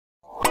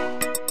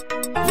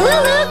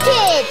LooLoo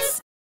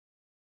Kids!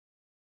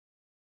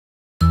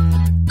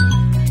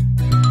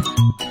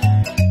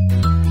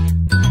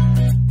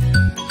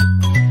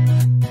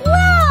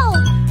 Whoa!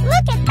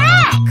 Look at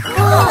that!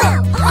 Cool!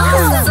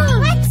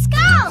 Awesome! Let's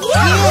go!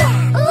 Yeah!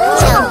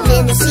 Jump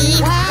in the sea,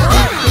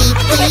 beep,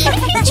 beep,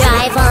 beep.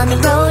 Drive on the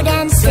road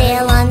and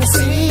sail on the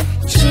sea.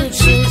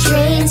 Choo-choo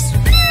trains,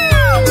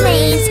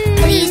 planes.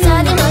 These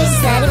are the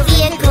noises that a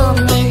vehicle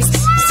makes.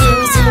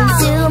 Zoom, zoom,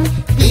 zoom,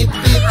 beep,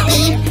 beep,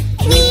 beep.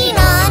 Nee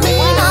Naw,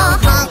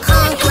 honk,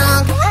 honk,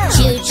 honk.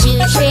 Choo-choo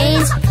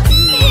trains,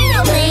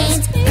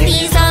 planes.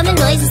 These are the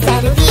noises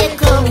that a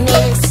vehicle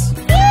makes.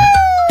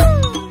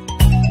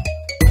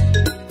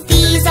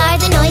 These are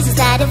the noises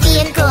that a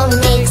vehicle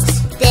makes.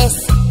 This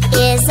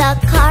is a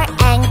car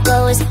and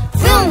goes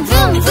vroom,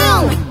 vroom,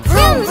 vroom,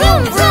 vroom,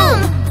 vroom, vroom.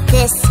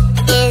 This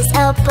is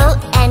a boat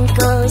and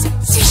goes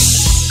swish,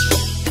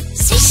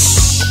 swish.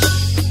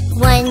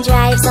 One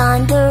drives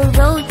on the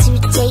road to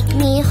take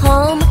me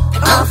home.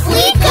 Off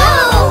we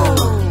go!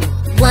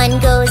 One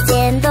goes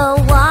in the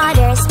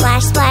water,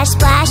 splash, splash,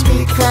 splash,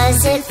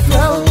 because it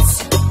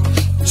floats.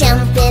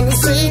 Jump in the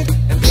sea,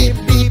 beep,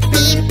 beep,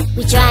 beep.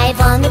 We drive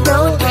on the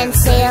road and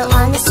sail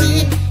on the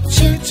sea.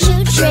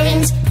 Choo-choo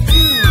trains,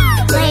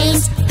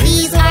 planes.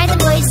 These are the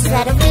noises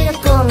that a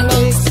vehicle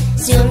makes.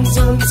 Zoom,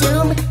 zoom,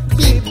 zoom,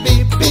 beep,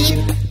 beep, beep.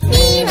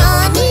 Nee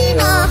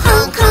Naw,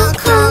 honk, honk,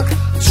 honk.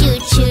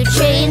 Choo-choo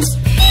trains,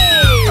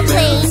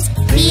 planes.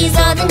 These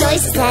are the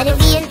noises that a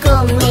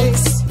vehicle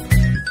makes.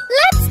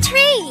 Let's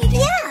trade!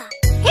 Yeah!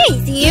 Hey,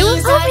 you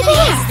These are over the there!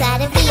 noises that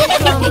a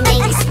vehicle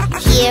makes.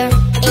 Here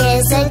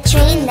is a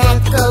train that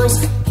goes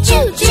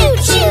choo, choo,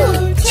 choo,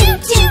 choo,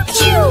 choo,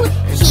 choo.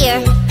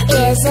 Here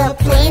is a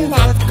plane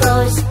that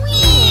goes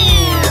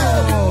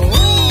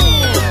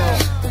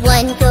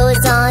one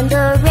goes on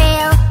the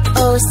rail,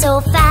 oh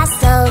so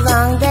fast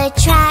along the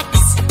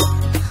tracks.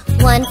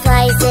 One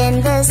flies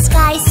in the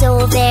sky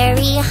so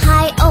very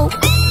high, oh.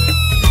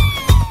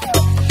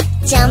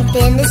 Jump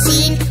in the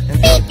sea,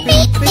 beep,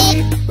 beep,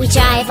 beep. We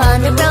drive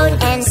on the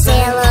road and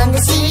sail on the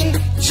sea.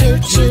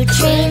 Choo-choo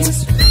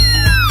trains,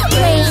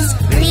 planes.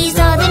 These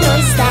are the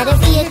noises that a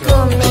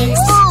vehicle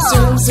makes.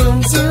 Zoom,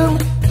 zoom, zoom,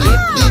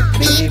 beep, beep,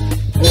 beep.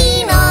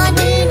 Nee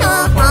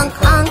Naw, honk,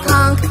 honk,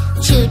 honk.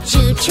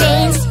 Choo-choo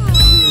trains,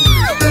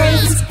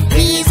 planes.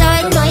 These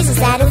are the noises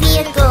that a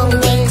vehicle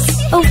makes.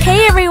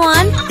 Okay,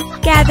 everyone,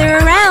 gather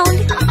around.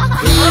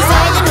 These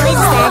are the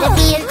noises that a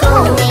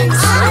vehicle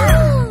makes.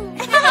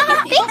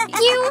 Thank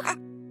you.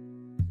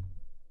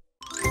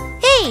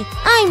 Hey,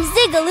 I'm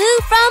Zigaloo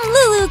from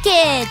LooLoo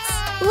Kids.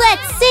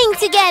 Let's sing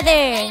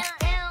together.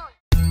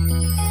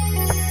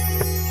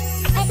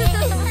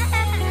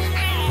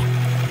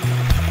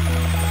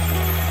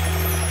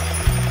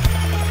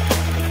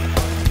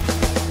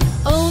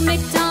 Old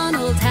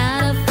MacDonald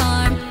had a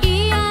farm,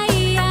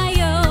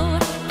 E-I-E-I-O.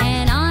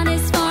 And on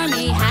his farm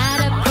he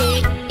had a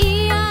pig,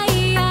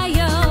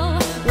 E-I-E-I-O.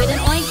 With an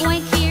oink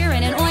oink here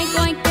and an oink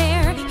oink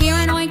there, here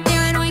an oink,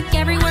 there an oink,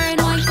 everywhere an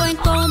oink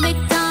oink. Old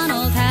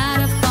MacDonald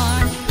had a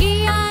farm,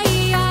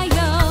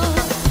 E-I-E-I-O.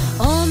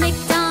 Old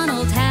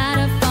MacDonald had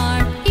a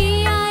farm,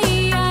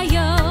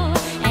 E-I-E-I-O.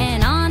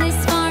 And on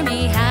his farm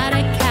he had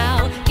a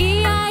cow,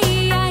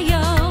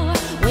 E-I-E-I-O.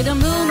 With a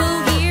moo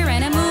moo here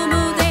and a moo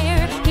moo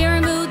there, here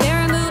a moo,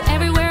 there a moo,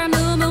 everywhere a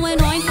moo moo. An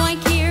oink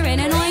oink here and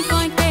an oink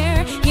oink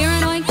there, here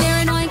an oink, there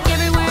an oink,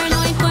 everywhere an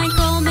oink oink.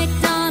 Old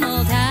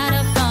MacDonald had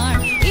a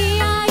farm,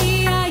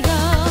 E-I-E-I-O.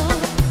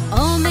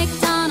 Old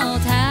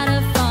MacDonald had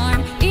a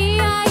farm,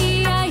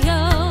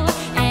 E-I-E-I-O.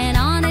 And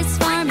on his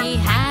farm he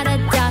had a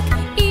duck,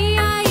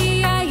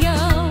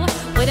 E-I-E-I-O.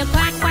 With a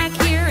quack quack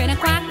here and a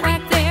quack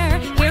quack there,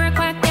 here a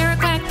quack, there a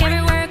quack,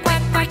 everywhere a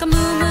quack quack. A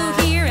moo moo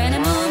here and a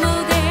moo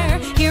moo there,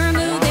 here a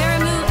moo, there a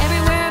moo,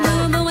 everywhere a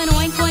moo moo. An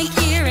oink oink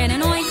here and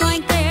an oink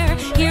oink there,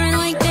 here an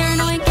oink, there an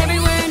oink,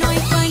 everywhere an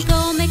oink oink.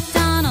 Old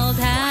MacDonald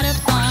had a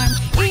farm,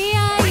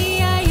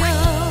 E-I-E-I-O.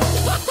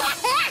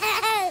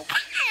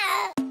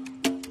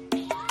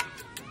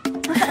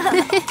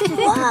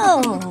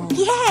 Whoa!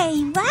 Yay!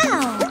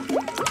 Wow!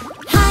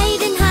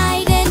 Hide and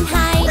hide and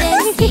hide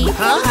and seek.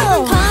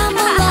 Come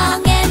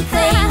along and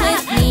play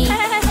with me.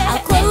 I'll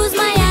close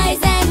my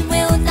eyes and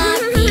will not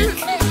peek.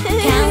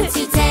 Count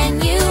to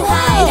 10, you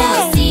hide,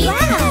 I'll seek.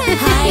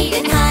 Hide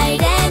and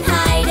hide and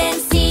hide and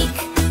seek.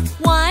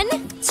 1,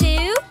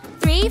 2,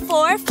 3,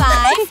 4,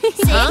 5,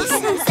 6,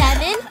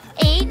 7,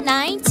 8,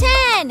 9,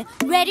 10.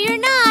 Ready or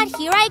not,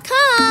 here I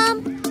come.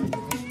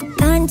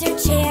 Under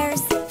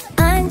chairs,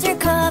 under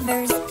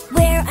covers,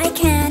 where I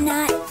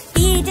cannot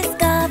be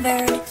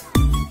discovered.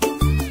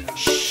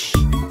 Shh.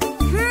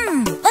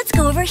 Let's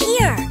go over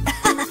here.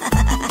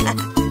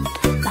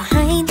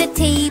 Behind the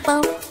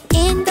table,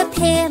 in the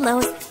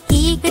pillows,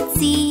 he could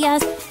see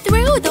us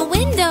through the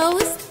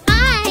windows.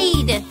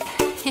 Hide!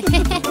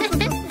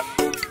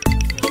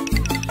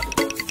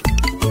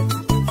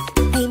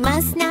 I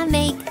must not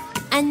make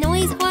a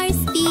noise or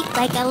speak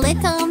like a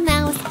little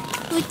mouse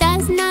who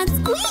does not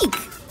squeak.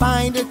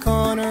 Find a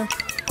corner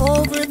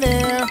over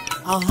there.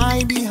 I'll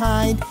hide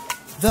behind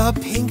the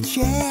pink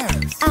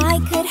chairs. I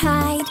could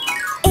hide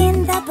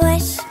in the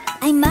bush.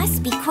 I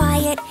must be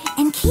quiet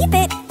and keep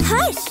it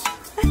hush.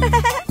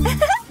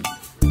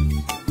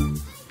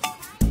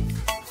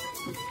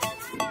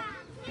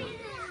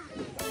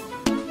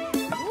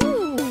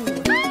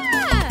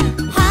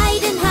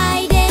 Hide and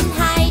hide and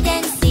hide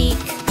and seek.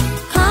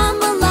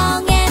 Come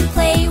along and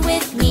play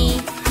with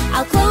me.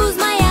 I'll close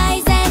my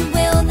eyes and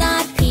will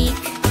not peek.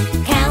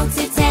 Count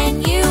to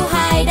 10, you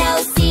hide,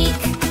 I'll seek.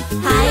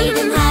 Hide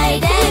and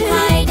hide and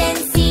hide and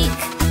seek.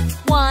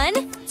 1,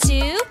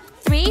 2,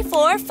 3,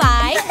 4,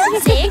 5,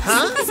 6,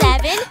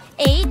 7,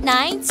 8,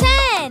 9,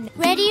 10.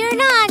 Ready or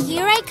not,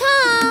 here I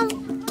come.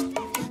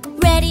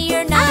 Ready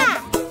or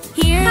not,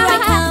 here I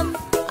come.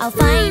 I'll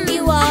find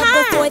you all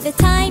before the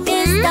time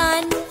is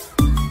done.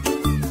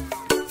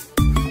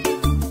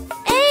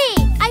 Hey,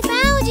 I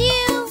found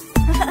you.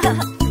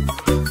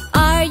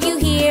 Are you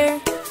here?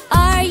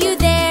 Are you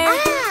there?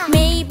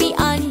 Maybe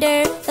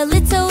under the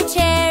little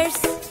chairs.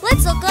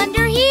 Let's look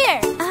under here.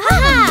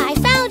 I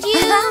found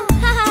you.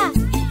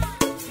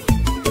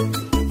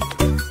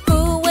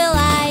 Who will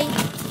I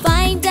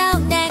find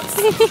out next?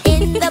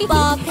 In the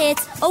ball pit.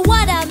 Oh,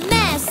 what a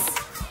mess.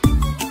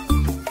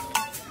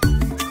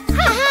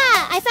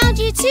 I found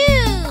you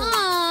too.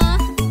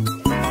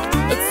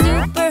 It's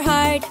super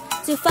hard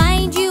to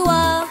find you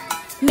all.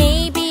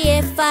 Maybe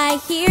if I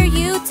hear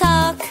you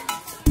talk.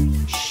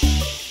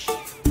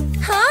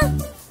 Huh?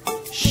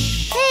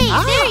 Hey,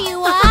 there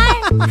you are.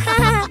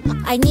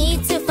 I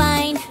need to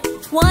find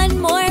one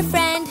more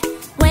friend.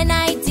 When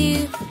I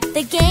do,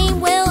 the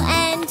game will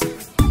end.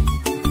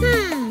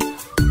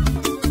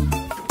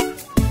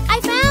 I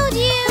found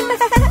you.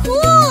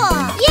 Cool.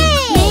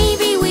 Yay!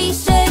 Maybe we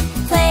should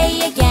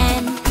play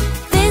again.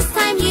 This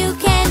time you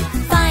can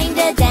find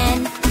a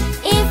den.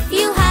 If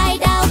you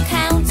hide, I'll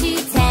count to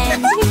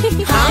 10.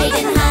 Hide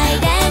and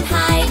hide and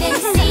hide and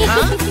seek.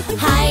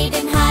 Hide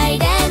and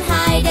hide and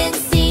hide and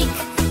seek.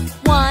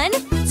 1,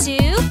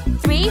 2,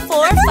 3,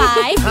 4,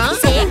 5,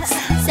 6,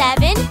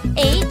 7,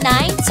 8,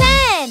 9,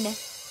 10.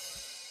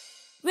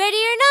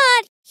 Ready or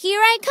not,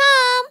 here I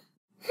come.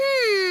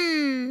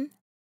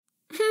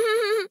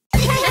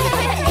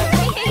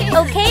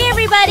 Okay,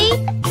 everybody,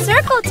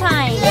 circle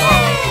time.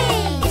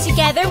 Yay!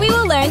 Together we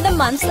will learn the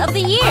months of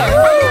the year.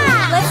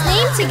 Let's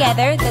name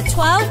together the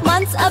 12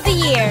 months of the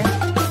year.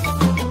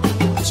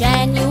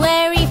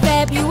 January,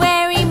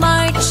 February,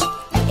 March,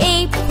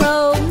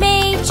 April,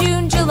 May,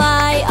 June,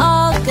 July,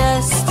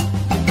 August,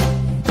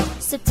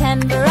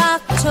 September,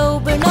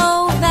 October,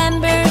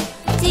 November,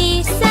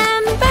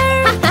 December.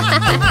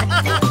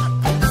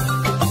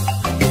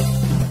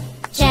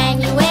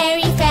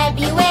 January,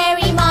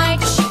 February,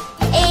 March,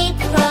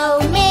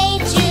 April, May,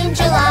 June,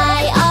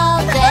 July,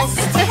 August,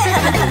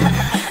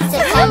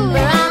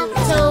 September,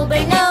 October,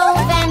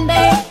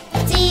 November,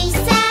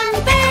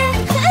 December.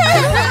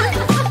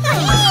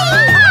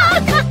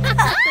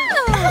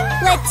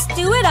 Let's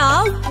do it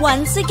all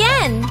once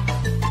again.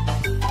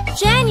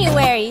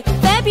 January,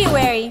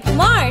 February,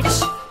 March,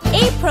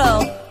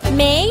 April,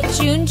 May,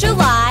 June,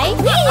 July,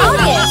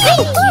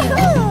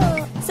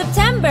 August,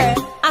 September,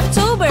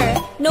 October,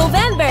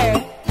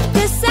 November,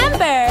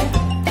 December.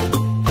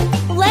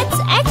 Let's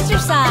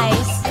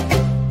exercise.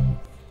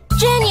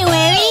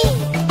 January,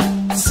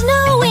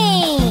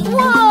 snowing.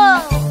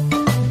 Whoa!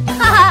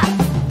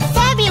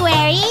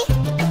 February,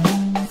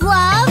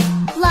 love,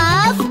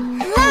 love,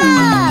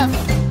 love.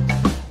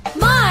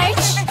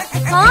 March,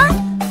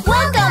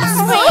 welcome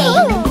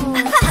spring.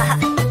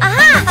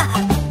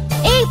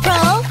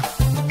 April,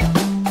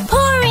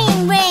 pouring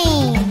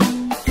rain.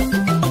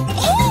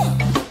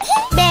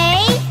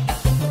 May,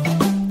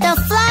 the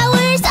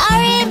flowers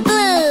are in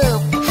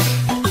bloom.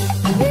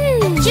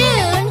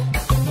 June,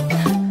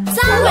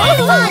 summer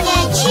fun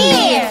and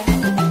cheer.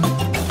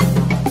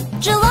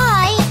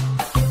 July,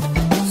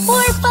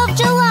 4th of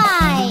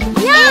July,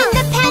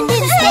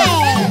 Independence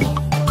Day.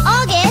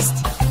 August,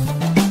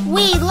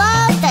 we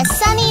love the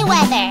sunny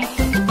weather.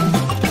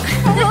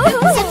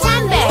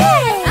 September,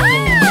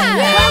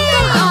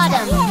 welcome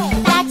autumn,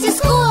 back to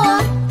school.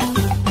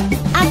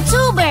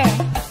 October,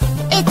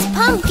 it's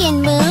pumpkin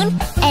moon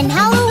and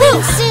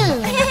Halloween soon.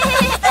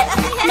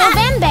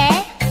 November,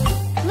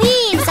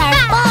 leaves are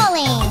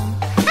falling.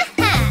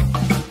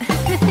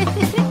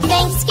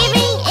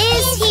 Thanksgiving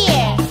is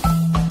here.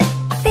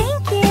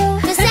 Thank you.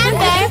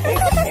 December,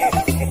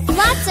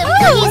 lots of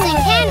cookies and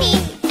candy,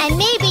 and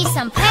maybe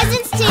some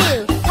presents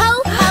too. Ho,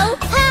 ho,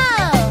 ho!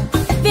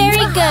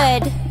 Very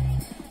good.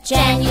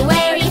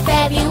 January,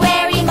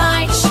 February,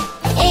 March,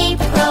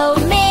 April,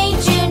 May,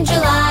 June,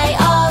 July,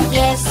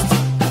 August,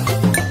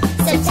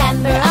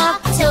 September,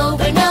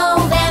 October,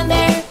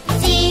 November,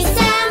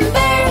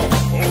 December.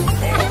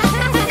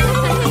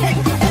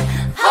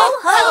 Ho,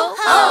 ho,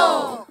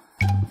 ho!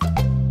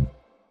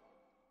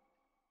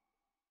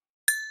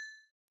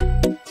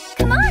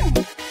 Come on.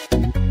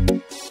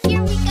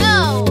 Here we go!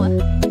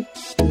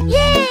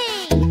 Yay!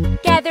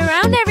 Gather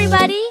round,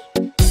 everybody.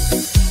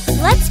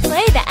 Let's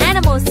play the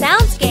animal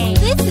sounds game.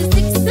 This is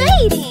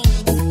exciting!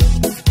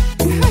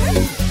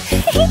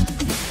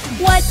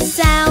 What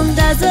sound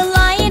does a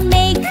lion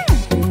make?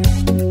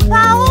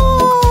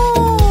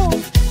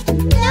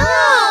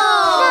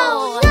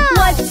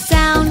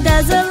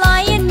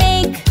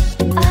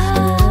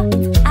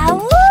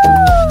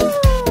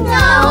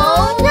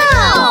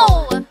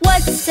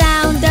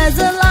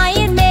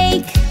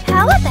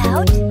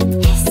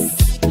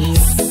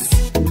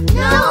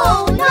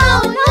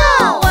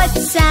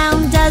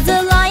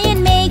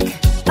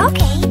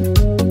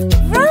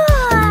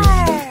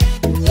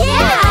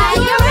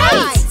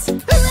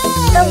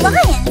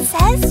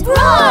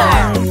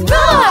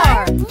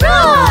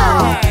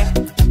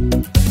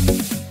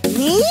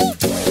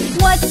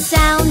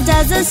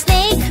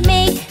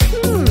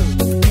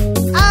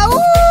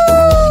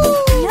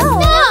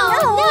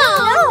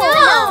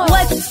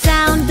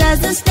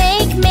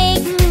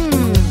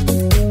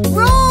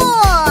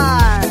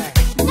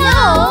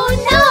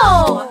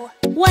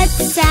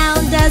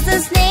 does a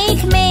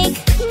snake make?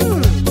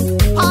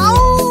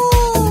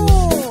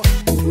 Oh!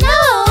 No!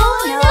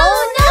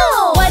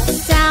 What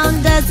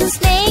sound does a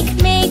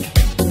snake make?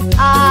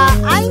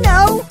 I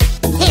know.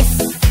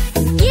 Hiss.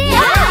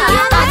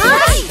 Yeah, that's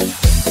right!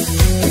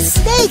 The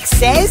snake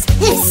says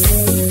hiss.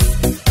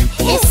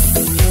 Hiss.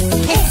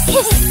 Hiss.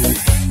 Hiss.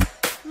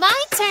 My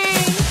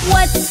turn.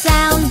 What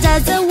sound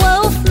does a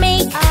wolf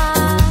make?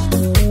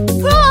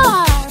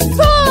 Roar!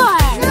 Roar!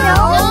 No!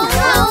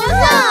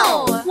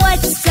 What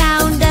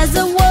sound does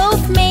a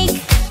wolf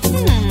make?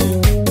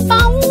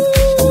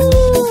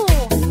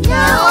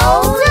 No!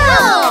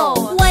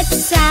 What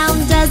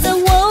sound does a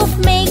wolf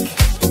make?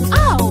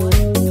 Oh!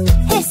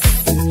 Hiss,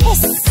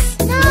 hiss.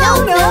 No!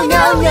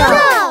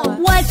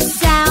 What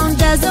sound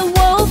does a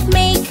wolf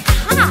make?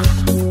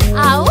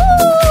 Ow!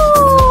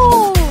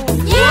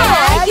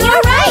 Yeah,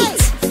 you're right!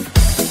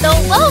 The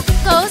wolf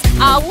goes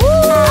ow!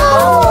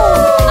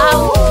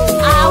 Ow!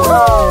 Ow!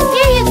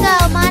 Here you go,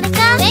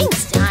 Monica.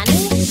 Thanks, Johnny.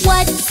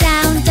 What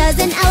sound does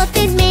an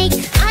elephant make?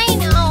 I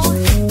know.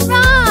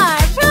 Roar!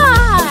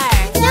 Roar!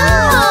 No!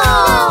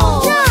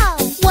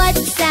 What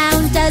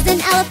sound does an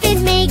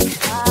elephant make?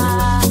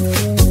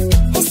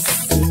 Hiss,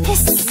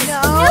 hiss.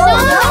 No!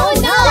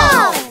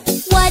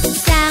 What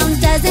sound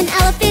does an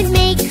elephant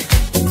make?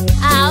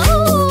 Ow!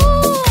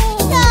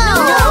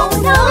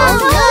 No!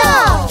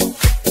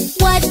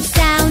 What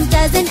sound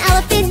does an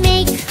elephant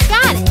make?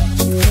 Got it.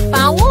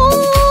 Bow!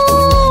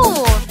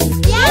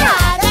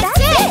 Yeah, that's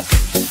it.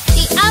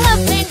 The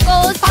elephant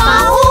goes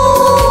bow!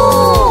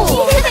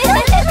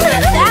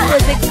 That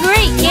was a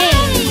great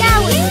game. That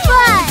was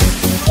fun.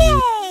 Yay!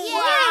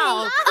 Wow!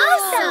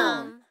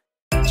 Awesome!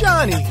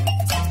 Johnny.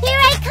 Here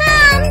I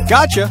come.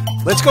 Gotcha.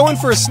 Let's go in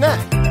for a snack.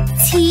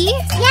 Tea?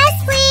 Yes,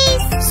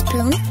 please.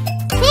 Spoon?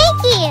 Thank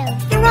you.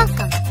 You're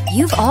welcome.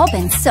 You've all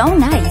been so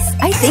nice.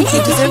 I think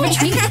you deserve a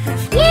treat.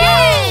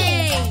 Yay!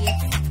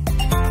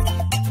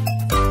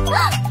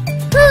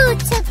 Who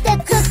took the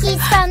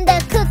cookies from the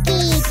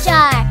cookie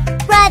jar?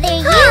 Brother,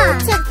 you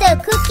took the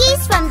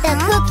cookies from the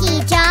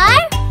cookie jar?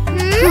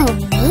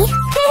 Me?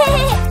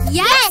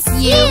 Yes,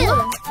 you!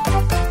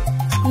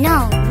 No,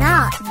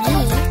 not me.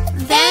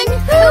 Then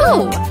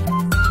who?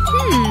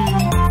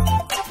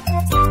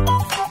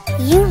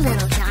 You,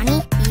 little Johnny.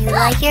 You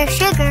like your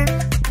sugar.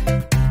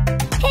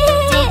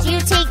 Did you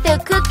take the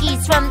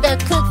cookies from the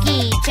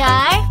cookie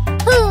jar?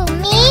 Who,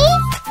 me?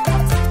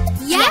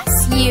 Yes,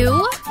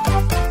 you!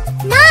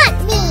 Not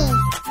me.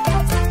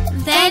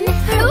 Then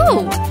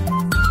who?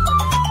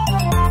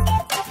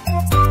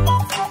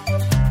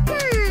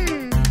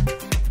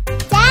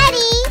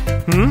 Daddy,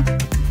 Hmm?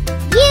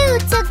 you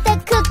took the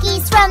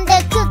cookies from the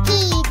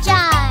cookie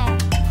jar.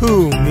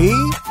 Who, me?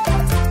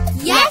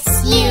 Yes,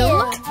 you!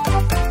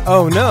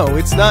 Oh no,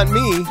 it's not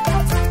me.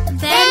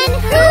 Then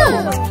who?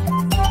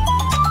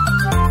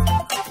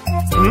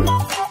 Hmm?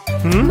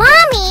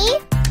 Mommy?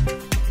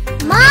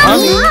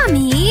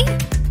 Mommy?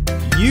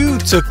 You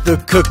took the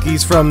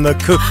cookies from the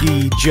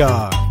cookie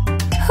jar.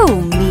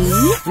 Who, me?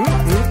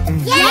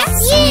 Yes,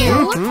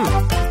 you.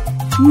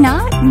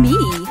 Not me.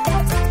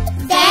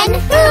 Then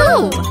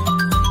who?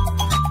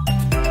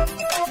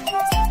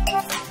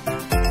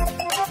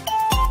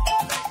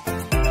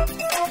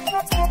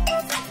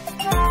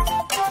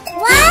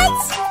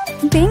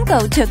 What?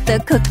 Bingo took the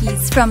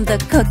cookies from the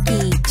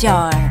cookie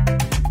jar.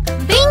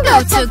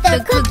 Bingo took the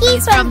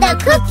cookies from the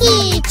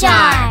cookie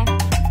jar.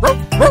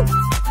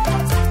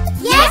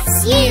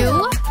 Yes,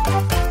 you!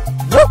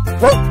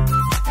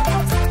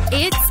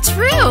 It's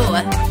true!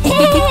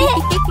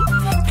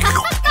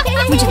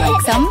 Would you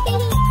like some?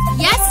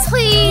 Yes,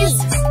 please!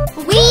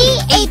 We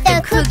ate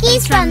the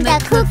cookies from the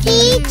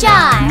cookie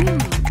jar.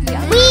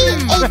 We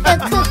ate the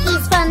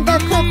cookies from the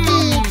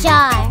cookie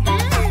jar.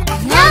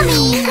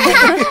 Yummy!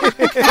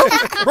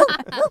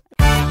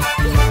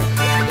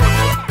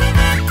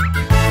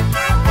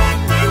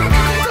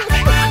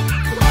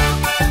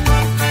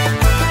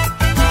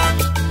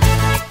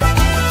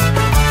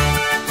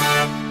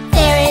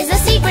 There is a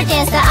secret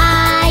dance that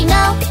I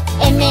know.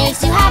 It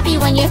makes you happy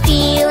when you're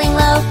feeling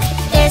low.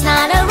 There's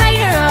not a right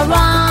or a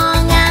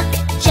wrong.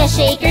 Just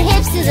shake your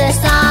hips to the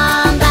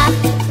samba.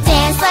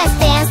 Dance,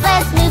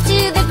 let's move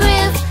to the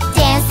groove.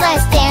 Dance,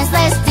 let's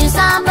do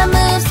samba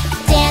moves.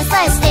 Dance,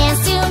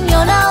 soon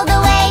you'll know the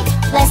way.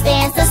 Let's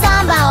dance the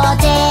samba all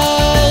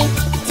day.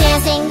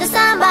 Dancing the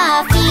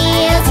samba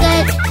feels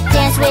good.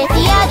 Dance with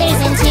the others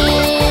in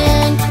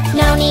tune.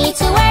 No need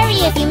to worry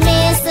if you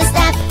miss a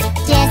step.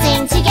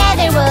 Dancing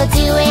together we'll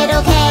do it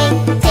okay.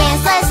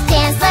 Dance,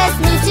 let's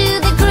move to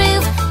the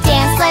groove.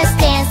 Dance, let's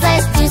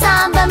do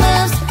samba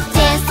moves.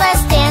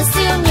 Dance,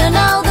 soon you'll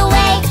know the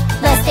way.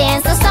 Let's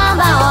dance the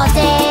samba all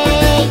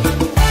day.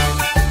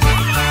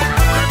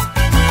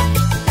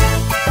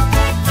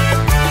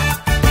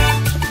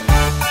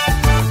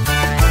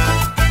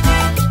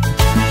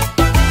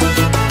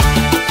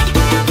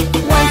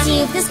 Once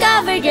you've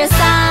discovered your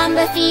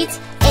samba feet,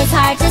 it's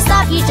hard to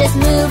stop, you just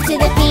move to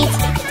the beat.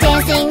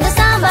 Dancing the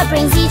samba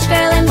brings each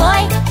girl and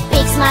boy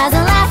big smiles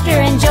and laughter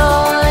and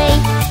joy.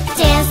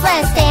 Dance,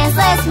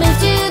 let's move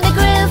to the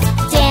groove.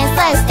 Dance,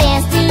 let's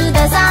dance to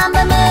the samba.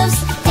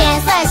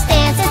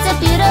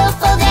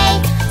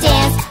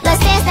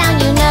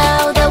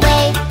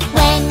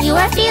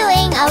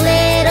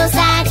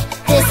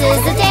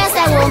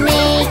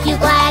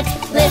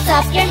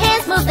 clap your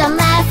hands, move them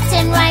left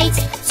and right.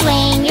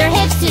 Swing your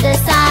hips to the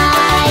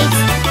sides.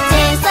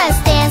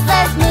 Dance,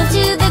 let's move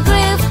to the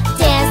groove.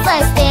 Dance,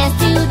 let's dance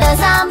to the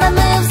samba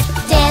moves.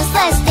 Dance,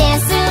 let's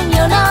dance, soon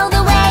you'll know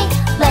the way.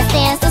 Let's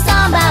dance the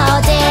samba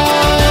all day.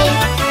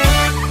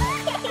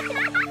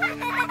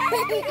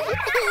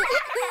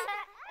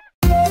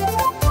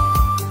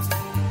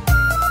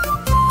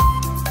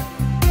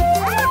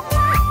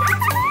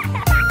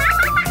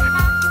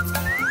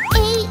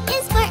 A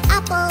is for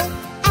apple,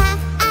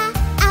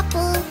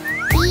 apple.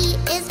 B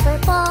is for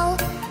ball,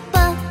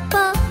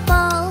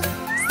 ball.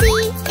 C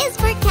is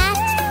for cat,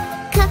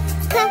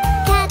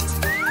 cat.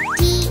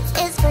 D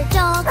is for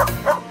dog,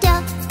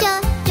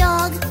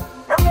 dog.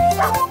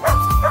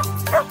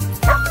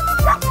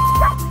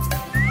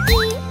 E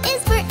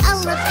is for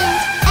elephant,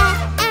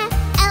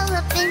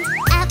 elephant.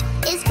 F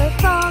is for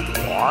frog,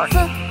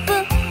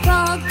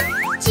 frog.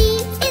 G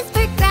is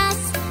for grass,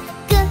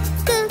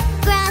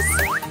 grass.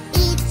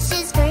 H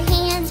is for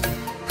hand,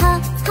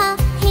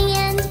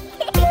 hand.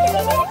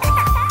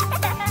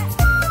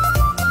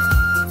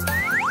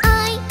 I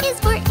is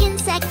for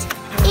insect,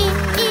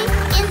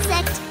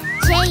 insect.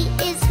 J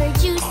is for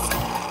juice,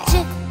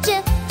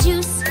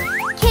 juice.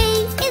 K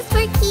is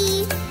for key,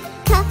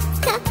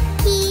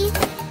 key.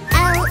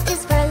 L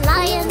is for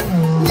lion,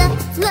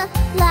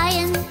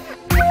 lion.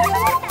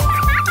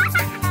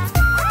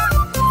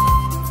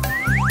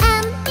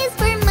 M is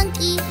for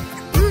monkey,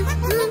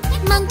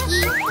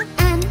 monkey.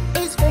 N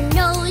is for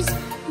nose,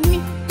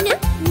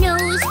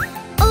 nose.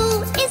 O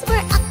is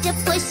for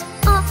octopus,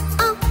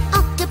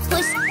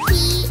 octopus. P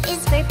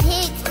is for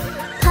pig,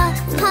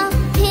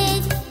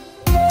 pig.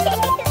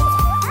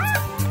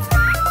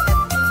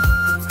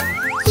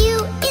 Q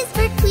is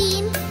for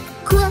queen,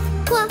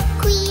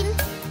 queen.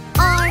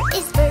 R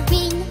is for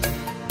ring,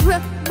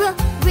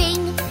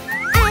 ring.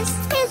 S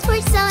is for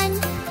sun,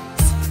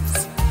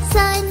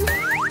 sun.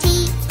 T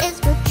is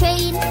for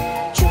train,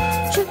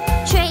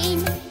 train.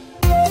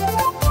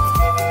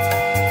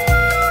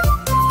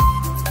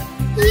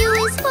 U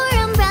is for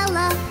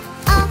umbrella,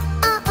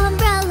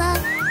 umbrella.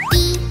 V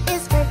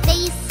is for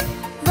face,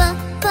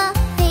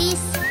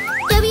 face.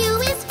 W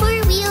is for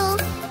wheel,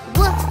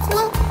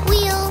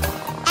 wheel.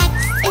 X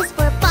is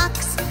for box,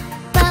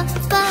 box.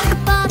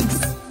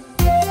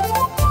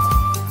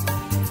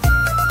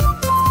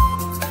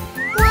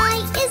 Y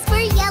is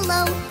for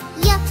yellow,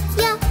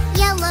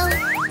 yellow.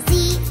 Z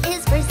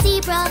is for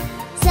zebra,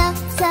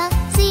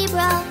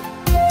 zebra.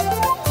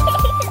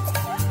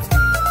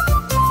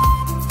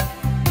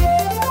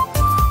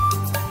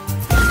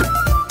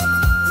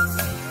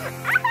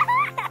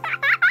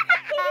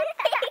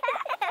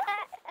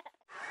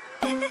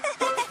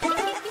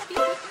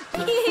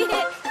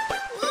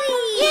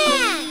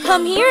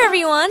 Come here,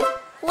 everyone.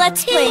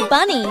 Let's play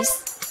bunnies.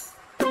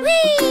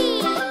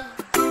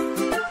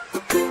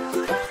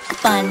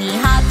 Bunny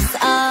hops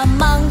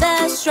among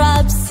the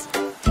shrubs.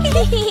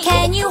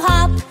 Can you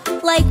hop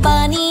like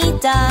Bunny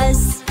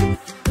does?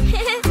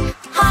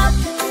 Hop,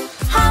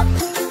 hop,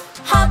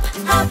 hop,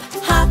 hop,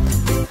 hop.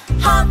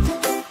 Hop,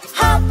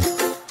 hop,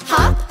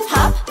 hop,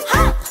 hop,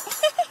 hop.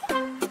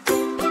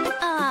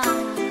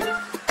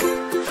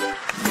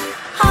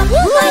 Hop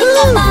like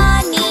a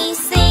bunny,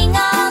 sing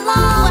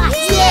along.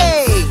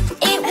 Yay!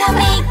 It will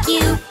make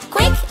you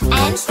quick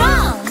and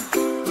strong.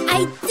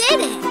 I did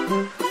it!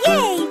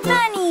 Yay,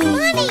 Bunny!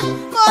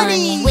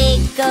 Bunny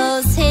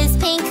wiggles his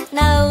pink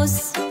nose.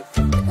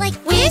 Like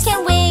We this? can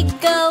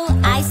wiggle,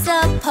 I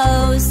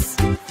suppose.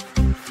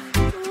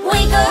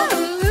 Wiggle,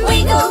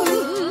 wiggle,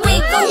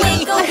 wiggle,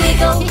 wiggle,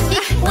 wiggle.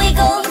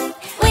 Wiggle,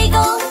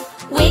 wiggle,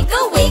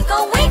 wiggle,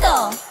 wiggle,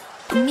 wiggle.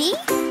 Me?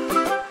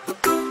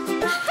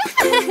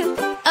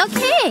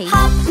 Okay.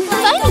 Hop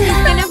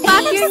Bunny's gonna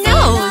pop your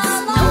nose.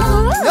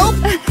 Nope.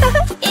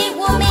 It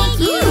will make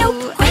you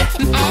quick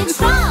and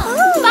strong.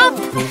 Pop.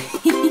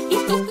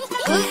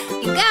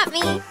 You got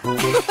me.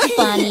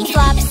 Bunny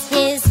flops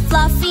his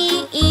fluffy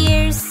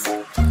ears.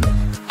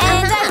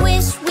 And I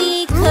wish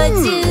we could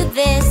do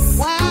this.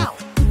 Wow.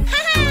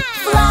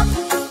 Flop,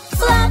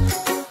 flop,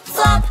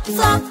 flop,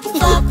 flop,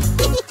 flop.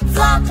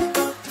 Flop,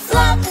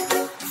 flop,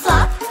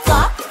 flop,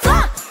 flop,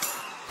 flop.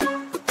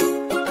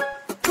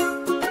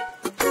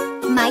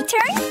 My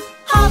turn?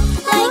 Hop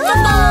like a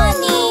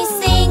bunny,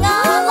 sing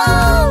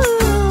along.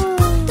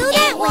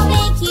 It will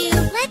make you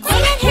quick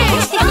and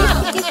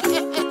strong.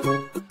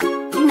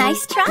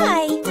 Nice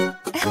try.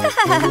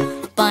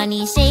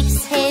 Bunny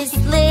shakes his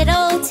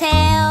little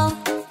tail.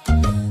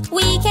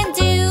 We can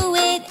do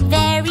it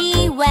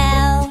very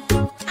well.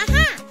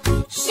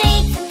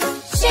 Shake,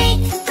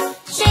 shake,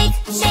 shake,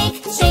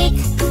 shake, shake,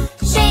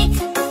 shake,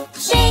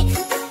 shake,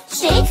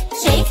 shake,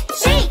 shake,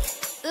 shake.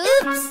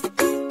 Oops!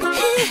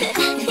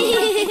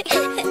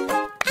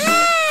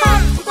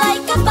 Hop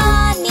like a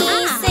bunny,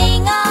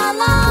 sing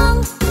along.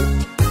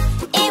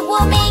 It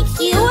will make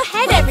you go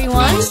ahead,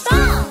 everyone.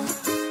 Strong.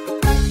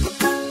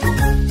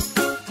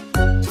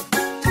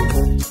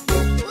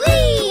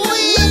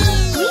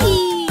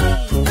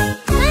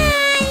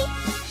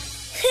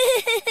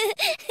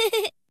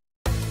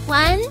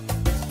 One,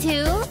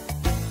 two,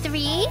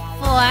 3,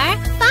 4,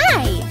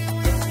 5.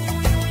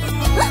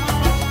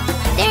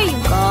 There you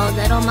go,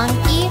 little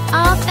monkey.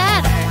 All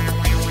better.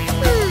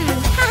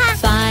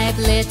 5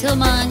 little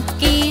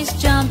monkeys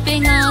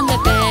jumping on the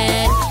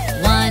bed.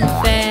 One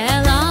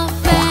fell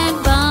off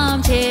and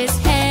bumped his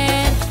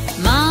head.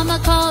 Mama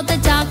called the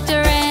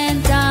doctor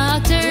and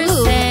doctor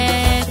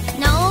said,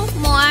 No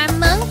more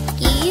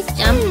monkeys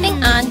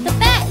jumping on the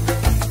bed.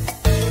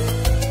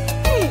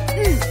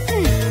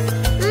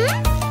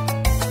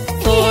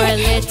 4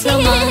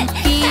 little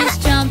monkeys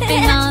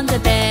jumping on the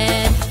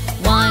bed.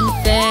 One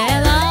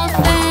fell off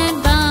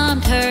and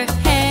bumped her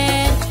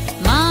head.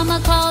 Mama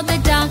called the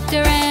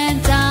doctor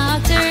and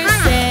doctor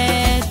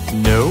said,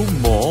 No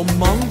more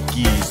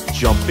monkeys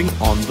jumping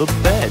on the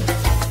bed.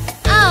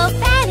 Oh,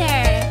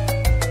 better.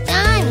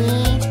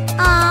 Johnny.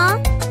 Aw.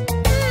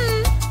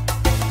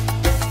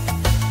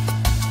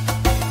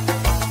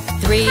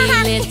 3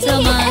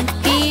 little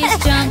monkeys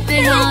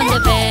jumping on the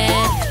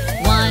bed.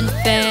 One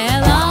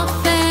fell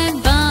off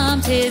and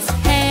bumped his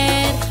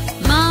head.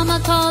 Mama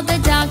called the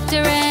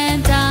doctor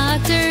and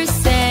doctor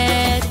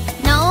said,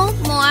 No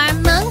more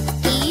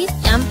monkeys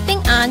jumping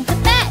on the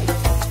bed.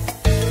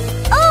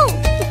 Oh!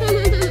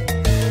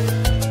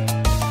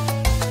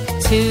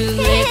 2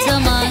 little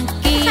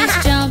monkeys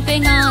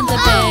jumping on the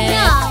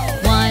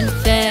bed. One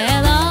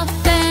fell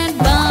off and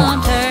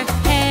bumped her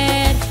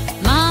head.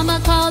 Mama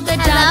called the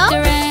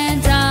doctor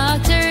and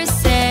doctor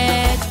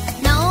said,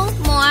 No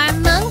more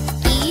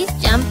monkeys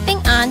jumping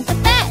on the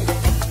bed.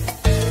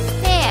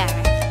 There.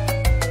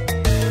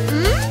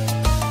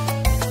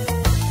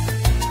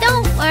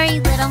 Don't worry,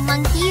 little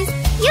monkeys.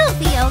 You'll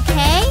be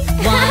okay.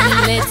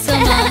 1 little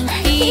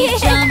monkey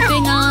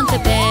jumping on the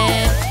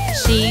bed.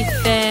 She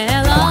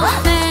fell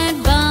off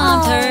and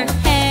bumped her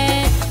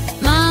head.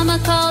 Mama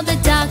called the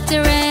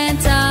doctor and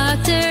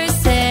doctor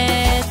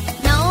said,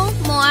 No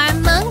more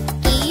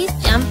monkeys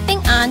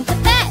jumping on the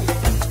bed.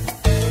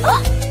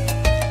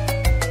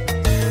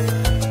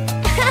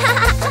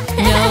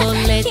 No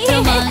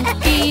little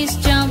monkeys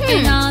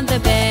jumping on the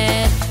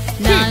bed.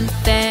 None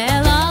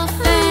fell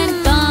off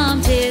and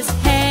bumped his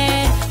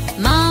head.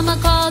 Mama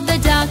called the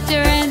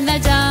doctor and the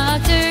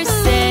doctor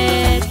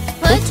said,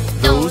 Put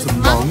Those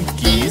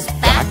monkeys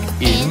back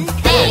in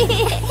bed.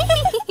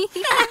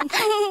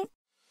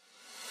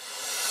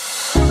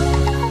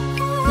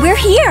 We're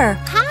here.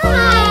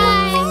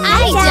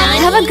 Hi, Johnny.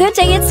 Have a good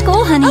day at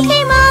school, honey.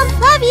 Okay, Mom.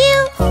 Love you.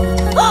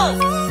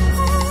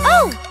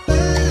 Oh!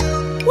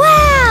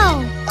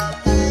 Wow!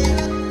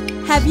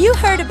 Have you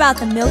heard about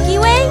the Milky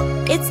Way?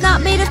 It's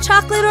not made of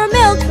chocolate or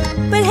milk,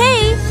 but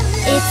hey,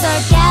 It's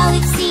our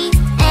galaxy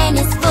and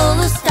it's full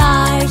of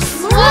stars.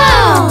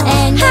 Wow!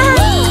 And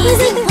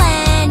amazing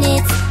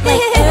planets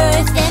like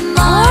Earth and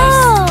Mars.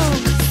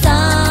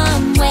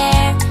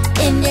 Somewhere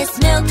in this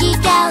Milky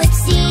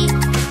Galaxy,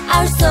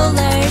 our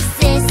solar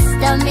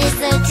system is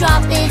a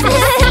drop in the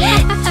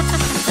sea.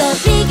 The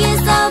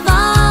biggest of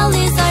all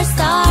is our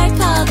star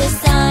called the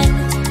Sun.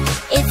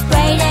 It's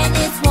bright and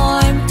it's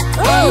warm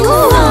and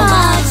so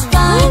much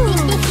fun.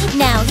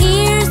 Now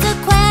here's a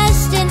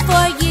question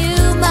for you,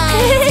 my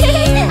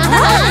dear.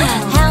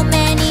 How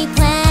many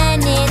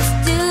planets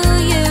do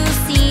you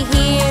see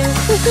here?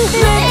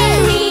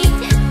 Mercury,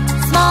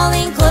 small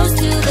and close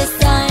to the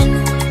sun.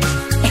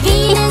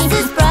 Venus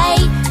is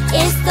bright,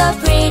 it's the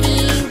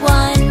pretty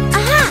one.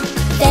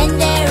 Then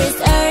there is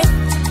Earth,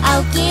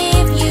 I'll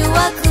give you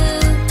a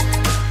clue.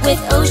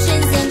 With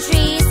oceans and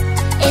trees,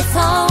 it's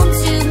home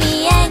to me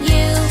and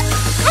you.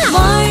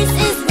 Mars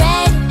is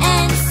red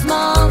and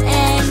small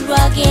and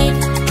rugged.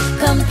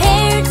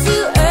 Compared to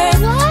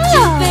Earth,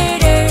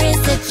 Jupiter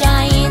is a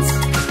giant.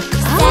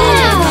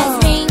 Saturn has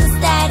rings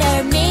that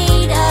are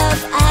made of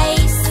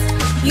ice.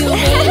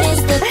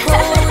 Uranus the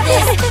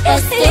coldest, but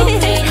still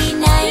pretty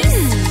nice.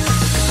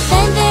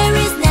 Then there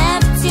is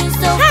Neptune,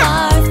 so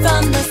far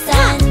from the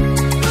sun.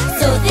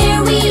 So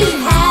there we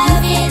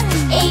have it,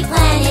 8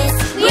 planets,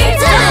 we're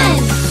done!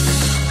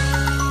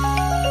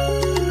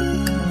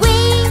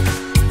 Wait,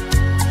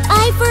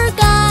 I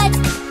forgot.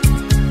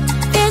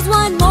 There's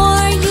one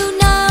more, you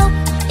know.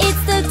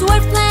 It's the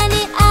dwarf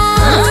planet,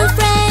 our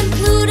friend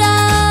Pluto.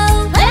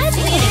 Let's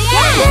sing it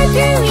again.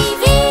 Mercury,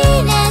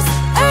 Venus,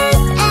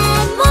 Earth,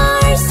 and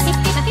Mars.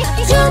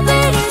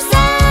 Jupiter,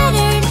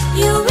 Saturn,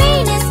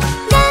 Uranus,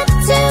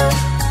 Neptune,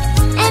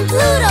 and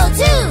Pluto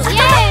too.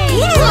 Yay!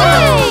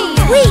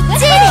 We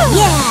did it!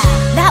 Yeah,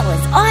 that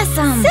was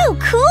awesome. so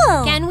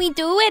cool. Can we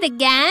do it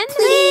again?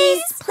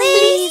 Please,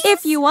 please.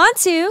 If you want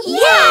to.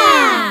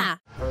 Yeah!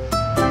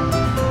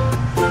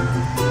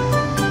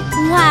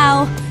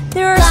 Wow,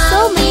 there are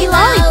so many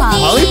lollipops.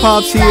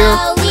 Lollipops here.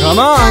 Come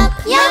on.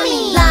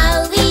 Yummy!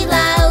 Lolly,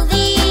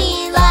 lolly,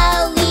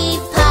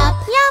 lollipop.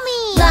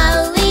 Yummy!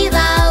 Lolly,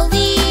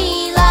 lolly,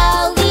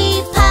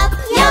 lollipop.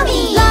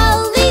 Yummy!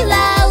 Lolly,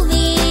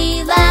 lolly,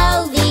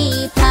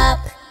 lollipop.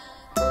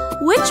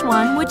 Which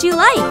one would you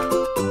like?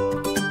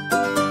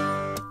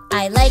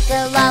 I like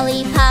a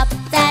lollipop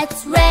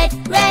that's red,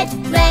 red,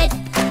 red.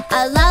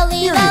 A lolly,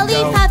 Here you go.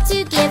 lollipop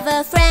to give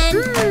a friend.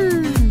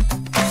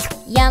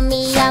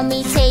 Yummy,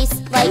 yummy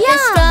taste like a Yum.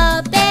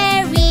 strawberry.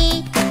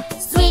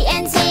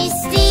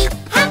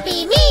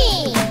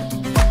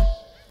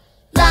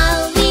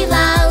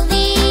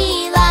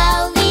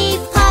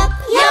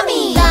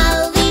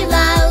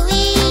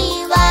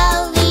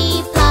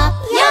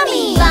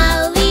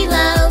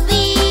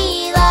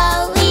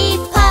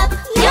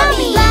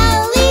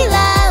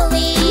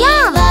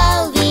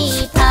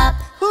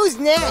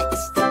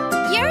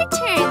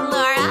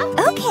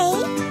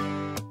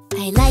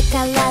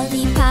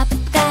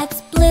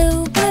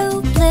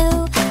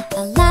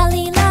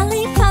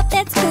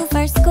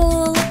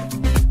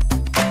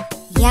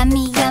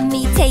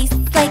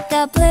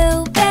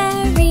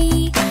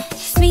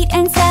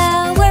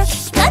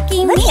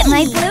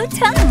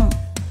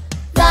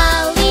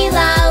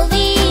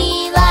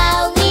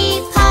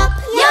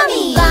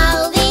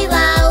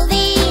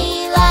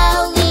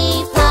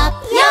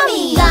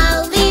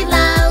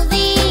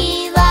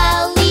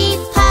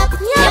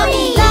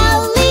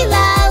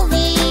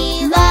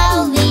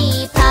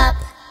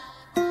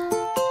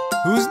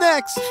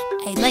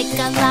 I like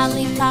a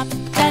lollipop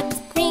that's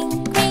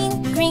green,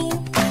 green, green.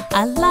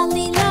 A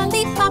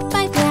lollipop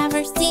I've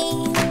never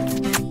seen.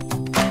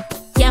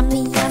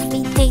 Yummy,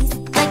 yummy taste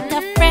like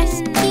a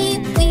fresh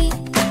kiwi.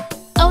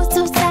 Oh,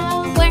 so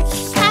sour,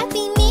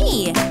 happy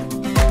me.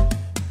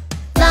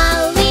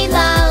 Lolly,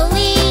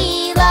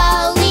 lolly,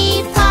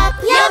 lollipop,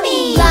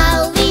 yummy!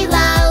 Lolly,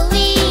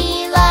 lolly,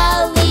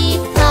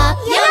 lollipop,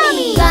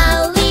 yummy!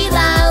 Lolly,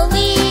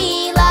 lolly,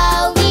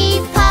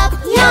 lollipop,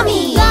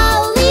 yummy!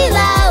 Lolly,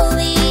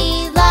 lolly,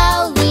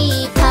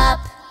 lollipop.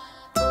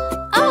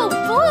 Oh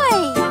boy!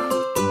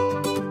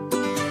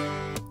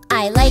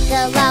 I like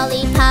a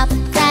lollipop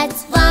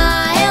that's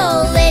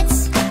violet.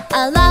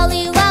 A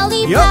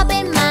lollipop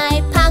in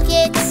my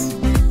pocket.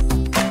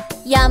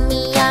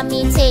 Yummy,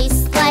 yummy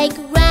taste like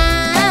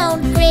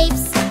round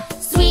grapes.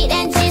 Sweet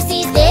and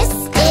juicy, this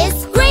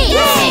is great!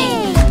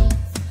 Yay!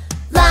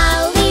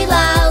 Lolly,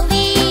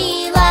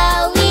 lolly,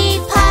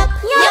 lollipop,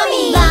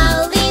 yummy!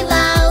 Lolly,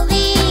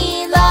 lolly,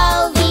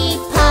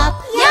 lollipop,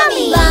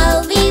 yummy!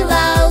 Lolly,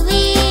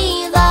 lolly,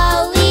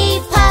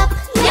 lollipop,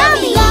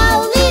 yummy!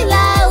 Lolly,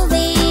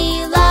 lolly,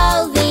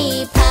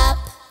 lollipop.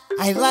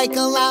 I like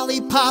a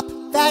lollipop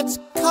that's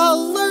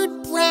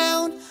colored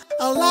brown.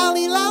 A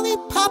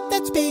lollipop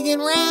that's big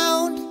and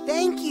round.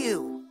 Thank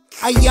you.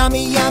 A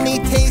yummy, yummy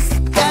taste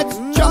that's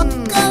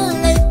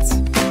chocolate.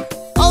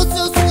 Oh,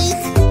 so sweet.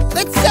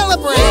 Let's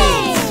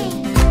celebrate.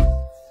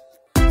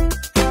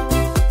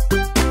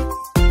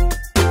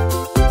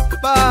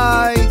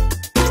 Bye.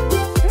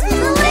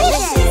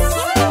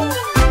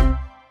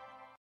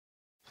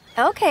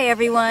 Okay,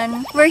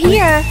 everyone, we're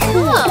here.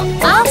 Cool,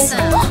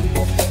 awesome.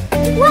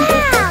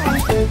 Wow!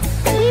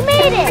 We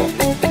made it!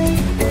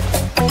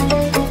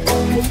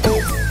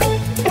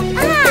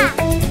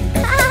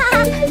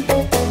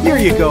 Here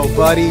you go,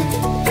 buddy.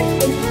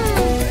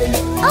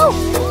 Oh!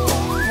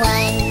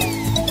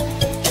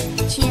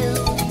 1, 2,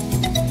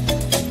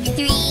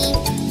 3,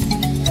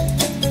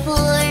 4,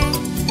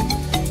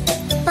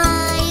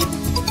 5,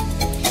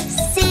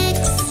 6,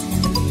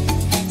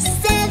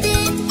 7,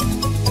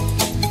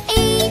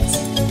 8,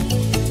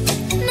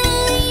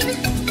 9,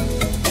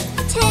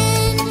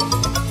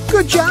 10.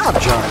 Good job,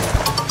 John.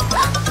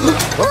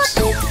 Oops.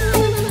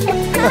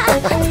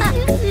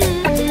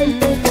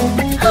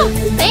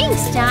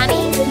 Thanks,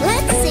 Johnny.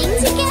 Let's sing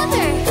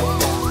together.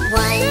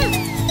 1,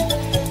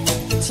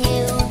 2,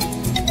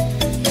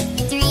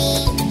 3,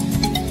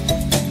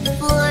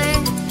 4,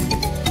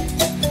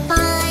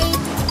 5,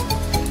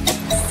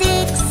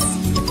 6,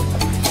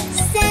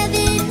 7,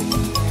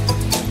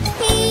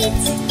 8,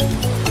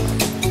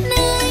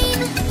 9,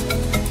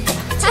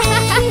 10.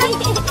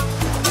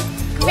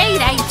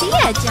 Great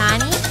idea,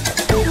 Johnny.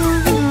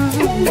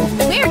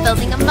 We're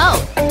building a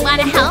moat.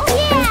 Wanna help? Yeah!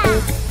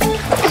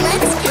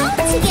 Let's count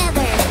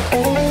together.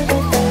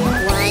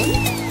 1,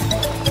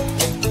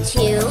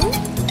 2,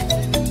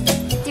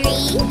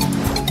 3,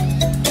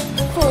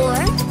 4,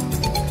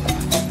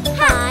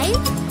 5,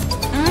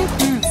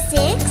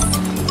 6,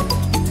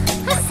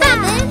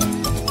 7,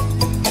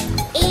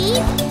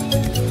 8,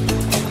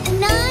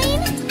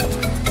 9,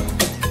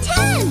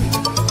 10.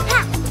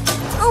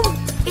 Oh,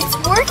 it's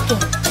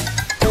working.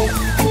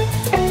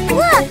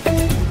 Look!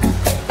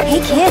 Hey,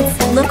 kids,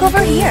 look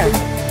over here.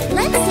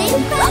 Let's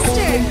sing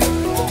faster.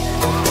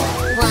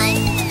 1,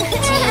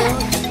 2,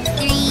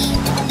 3,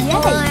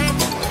 4,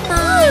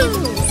 5,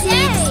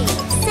 6,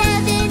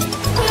 7,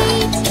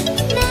 8,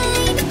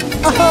 9,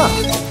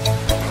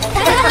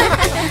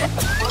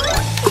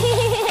 10.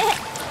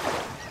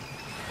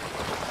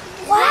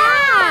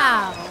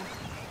 Wow!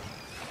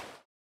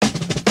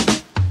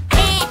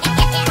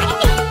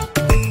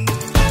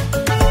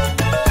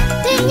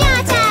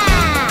 Piñata!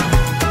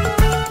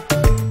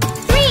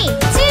 3,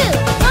 2,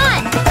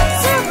 1,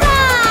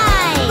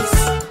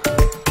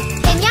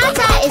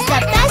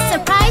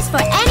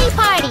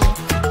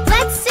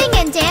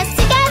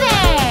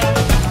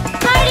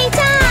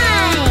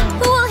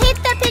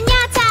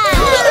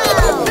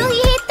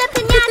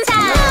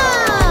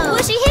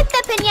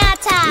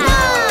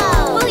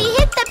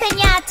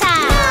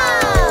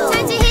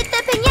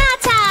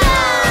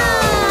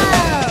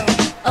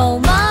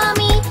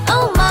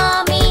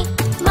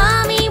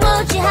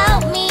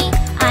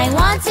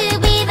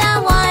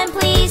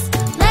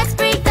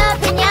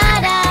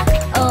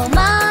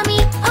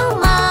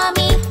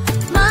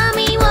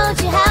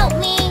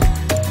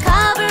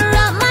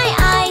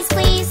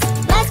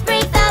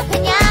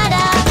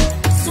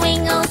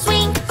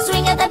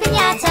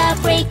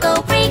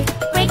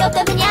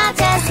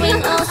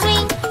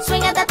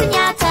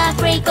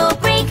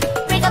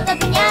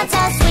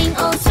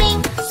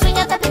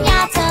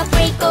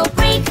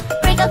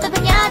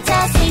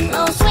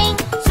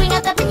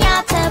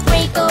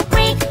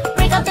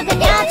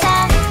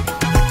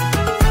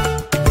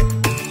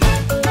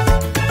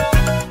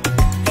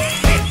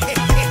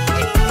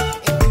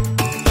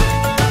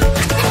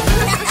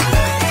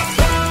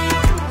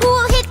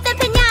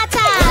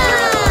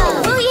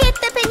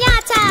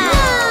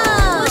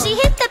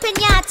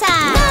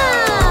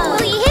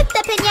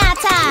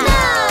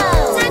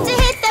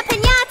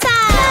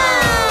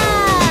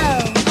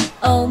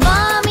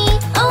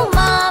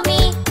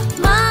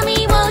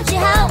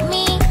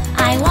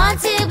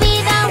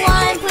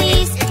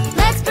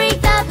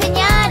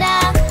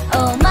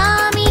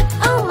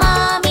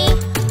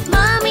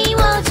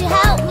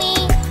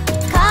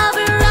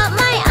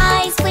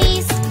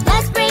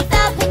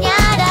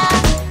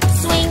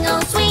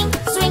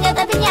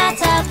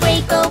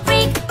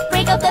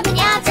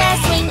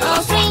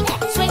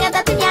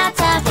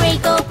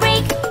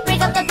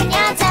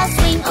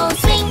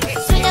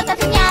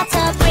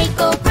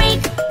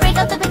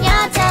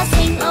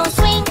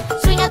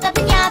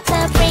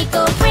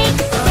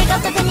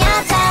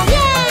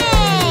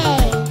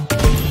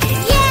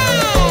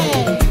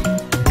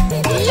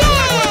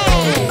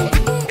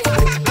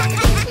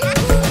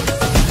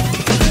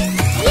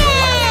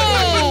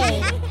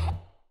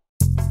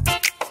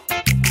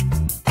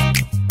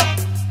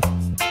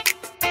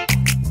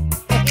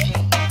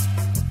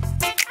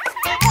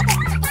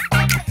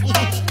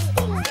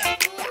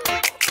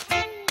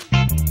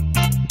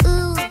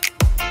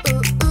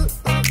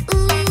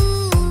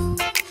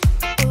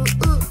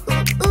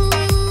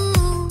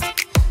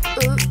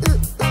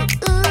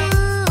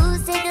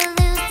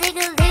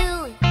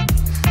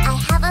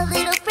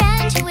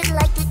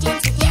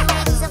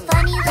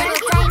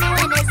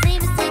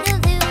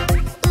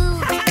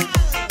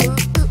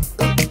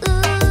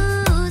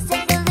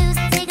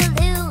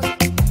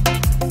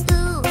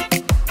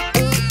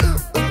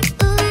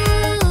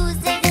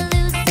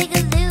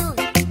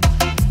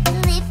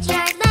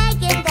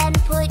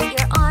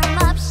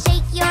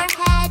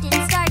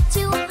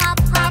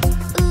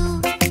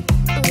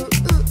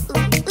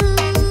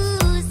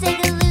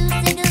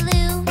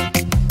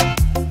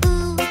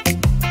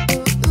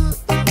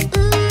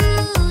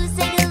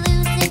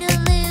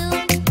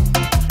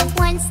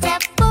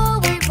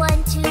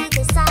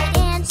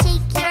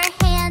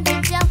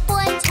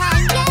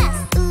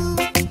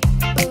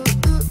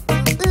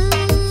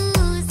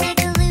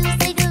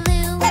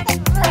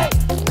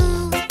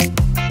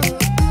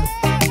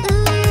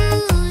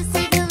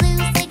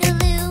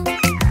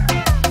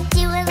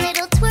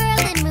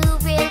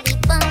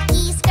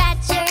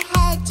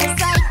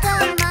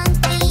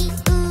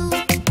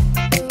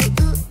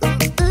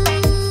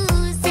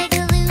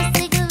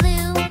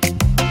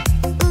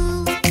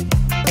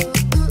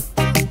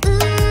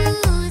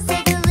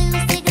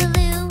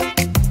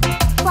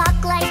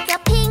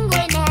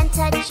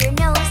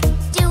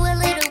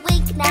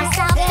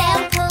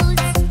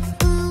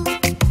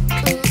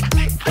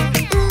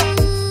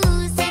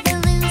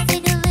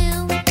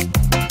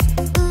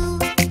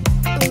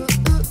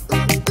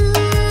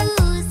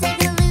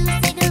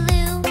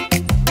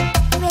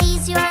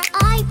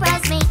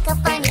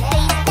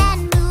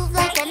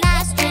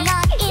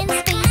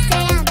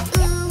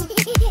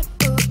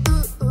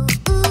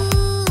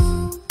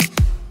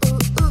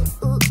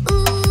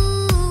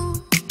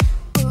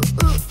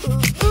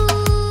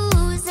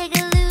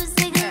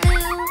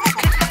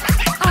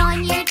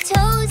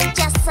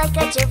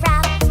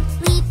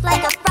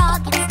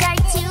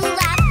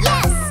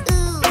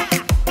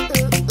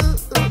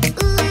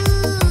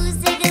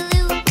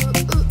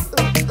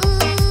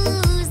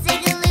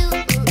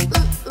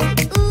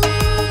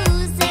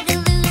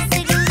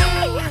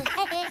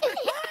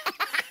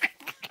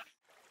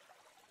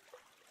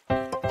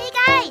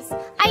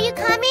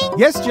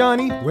 Yes,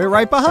 Johnny, we're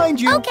right behind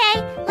you.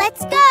 Okay,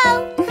 let's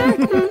go.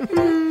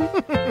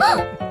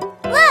 Look!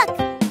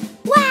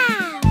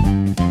 Wow!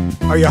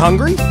 Are you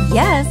hungry?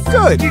 Yes,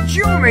 Good. Did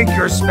you make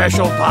your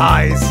special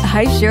pies?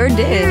 I sure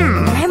did.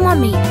 Grandma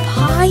made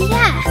pie?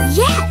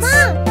 Yes.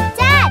 Mom,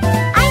 Dad,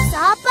 I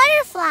saw a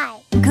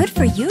butterfly. Good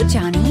for you,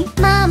 Johnny.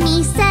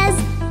 Mommy says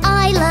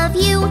I love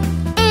you,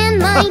 and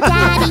my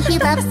daddy, he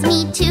loves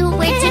me too.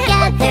 We're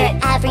together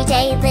every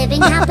day,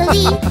 living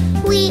happily.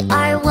 We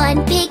are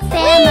one big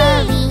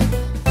family.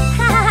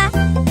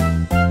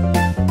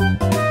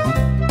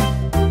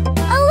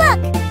 Oh look,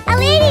 a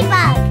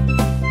ladybug.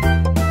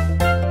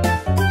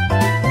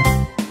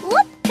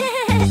 Whoop.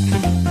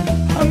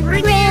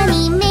 Hungry?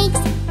 Granny makes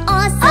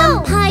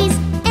awesome pies,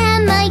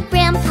 and my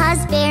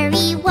grandpa's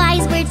very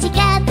wise. We're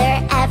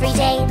together every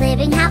day,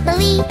 living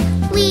happily.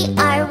 We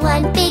are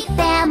one big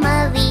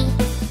family.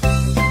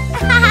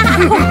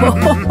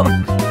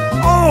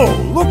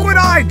 Oh, look what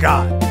I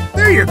got.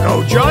 There you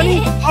go, Johnny.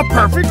 A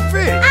perfect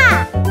fit.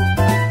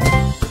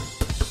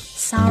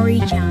 Sorry,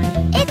 Johnny.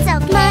 It's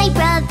okay. My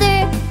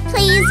brother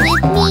plays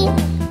with me.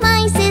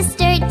 My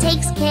sister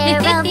takes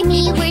care of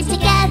me. We're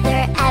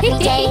together every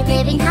day,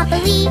 living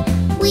happily.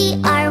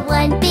 We are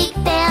one big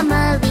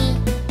family.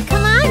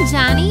 Come on,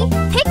 Johnny.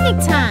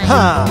 Picnic time.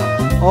 Ha!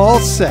 All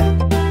set.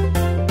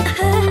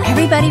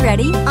 Everybody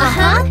ready?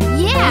 Uh-huh.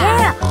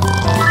 Yeah.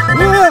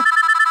 Yeah.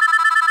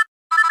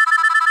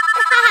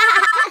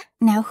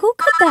 Now, who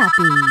could that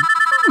be?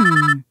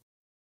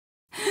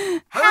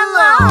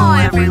 Hello,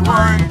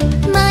 everyone.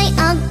 My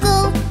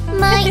uncle,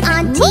 my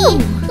auntie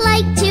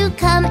like to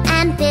come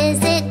and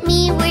visit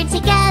me. We're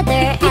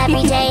together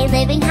every day,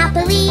 living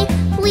happily.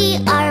 We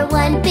are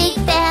one big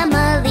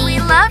family. We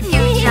love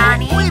you,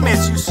 Johnny. We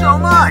miss you so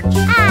much.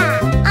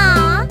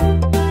 Aw.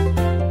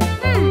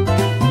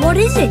 What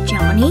is it,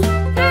 Johnny?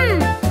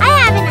 I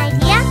have an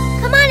idea.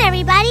 Come on,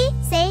 everybody.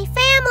 Say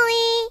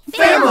family.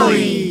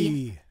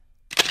 Family.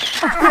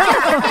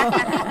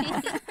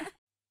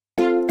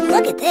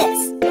 Look at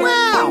this.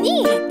 Wow.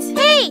 Neat.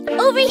 Hey,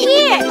 over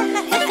here.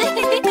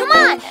 Come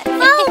on,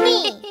 follow me.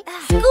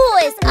 School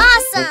is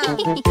awesome.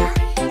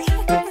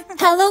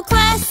 Hello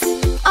class,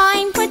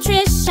 I'm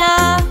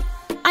Patricia.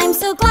 I'm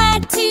so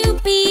glad to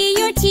be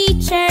your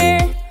teacher.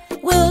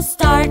 We'll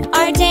start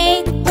our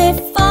day with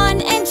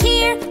fun and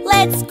cheer.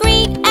 Let's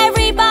greet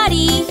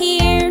everybody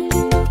here.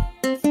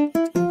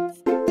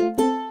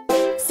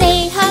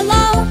 Say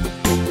hello,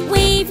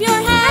 wave your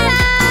hand.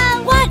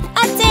 Hello. What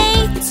a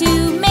day to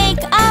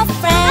make a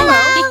friend.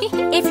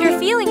 If you're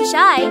feeling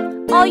shy,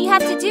 all you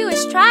have to do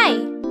is try.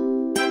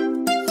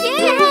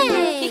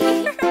 Yay!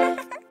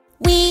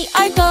 We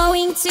are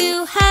going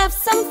to have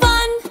some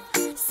fun.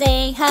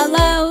 Say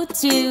hello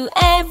to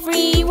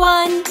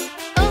everyone.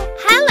 Oh,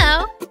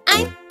 hello.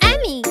 I'm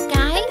Emmy,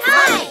 guys.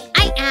 Hi.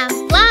 I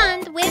am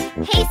blonde with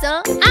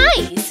hazel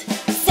eyes.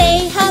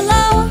 Say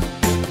hello,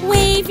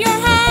 wave your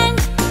hand.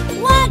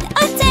 What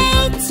a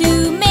day to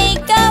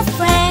make a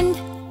friend.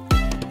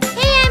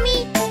 Hey,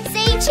 Emmy,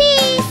 say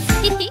cheese.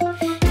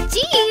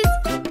 Cheese.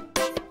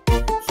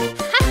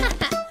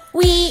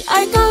 We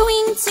are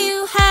going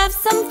to have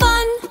some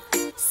fun.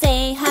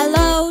 Say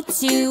hello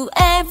to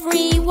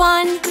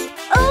everyone.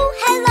 Oh,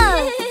 hello.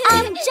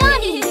 I'm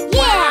Johnny.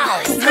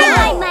 Yeah. I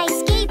ride my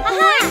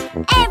skateboard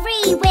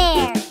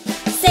everywhere.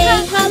 Say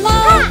hello,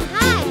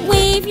 Hi.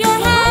 wave your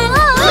hand.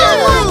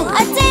 Whoa.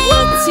 What a day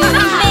to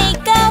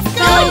make a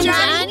Go, friend.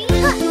 Johnny.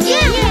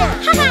 Yeah.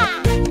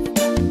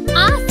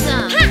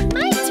 Awesome.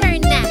 My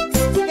turn next.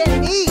 Get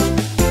neat.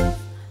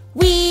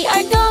 We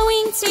are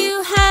going to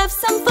have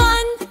some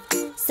fun.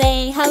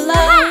 Say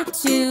hello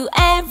to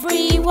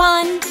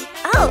everyone.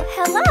 Oh,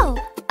 hello.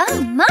 Oh,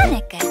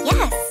 Monica,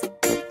 yes.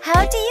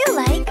 How do you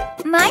like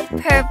my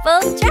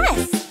purple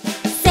dress?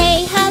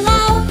 Say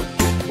hello,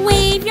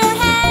 wave your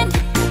hand.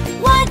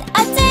 What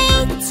a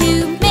day to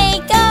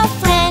make a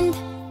friend.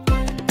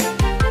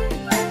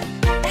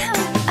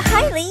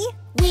 Hi, Lee.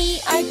 We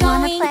are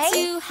going play?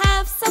 to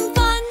have some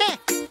fun.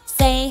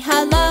 Say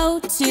hello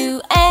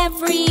to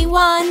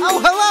everyone. Oh,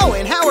 hello,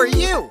 and how are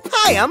you?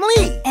 Hi, I'm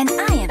Lee. And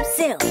I am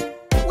Sue.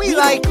 We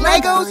like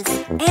Legos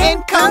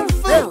and Kung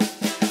Fu.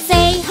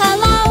 Say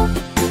hello,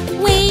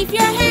 wave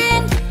your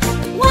hand.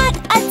 What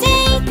a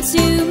day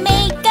to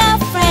make a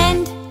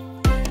friend.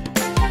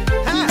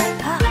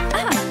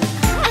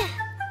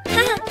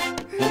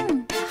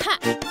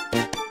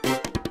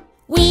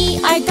 We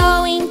are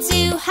going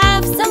to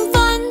have some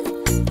fun.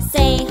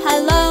 Say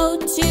hello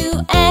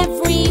to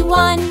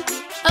everyone.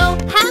 Oh,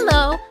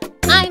 hello.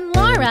 I'm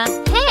Laura.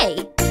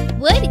 Hey,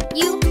 would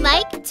you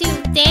like to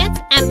dance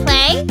and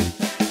play?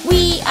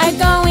 We are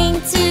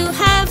going to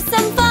have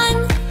some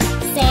fun.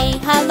 Say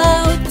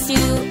hello to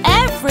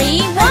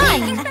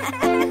everyone.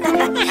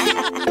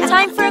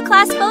 Time for a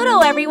class photo,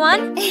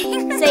 everyone.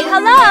 Say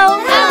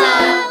hello.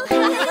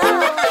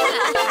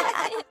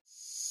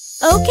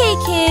 Okay,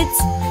 kids,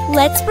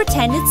 let's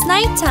pretend it's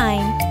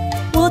nighttime.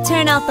 We'll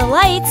turn out the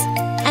lights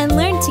and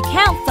learn to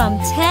count from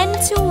 10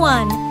 to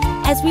 1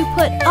 as we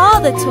put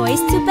all the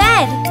toys to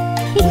bed.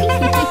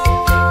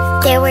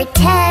 There were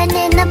 10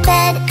 in a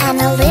bed,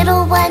 and a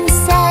little one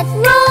said,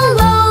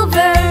 "Roll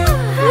over,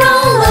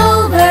 roll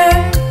over."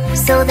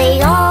 So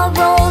they all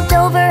rolled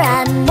over,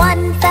 and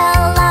one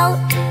fell out.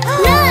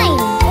 9!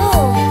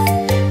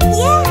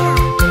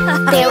 Yeah!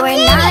 There were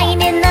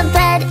 9 in the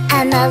bed,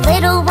 and the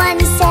little one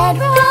said,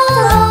 "Roll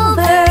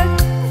over,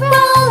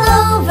 roll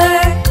over."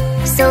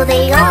 So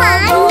they all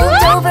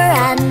rolled over,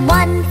 and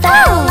one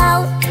fell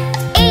out.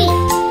 8!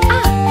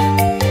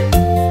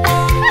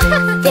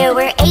 There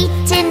were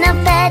 8 in a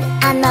bed,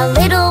 and the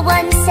little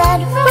one said,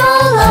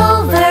 "Roll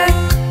over,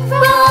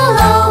 roll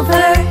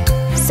over."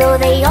 So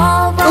they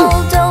all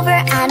rolled over,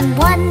 and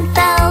one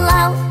fell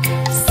out.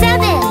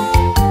 7!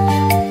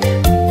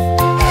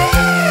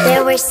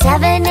 There were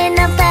 7 in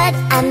a bed,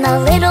 and the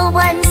little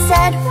one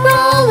said,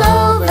 "Roll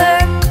over,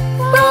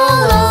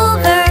 roll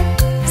over."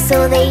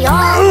 So they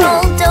all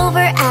rolled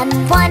over, and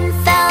one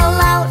fell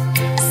out.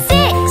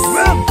 6!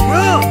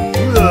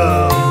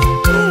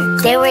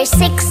 There were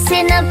 6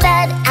 in a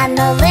bed, and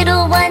the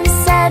little one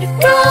said,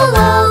 "Roll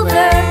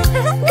over,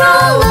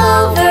 roll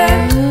over."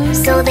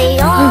 So they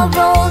all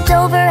rolled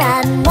over,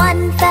 and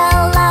one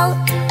fell out.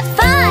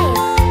 5!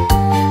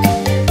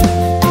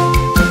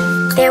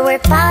 There were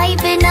 5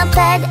 in a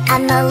bed,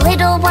 and the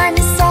little one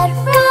said,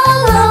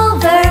 "Roll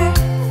over,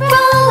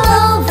 roll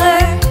over."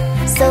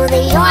 So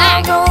they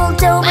all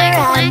rolled over,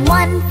 and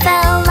one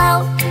fell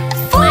out.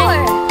 4!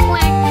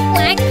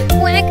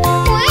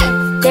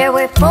 There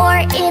were 4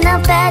 in a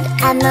bed,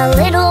 and the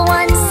little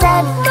one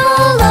said,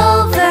 "Roll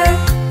over,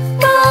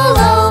 roll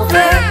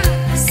over."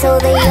 So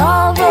they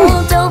all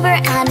rolled over,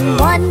 and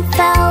one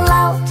fell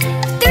out.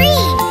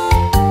 3!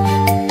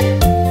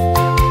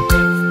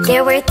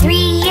 There were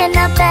 3 in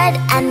a bed,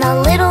 and the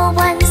little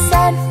one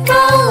said,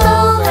 "Roll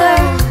over,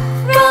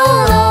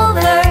 roll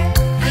over."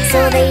 So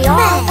they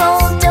all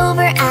rolled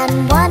over, and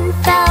one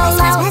fell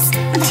out.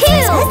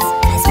 2!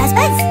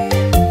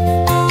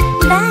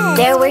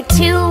 There were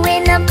 2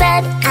 in a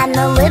bed, and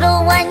the little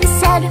one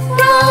said,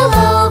 "Roll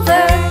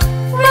over,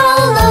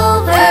 roll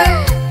over."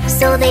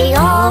 So they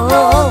all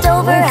rolled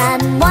over,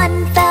 and one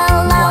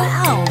fell out.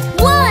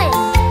 1!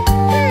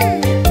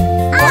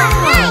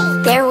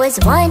 There was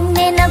 1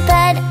 in a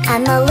bed,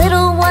 and the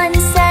little one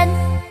said,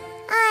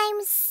 "I'm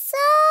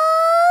so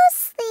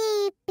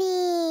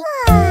sleepy."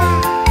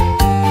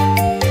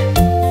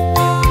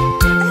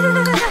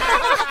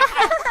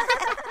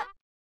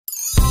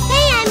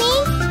 Hey, Emmy!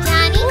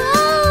 Johnny!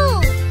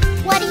 Whoa!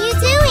 What are you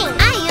doing?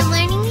 I am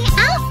learning the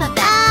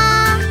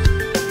alphabet.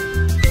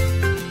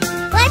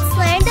 Let's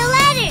learn the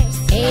letters.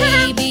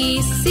 A, B,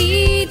 C,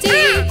 D,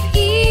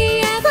 E,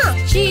 F,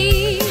 G,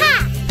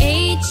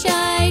 H,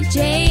 I,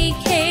 J,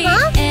 K,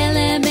 L,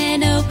 M,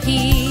 N, O, P,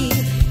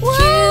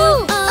 Q,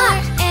 R,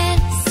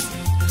 S,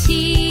 T,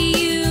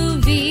 U,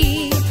 V,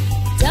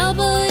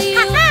 W,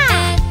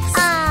 X,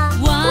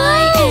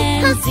 Y,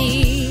 and Z.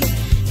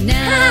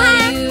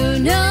 Now you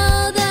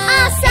know the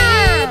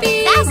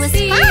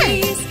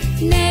ABCs.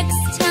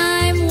 Next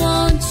time,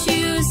 won't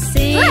you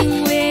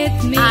sing with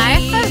me? R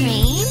for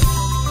rain.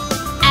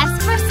 S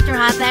for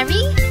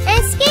strawberry.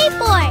 And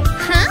skateboard.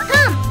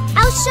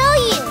 I'll show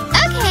you.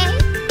 Okay.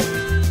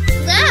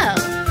 Go.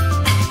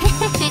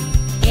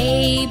 A,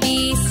 B,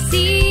 C,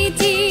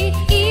 D,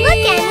 E,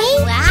 Look at me.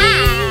 F, G,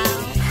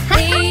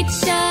 H,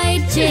 I,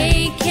 J,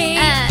 K,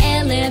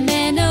 L, M,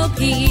 N, O,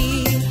 P,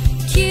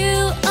 Q,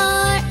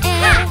 R,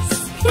 S,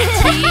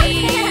 T,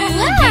 U,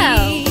 V,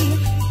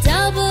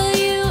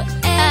 W,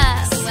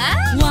 X,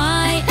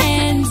 Y,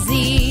 and Z.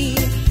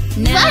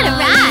 Now What a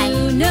ride.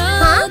 you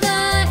know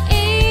the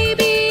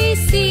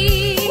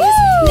ABCs.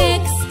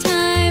 Next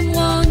time,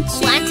 won't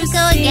you Want to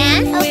go sing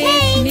again? with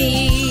Okay. me?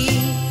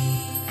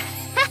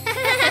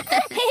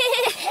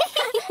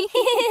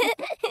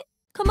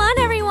 Come on,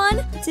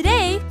 everyone!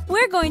 Today,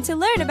 we're going to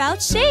learn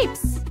about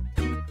shapes.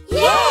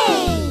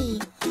 Yay!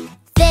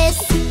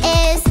 This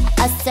is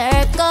a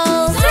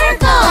circle.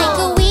 Circle! Like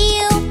a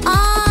wheel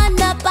on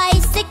a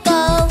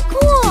bicycle.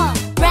 Cool!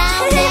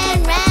 Round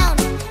and round,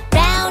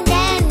 round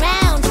and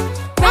round,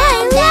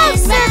 round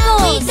and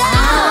round we go.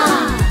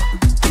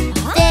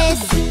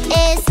 This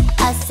is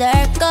a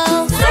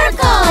circle.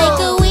 Circle! Like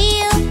a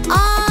wheel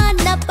on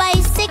a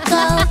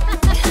bicycle.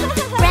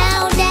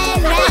 Round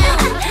and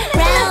round,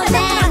 round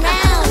and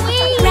round,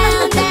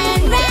 round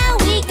and round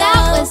we go.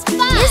 That was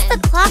fun! Is the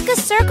clock a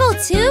circle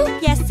too?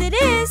 Yes, it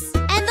is.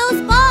 And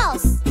those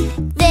balls.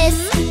 This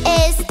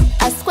is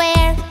a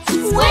square.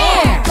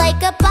 Square!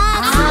 Like a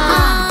box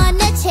on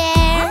a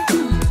chair.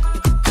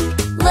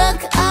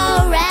 Look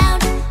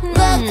around,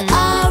 look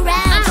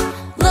around,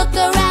 look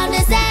around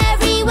us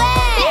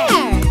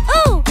everywhere.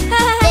 Oh!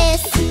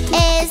 This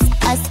is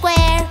a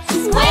square.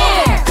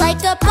 Square!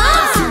 Like a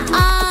box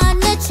on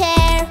a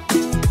chair.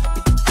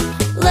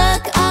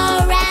 Look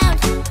around,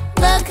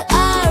 look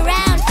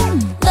around,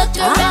 look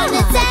around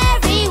us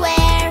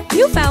everywhere.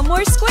 You found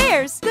more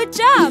squares. Good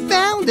job.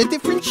 Found a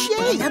different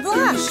shape.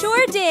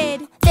 Sure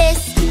did. This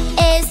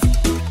is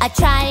a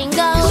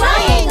triangle.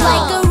 Triangle.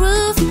 Like a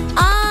roof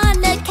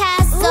on a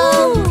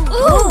castle.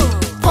 Ooh.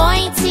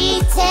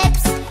 Pointy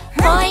tips,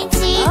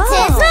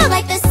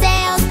 like the sand.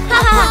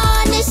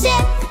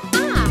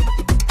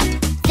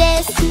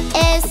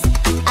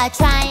 a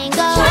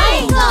triangle.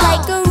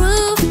 Like a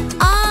roof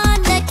on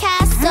a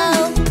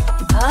castle.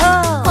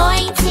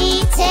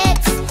 Pointy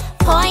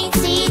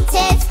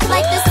tips,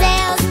 like the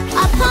sails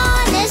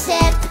upon a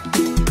ship.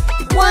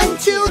 1,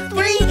 2,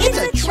 3, it's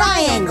a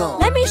triangle.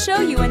 Let me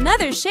show you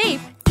another shape.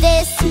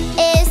 This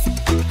is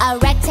a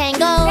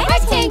rectangle.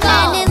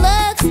 And it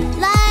looks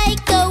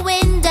like a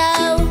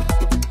window.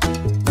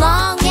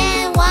 Long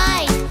and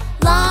wide,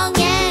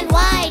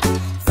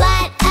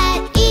 flat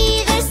at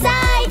either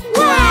side.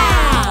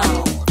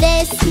 Wow!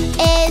 This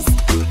is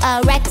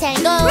a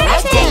rectangle.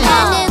 And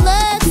it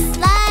looks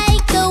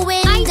like a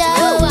window. I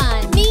drew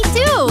one. Me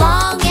too.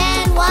 Long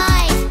and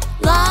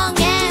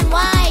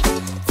wide,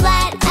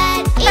 flat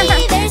at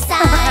either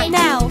side.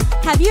 Now,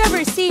 have you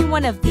ever seen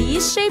one of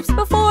these shapes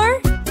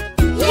before?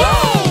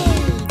 Yay!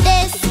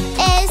 This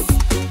is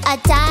a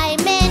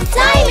diamond.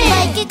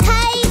 Like a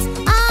kite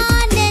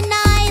on an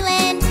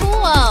island.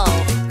 Whoa.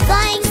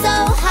 Flying so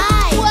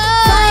high.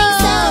 Flying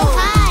so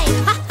high.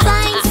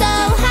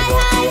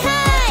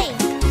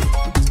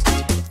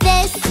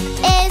 This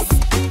is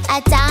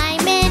a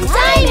diamond.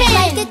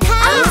 Like a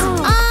kite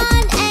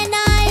on an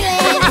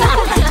island.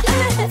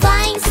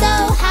 Flying so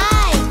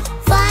high.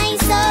 Flying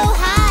so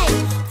high.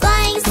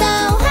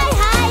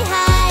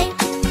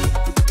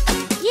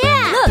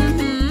 Yeah! Look,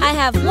 I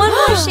have one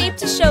more shape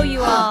to show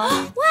you all.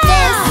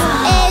 This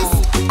is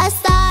a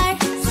star.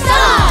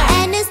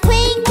 And it's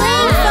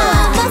twinkling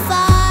from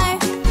afar.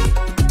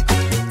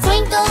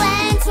 Twinkle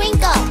and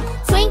twinkle,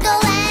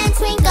 twinkle and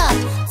twinkle,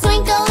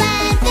 twinkle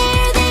and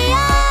there they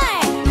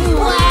are.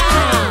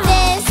 Wow.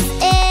 This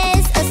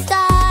is a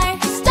star.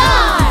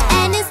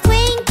 And it's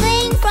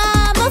twinkling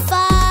from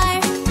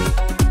afar.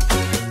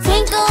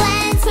 Twinkle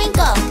and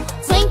twinkle,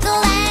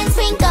 twinkle and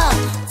twinkle,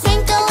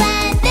 twinkle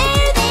and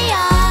there they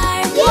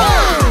are.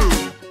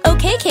 Yeah!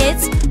 Okay,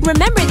 kids,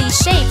 remember these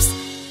shapes.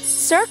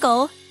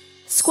 Circle,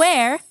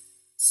 square,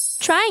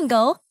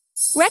 triangle,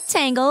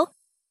 rectangle,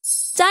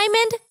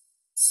 diamond,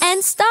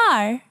 and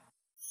star.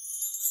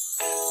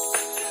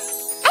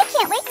 I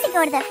can't wait to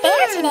go to the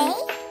fair today.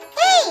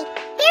 Hey,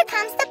 here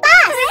comes the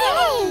bus.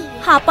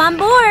 Hop on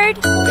board.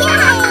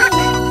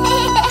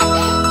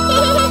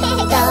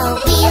 The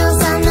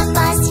wheels on the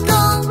bus go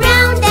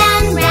round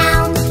and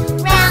round,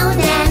 round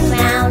and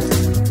round,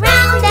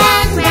 round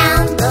and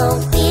round. The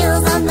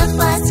wheels on the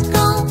bus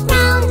go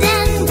round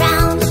and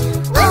round,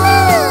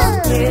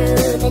 all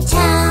through the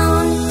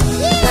town.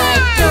 The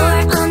door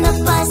on the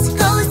bus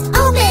goes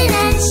open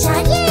and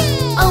shut,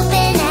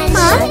 open and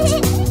shut,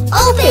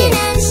 open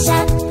and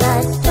shut. The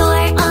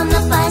door on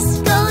the bus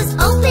goes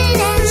open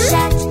and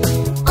shut,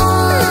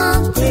 all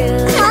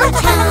through the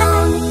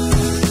town.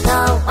 The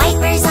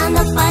wipers on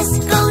the bus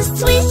go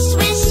swish,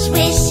 swish,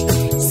 swish,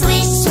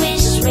 swish,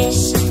 swish, swish,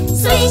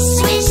 swish,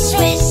 swish,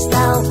 swish.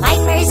 The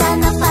wipers on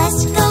the bus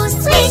go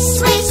swish,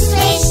 swish,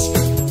 swish,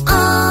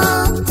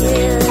 all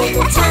through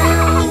the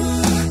town.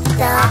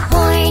 The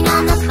horn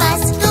on the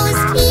bus goes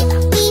beep,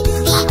 beep,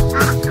 beep,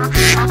 beep,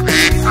 beep,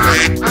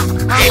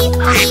 beep,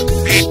 beep,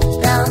 beep.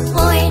 The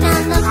horn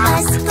on the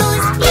bus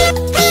goes beep,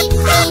 beep,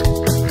 beep,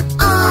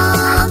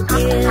 all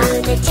through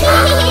the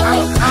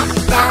town.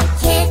 The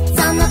kids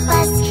on the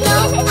bus go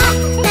up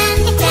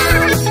and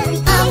down,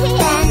 up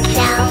and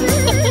down,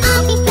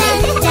 up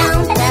and down.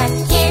 The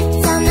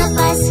kids on the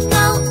bus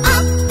go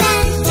up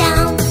and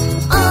down,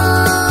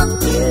 all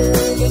through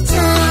the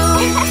town.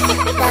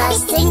 The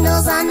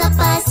signals on the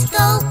bus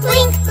go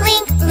blink,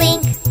 blink,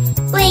 blink,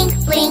 blink,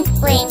 blink,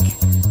 blink,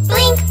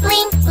 blink,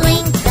 blink,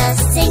 blink. The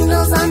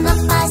signals on the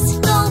bus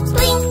go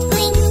blink,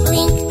 blink,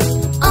 blink,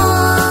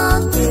 all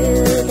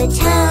through the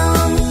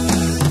town.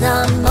 The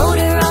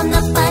motor on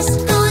the bus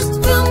goes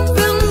vroom,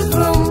 vroom,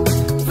 vroom,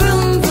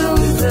 vroom, vroom,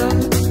 vroom,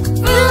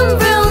 vroom,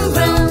 vroom,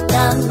 vroom.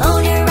 The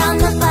motor on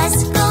the bus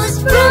goes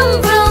vroom,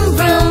 vroom,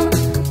 vroom,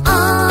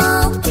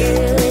 all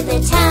through the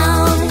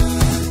town.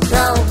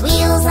 The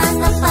wheels on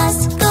the bus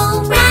go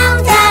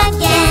round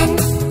again,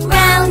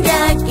 round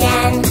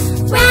again,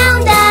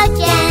 round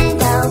again.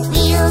 The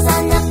wheels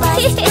on the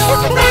bus go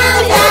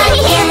round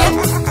again,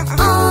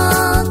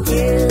 all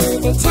through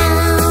the town.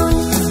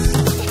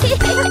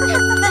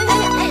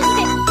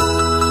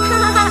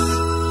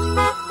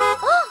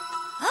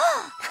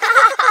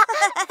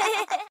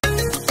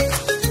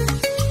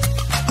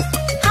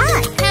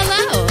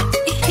 Hello.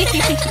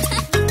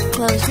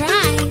 Close your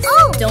eyes.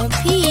 Don't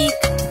peek.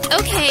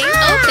 Okay,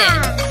 open.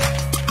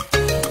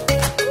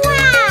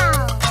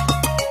 Wow!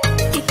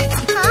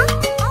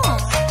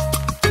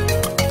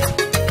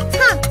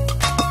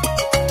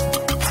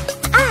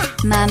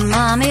 My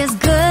mom is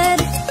good.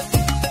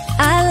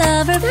 I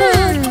love her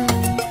food.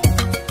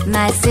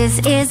 My sis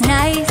is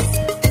nice.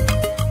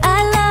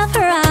 I love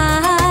her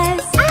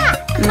eyes.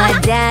 My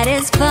dad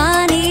is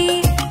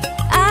funny.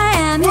 I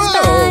am his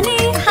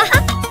bunny.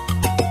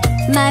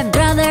 My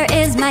brother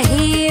is my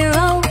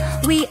hero.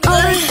 We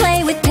always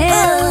play with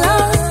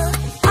pillows.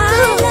 I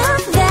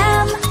love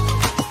them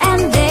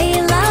and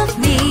they love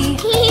me.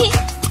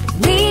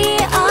 We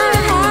are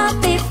a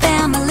happy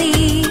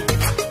family.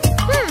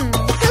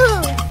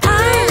 I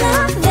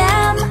love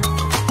them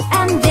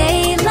and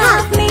they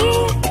love me.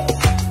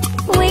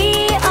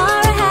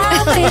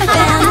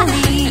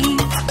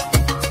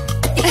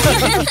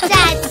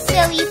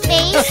 silly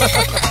face.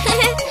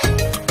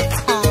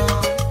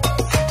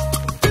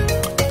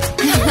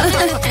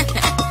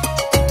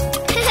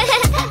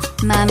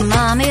 My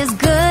mom is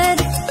good,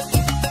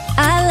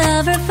 I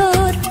love her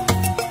food.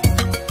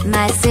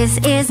 My sis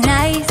is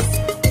nice,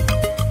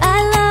 I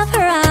love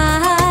her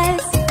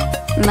eyes.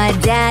 My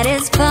dad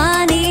is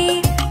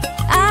funny,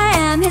 I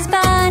am his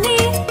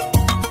bunny.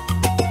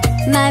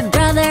 My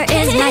brother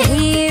is my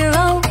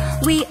hero,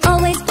 we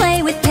always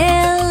play with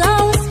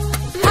pillows.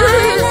 I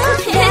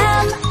love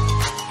them,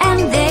 and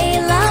they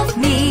love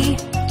me.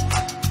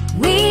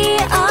 We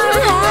are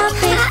a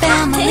happy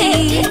family.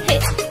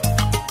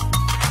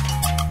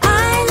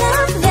 I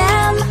love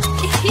them,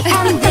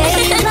 and they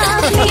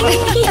love me.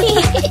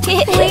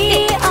 We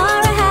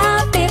are a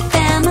happy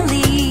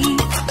family.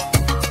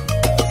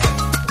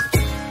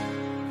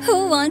 Who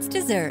wants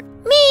dessert?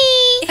 Me!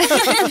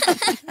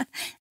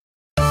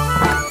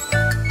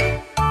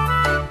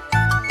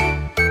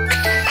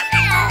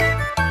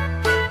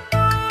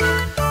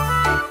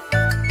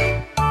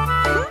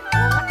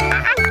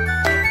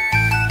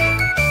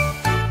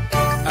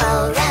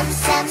 Oh, rum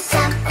sum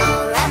sum, oh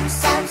rum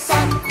sum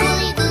sum,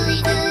 gooey gooey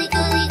gooey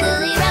gooey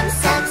gooey rum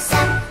sum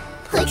sum.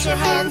 Put your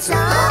hands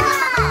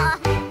up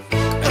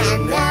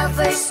and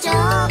never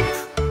stop.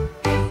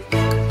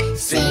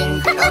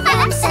 Sing a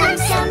rum sum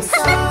sum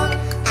song,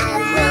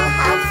 and we'll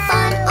have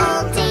fun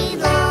all day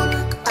long.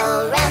 Oh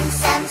rum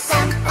sum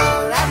sum, oh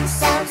rum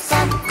sum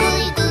sum,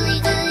 gooey gooey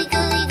gooey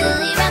gooey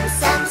gooey rum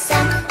sum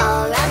sum.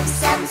 Oh rum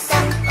sum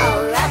sum, oh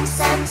rum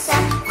sum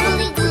sum,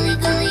 gooey gooey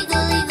gooey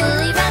gooey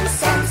gooey rum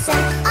sum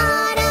sum.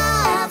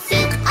 Autumn,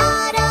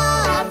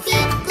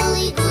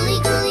 gooey gooey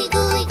gooey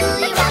gooey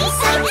gooey rum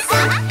sum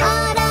sum.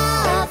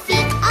 Autumn,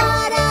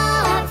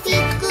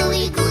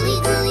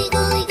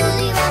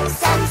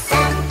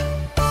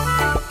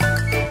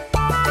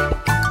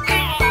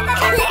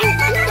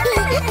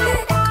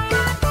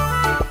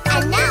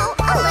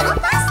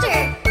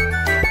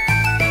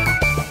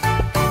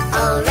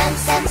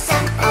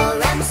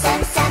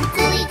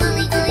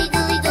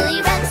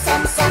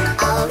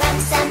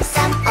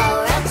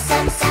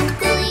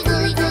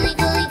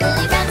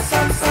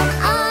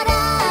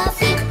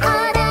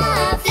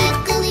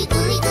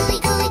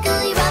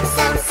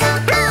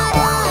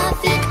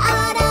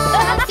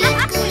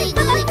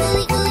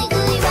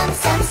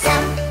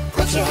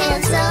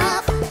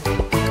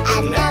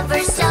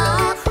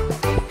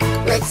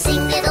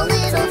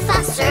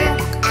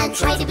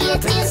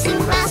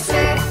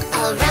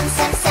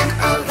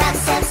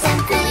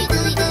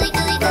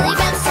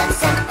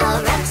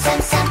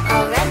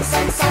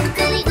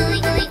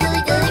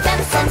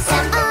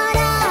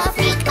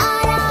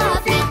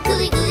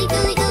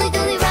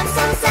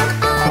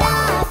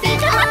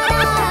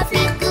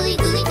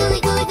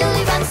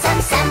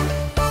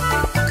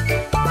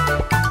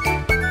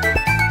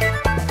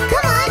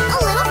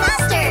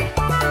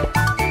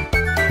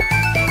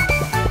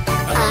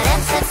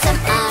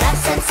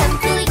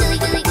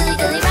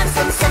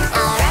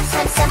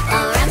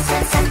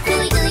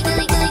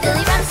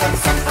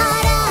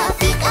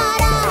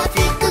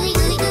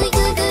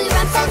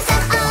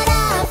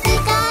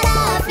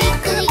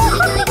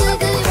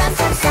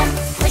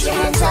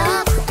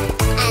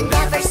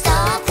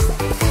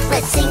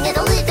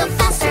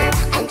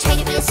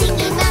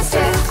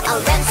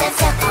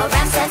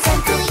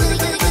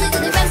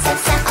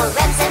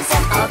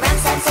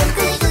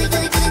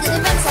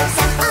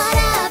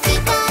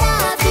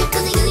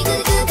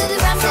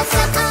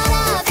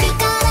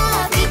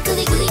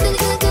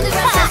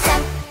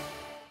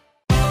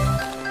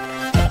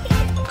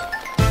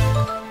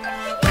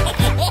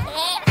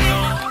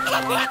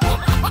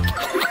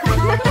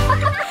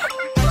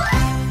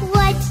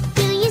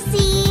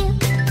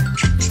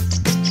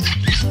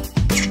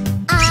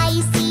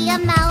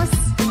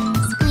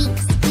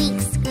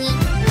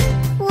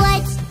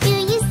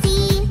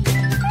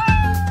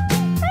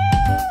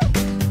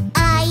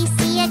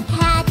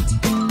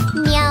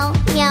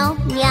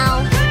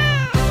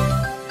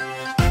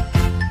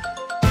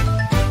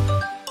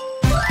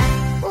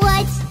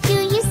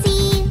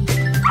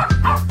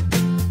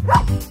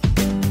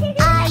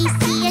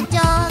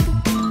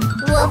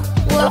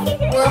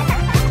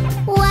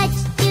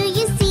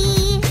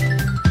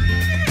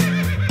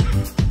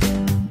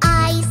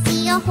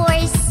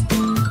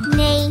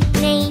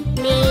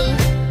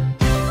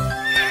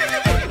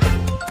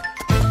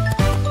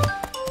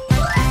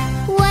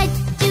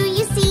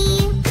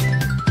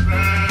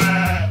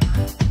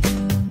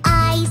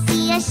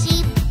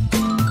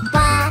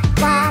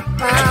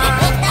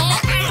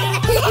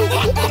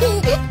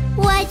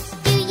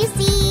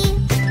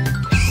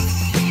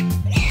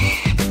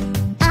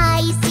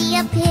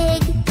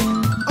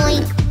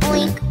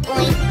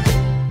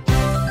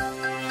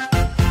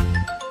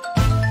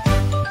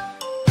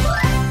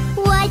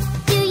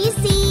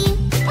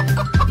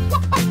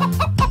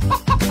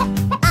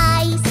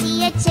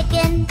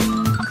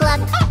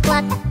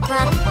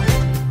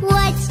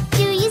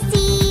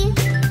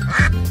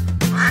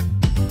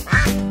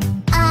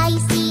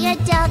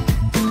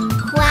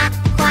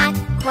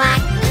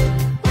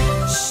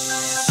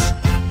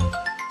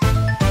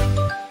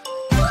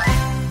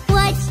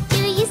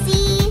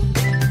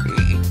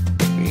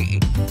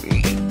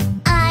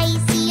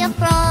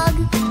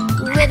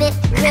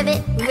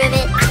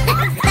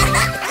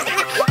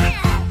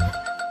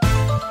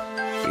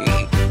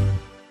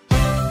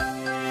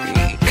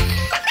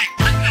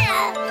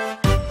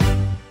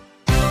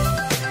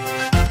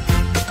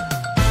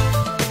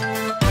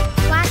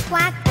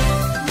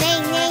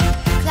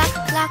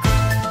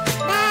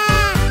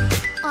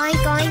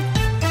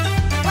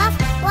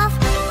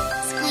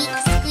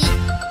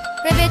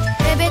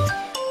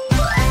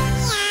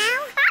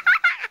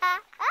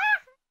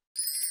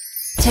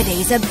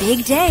 Today's a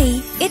big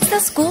day. It's the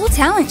school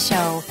talent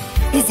show.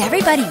 Is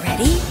everybody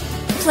ready?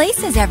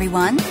 Places,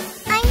 everyone.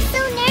 I'm so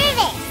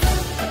nervous.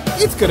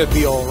 It's gonna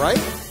be all right.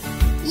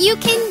 You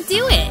can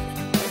do it.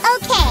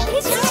 Okay.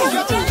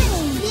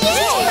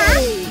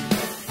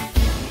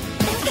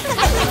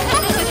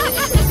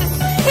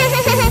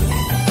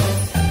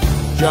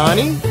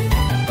 Johnny?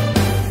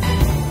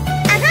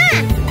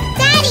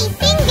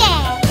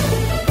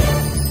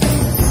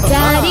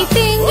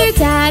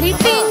 Daddy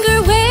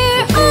finger,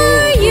 where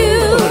are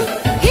you?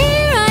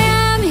 Here I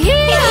am,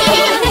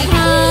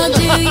 how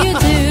do you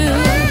do?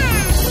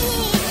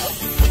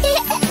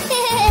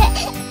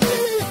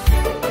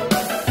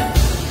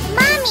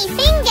 Mommy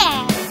finger.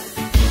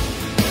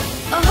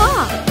 Aha!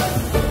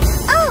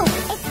 Oh,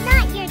 it's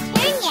not your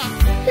turn yet.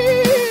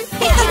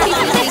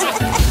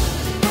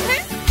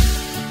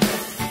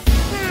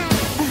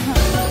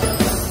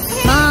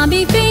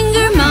 Mommy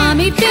finger,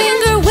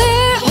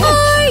 where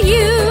are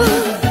you?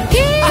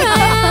 Here I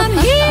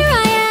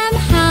am,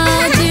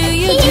 how do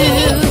you do?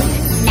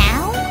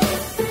 Now?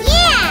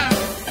 Yeah.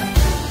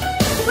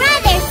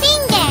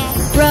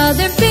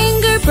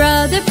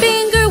 Brother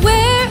finger,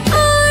 where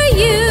are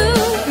you?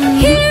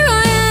 Here I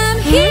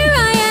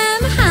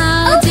am,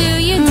 how do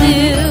you do?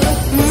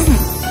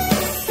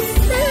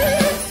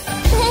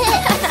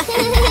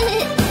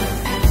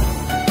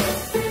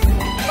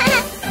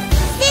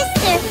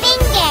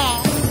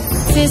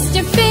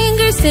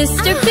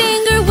 Sister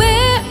finger,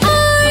 where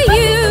are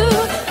you?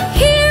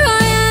 Here I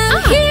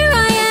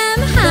am,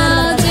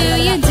 how do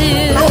you do?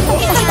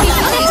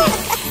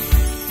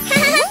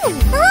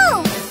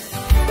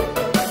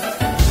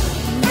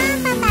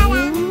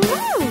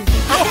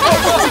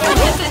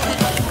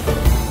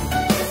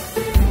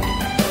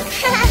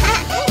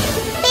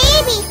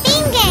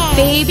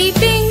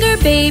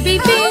 Baby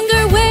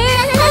finger,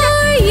 where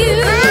are you?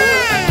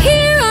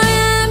 Here I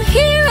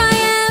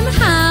am,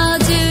 how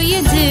do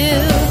you do?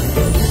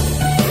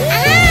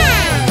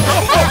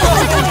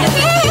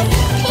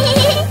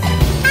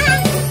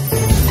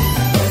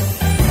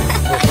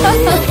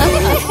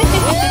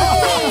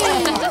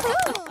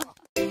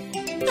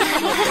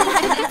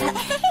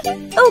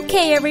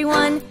 Okay,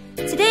 everyone.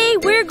 Today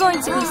we're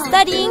going to be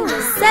studying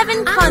the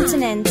 7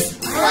 continents.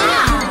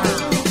 Wow!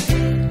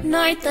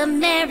 North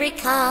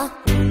America,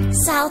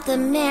 South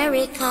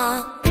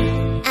America,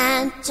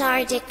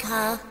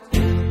 Antarctica,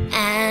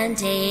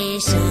 and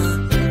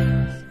Asia.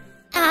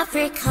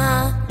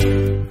 Africa,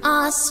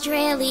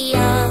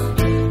 Australia,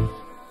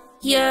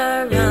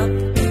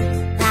 Europe.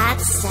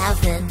 That's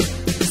 7.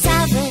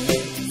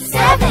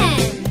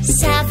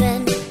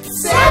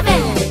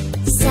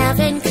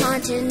 7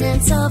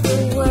 continents of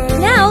the world.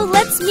 Now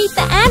let's meet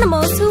the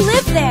animals who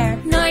live there.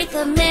 North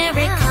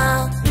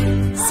America,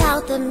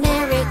 South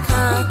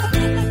America,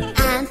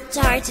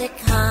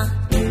 Antarctica,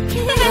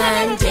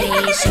 and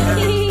Asia.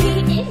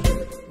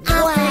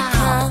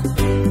 Africa,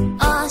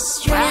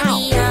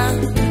 Australia,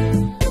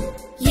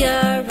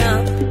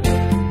 Europe.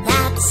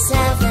 That's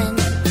 7.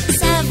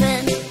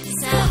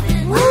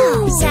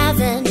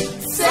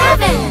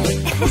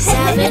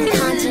 7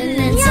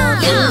 continents of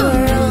the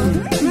world.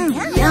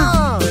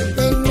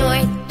 The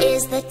north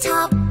is the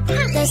top,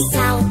 the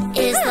south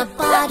is the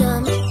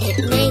bottom. It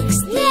makes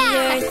the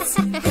Earth's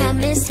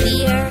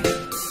hemisphere.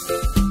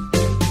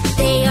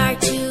 They are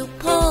 2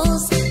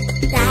 poles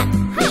that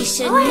we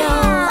should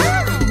know.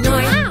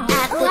 North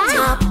at the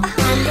top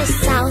and the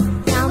south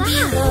down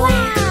below.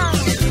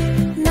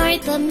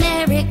 North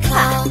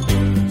America,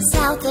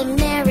 South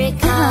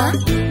America,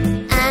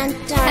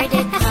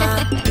 Antarctica,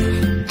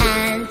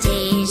 and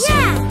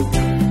Asia.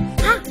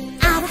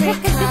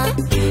 Africa,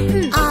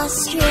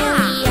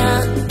 Australia,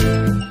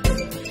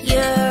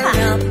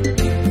 Europe.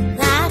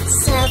 That's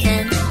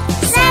 7.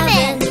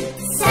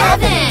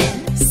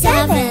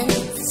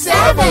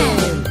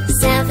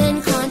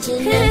 7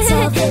 continents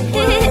of the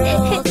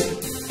world.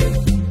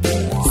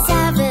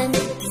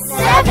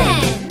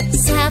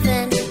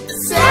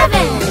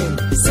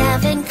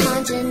 7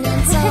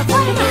 continents of the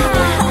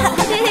world.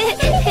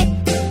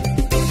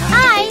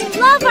 I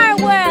love our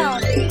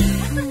world.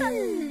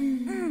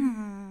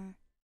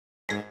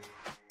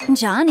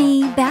 Johnny,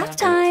 bath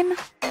time.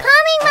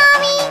 Coming,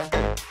 Mommy!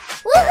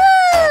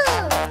 Woohoo!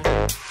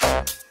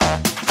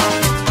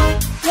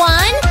 1,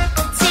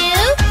 2,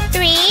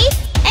 3.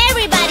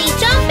 Everybody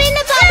jump in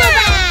the bubble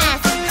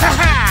bath!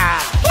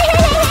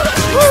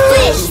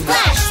 Splish,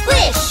 splash,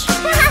 splish!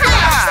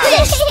 Splash,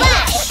 splish,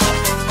 splash!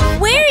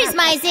 Where is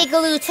my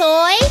Zigaloo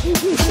toy?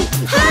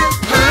 Ha, ha,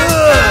 ha!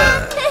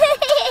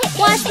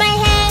 Wash my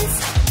hands!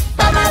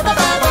 Bubble, bubble,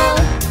 bubble!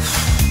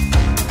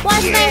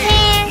 Wash my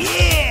hair!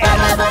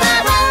 Bubble, bubble,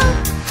 bubble!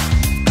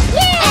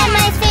 And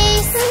my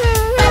face!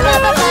 Bubble,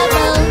 bubble,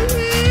 bubble!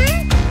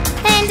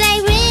 And I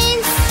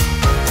rinse!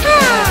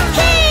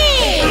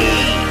 Hey!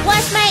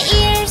 Wash my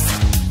ears!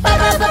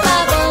 Bubble, bubble,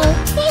 bubble!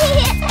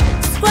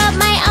 Scrub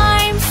my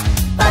arms!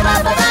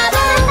 Bubble, bubble,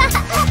 bubble!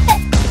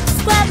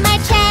 Scrub my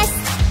chest!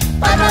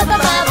 Bubble,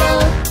 bubble,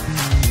 bubble!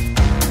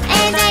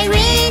 And I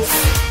rinse!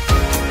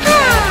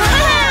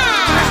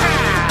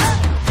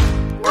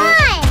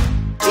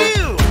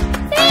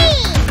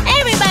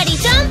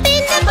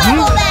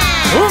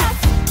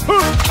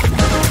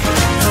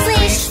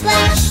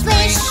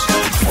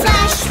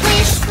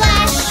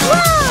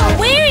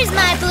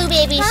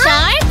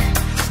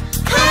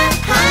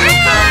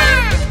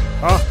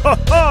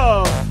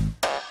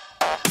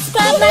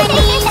 Scrub my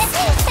knees,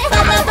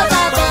 bubble, bubble,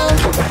 bubble.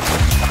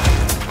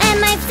 And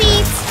my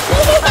feet,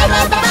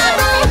 bubble,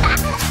 bubble.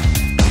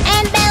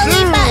 And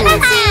belly button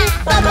too,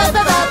 bubble,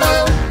 bubble,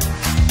 bubble.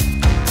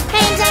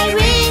 And I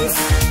rinse.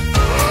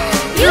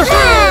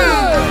 Yoo-hoo!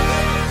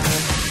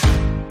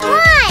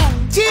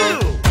 1, 2,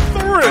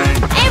 3.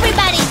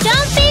 everybody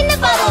jump in the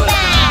bubble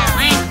bath.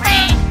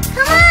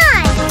 Come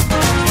on!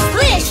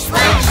 Splish,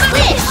 splash,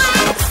 splish.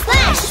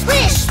 Splash,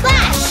 splish,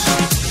 splash.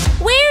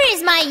 Where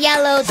is my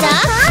yellow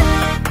duck?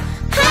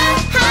 Ha,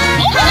 ha,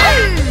 ha.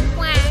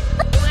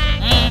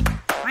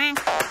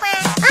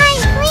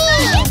 I'm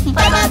clean.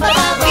 Bubble,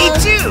 bubble, Me bubble.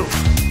 too.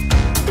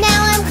 Now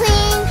I'm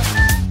clean.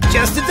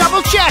 Just to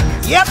double check.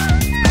 Yep.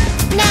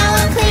 Now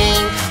I'm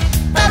clean.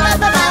 Bubble,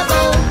 bubble,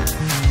 bubble.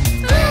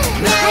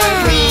 Now I'm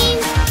clean.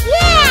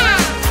 Yeah!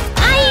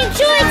 I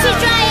enjoy to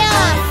dry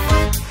off.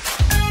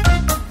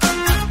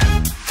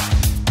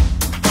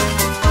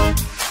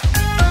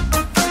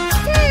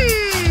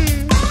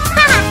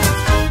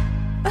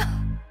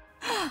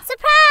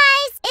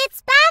 Surprise!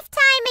 It's bath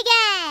time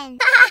again.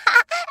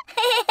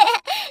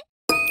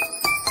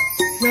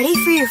 Ready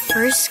for your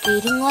first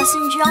skating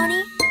lesson,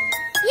 Johnny?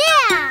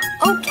 Yeah!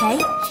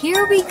 Okay,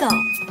 here we go.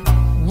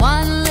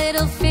 One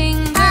little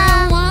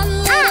finger,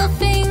 one little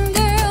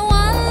finger,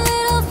 one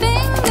little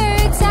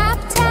finger. Tap,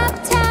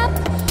 tap, tap.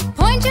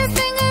 Point your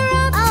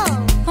finger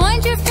up,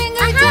 point your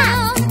finger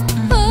down.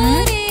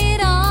 Put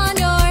it on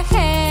your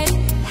head.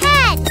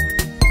 Head.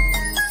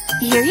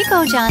 Here you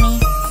go, Johnny.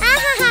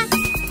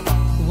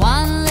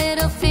 One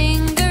little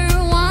finger,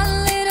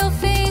 one little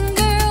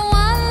finger,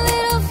 one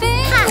little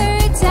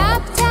finger.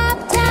 Tap, tap,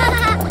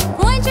 tap.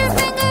 Point your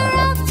finger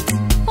up,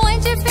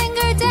 point your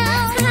finger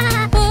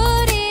down.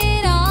 Put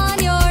it on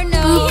your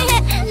nose.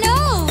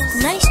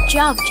 Nose. Nice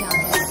job,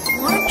 Johnny.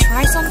 Want to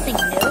try something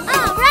new?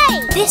 All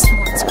right. This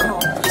one's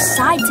called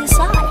side to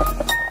side.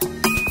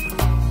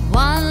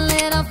 One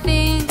little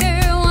finger,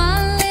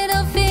 one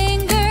little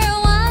finger,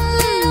 one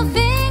little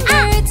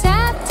finger.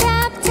 Tap,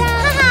 tap,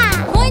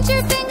 tap. Point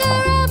your finger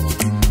up,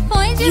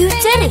 point your You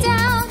finger did it.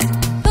 down.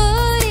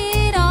 Put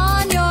it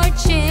on your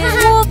chin.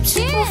 Whoops,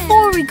 Chin.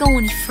 before we go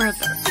any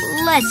further,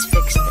 let's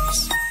fix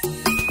this.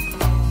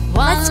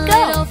 Let's One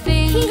go. little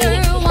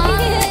finger, one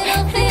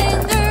little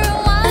finger,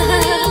 one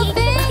little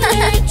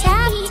finger.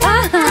 Tap,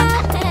 tap,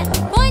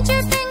 tap. Point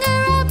your finger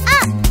up,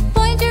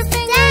 point your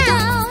finger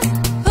down.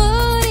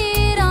 Put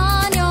it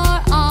on your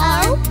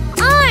arm.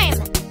 Arm.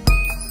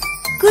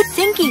 Good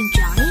thinking,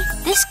 Johnny.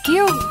 This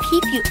gear will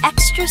keep you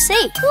extra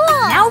safe. Cool.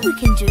 Now we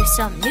can do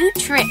some new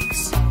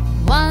tricks.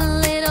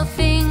 One little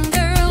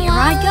finger, Here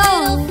I one go.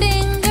 little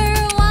finger,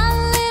 one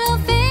little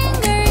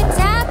finger.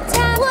 Tap,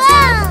 tap, Whoa.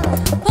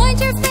 tap. Point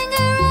your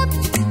finger up,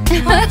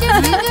 point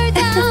your finger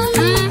down.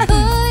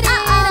 Put it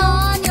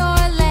on your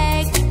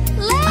leg.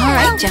 Leg. All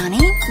right,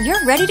 Johnny,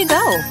 you're ready to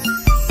go.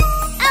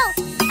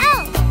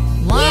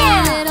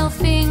 One little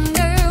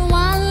finger,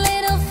 one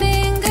little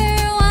finger,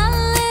 one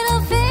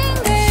little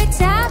finger.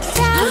 Tap,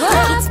 tap, Look,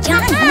 tap. it's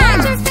Johnny.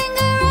 Point your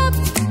finger up,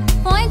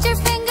 point your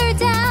finger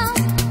down.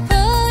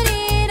 Put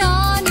it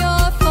on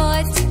your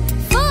foot.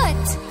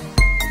 Foot.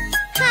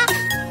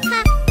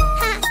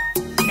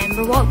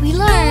 Remember what we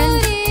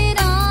learned. Put it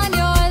on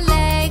your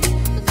leg.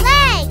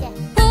 Leg.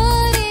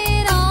 Put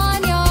it on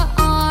your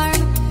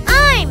arm.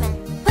 Arm.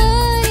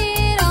 Put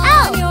it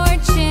on your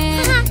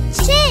chin.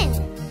 Chin.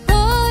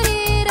 Put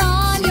it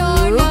on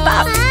your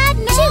Bop.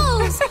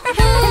 nose.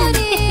 Put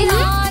it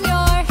on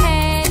your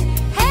head.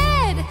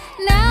 Head.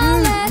 Now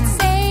let's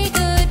say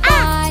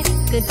goodbye.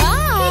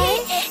 Goodbye.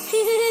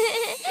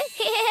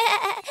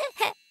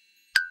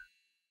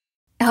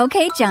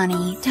 Okay,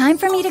 Johnny, time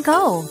for me to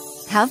go.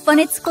 Have fun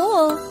at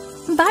school.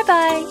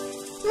 Bye-bye.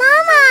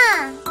 Mama.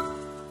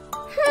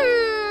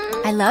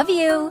 I love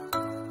you.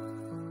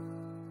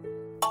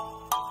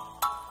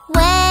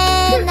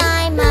 When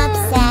I'm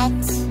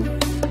upset,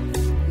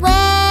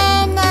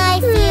 when I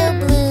feel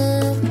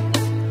blue,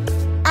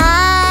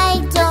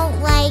 I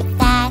don't like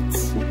that,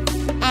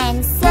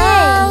 and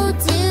so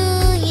do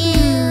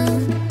you.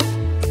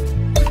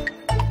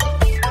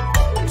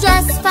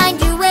 Just find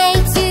your way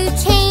to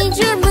change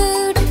your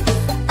mood.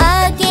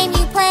 A game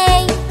you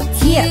play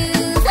Here.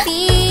 to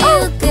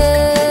feel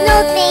good. No,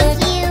 thank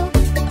you.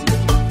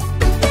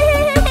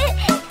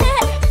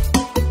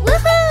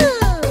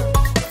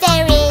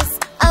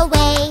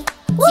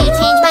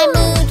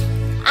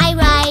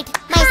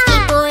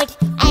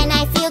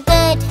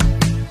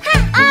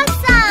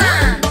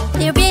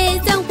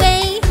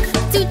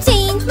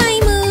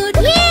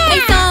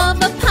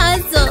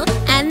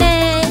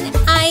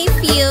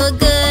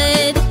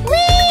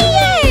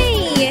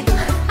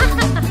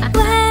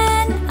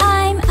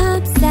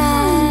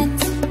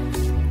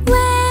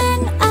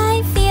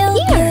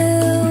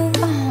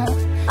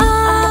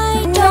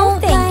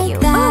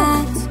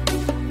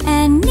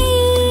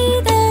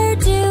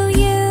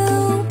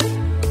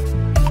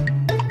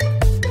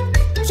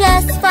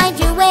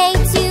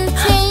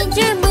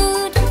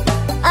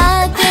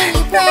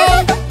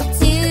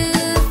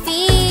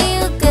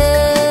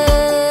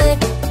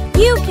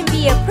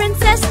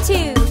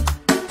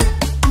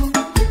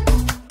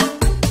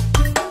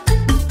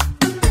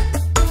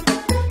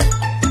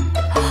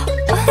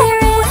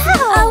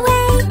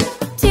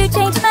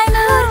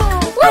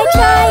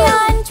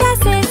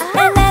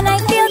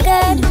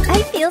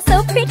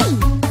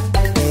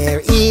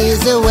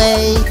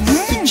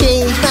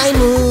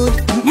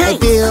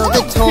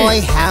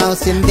 toy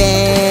house and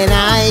then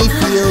I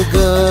feel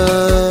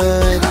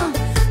good.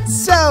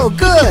 So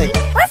good!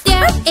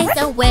 There is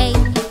a way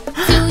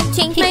to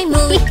change my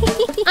mood.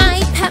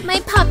 I pet my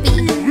puppy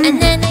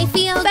and then I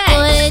feel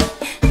good.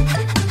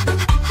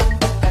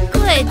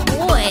 Good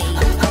boy.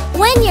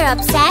 When you're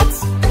upset,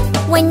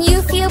 when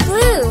you feel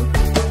blue,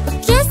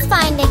 just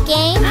find a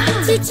game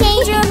to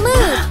change your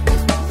mood.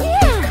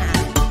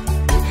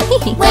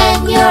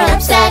 When you're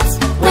upset,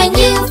 when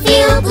you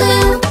feel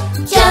blue,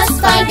 just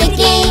find a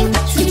game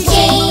to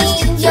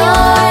change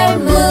your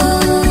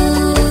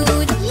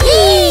mood.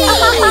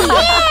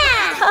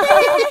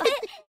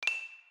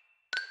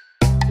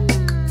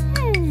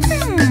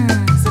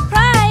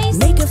 Surprise!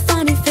 Make a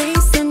funny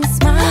face and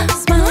smile,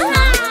 smile.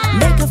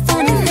 Make a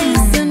funny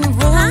face and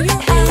roll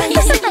your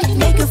eyes.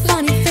 Make a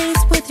funny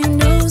face with your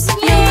nose,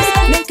 nose.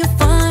 Make a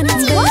funny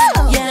face,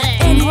 yeah,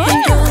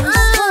 anything goes.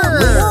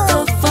 With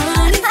a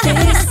funny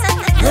face,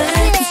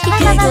 let's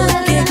giggle,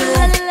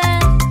 giggle.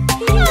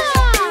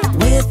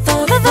 With a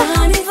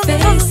funny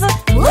face,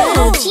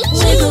 let's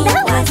wiggle,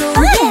 waggle.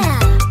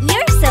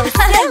 You're so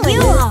silly.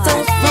 With a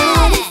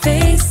funny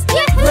face,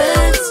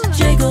 let's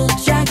jiggle,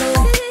 jaggle.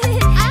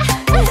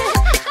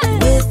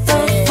 With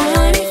a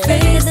funny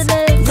face,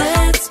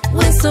 let's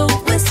whistle,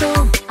 whistle.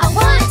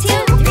 1, 2,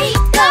 3,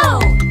 go!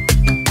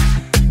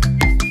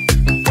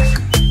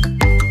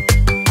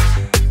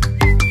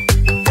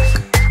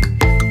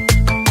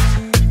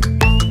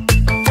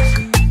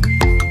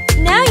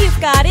 Now you've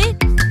got it.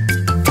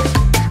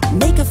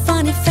 Make a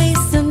funny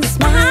face and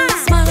smile,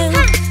 smile.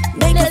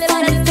 Make a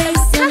funny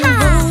face and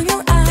roll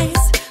your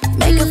eyes.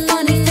 Make a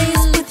funny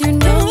face with your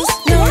nose,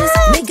 nose.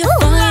 Make a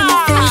funny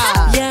face,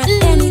 yeah,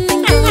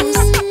 anything goes.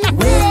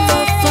 With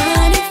a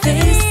funny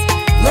face,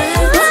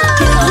 let's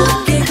giggle,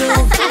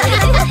 giggle.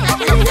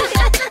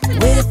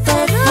 With a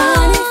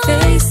funny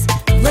face,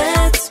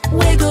 let's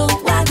wiggle,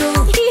 waggle.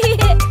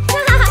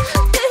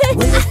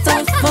 With a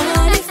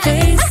funny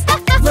face,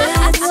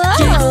 let's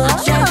jiggle,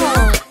 jaggle.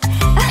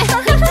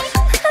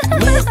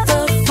 With a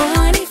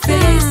funny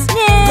face,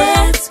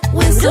 let's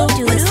whistle,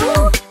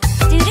 whistle.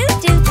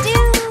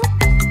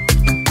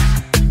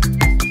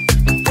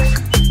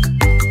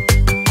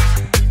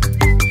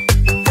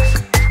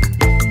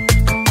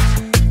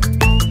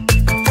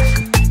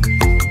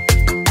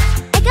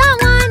 I got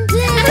one!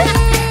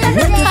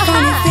 Make a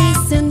funny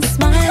face and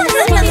smile,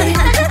 smile.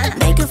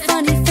 Make a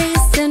funny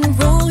face and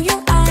roll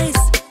your eyes.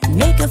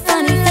 Make a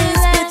funny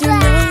face with your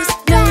nose,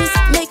 nose.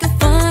 Make a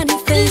funny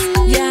face,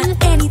 yeah,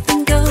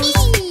 anything goes.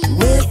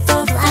 With a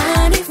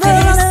funny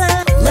face,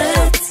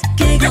 let's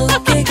giggle,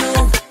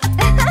 giggle.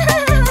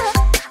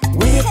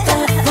 With a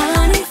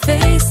funny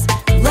face,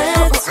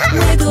 let's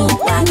wiggle,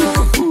 waggle.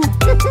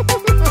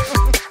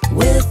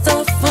 With a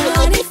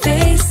funny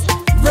face,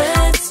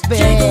 let's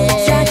jiggle,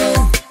 jaggle.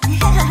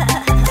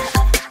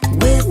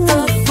 With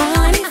a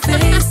funny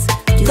face,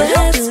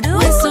 let's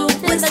whistle,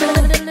 whistle.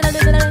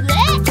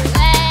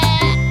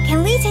 Can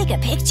we take a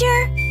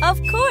picture? Of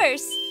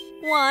course.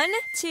 1,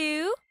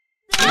 2.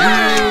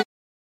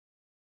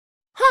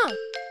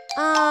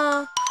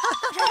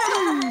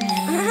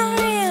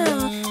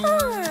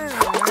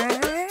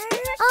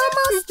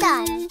 Almost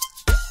done.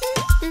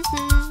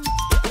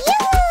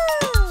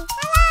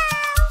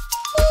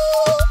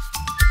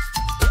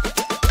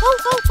 Ho,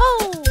 ho, ho.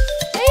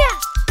 Yeah.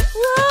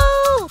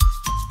 Whoa.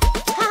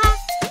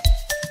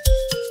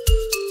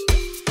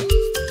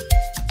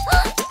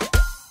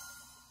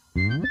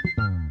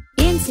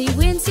 Incy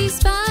Wincy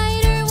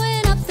Spider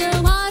went up the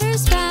water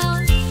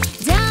spout.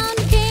 Down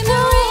came the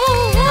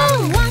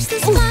rain, washed the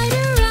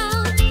spider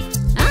out.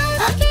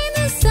 Out came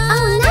the sun.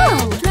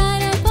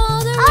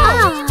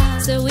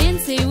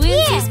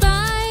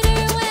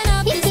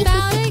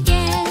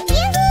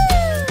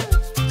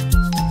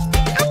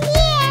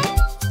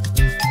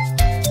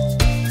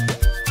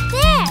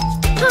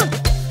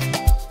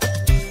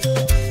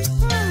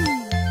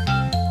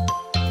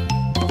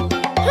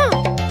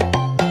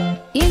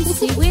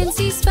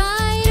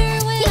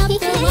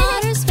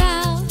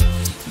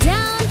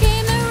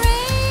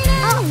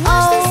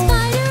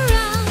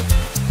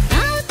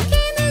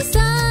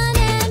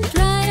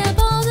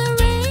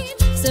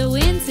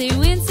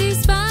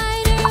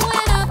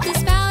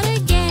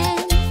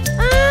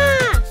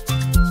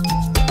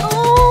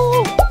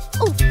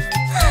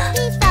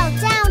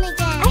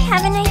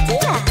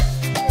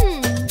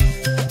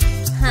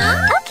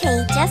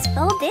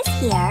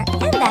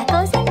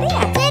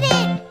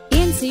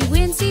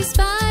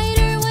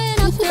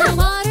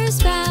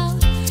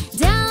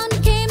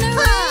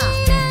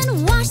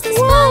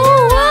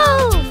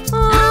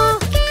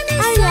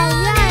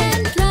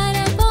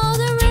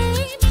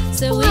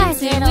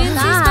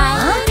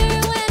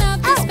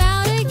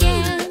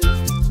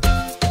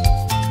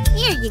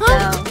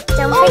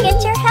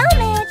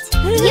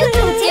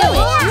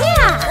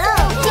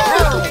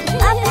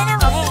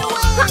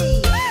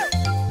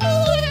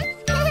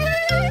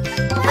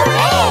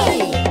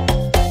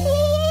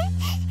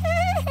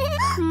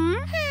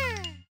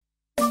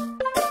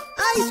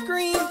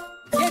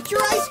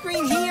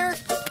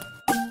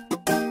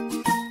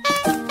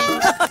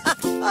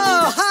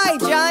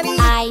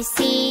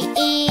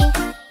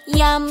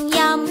 Yum,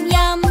 yum,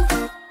 yum.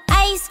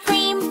 Ice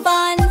cream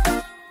fun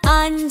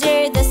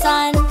under the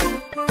sun.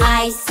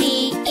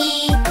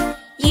 I-C-E,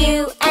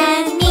 you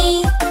and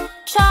me.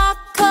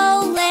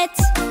 Chocolate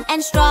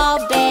and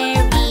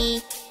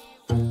strawberry.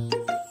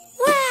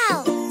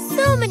 Wow,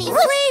 so many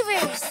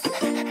flavors!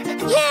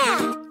 Yeah!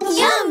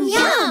 Yum,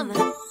 yum!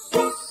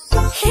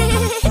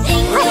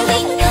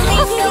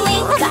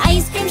 Ding-a-ling-a-ling-a-ling, the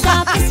ice cream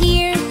shop is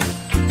here.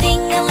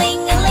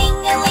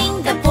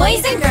 Ding-a-ling-a-ling-a-ling, the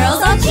boys and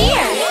girls all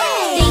cheer.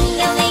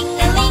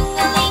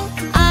 Ding-a-ling-a-ling-a-ling,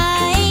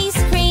 ice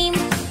cream.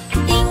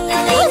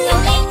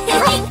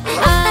 Ding-a-ling-a-ling-a-ling,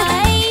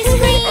 ice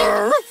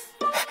cream.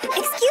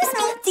 Excuse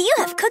me, do you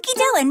have cookie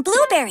dough and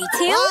blueberry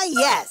too?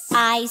 Yes.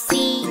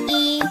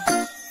 I-C-E,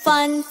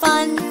 fun,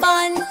 fun,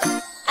 fun.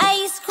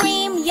 Ice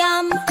cream,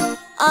 yum,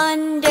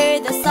 under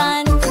the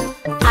sun.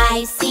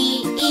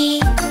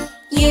 I-C-E,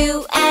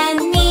 you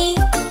and me.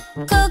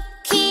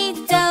 Cookie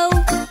dough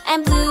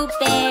and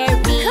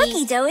blueberry.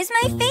 Cookie dough is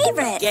my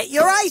favorite. Get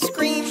your ice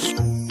cream.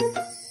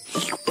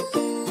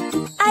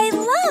 I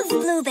love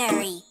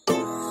blueberry.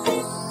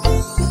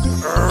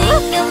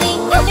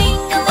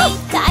 Ding-a-ling-a-ling-a-ling,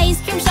 the ice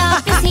cream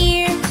shop is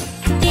here.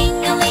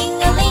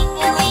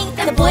 Ding-a-ling-a-ling-a-ling,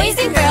 the boys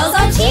and girls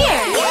all cheer.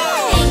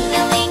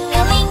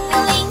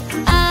 Ding-a-ling-a-ling-a-ling,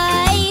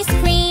 ice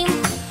cream.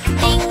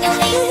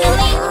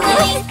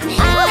 Ding-a-ling-a-ling-a-ling,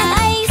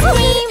 ice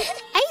cream.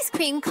 Ice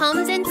cream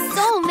comes in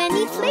so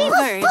many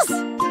flavors.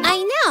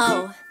 I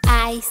know.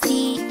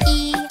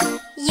 I-C-E,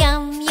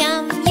 yum,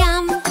 yum,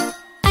 yum.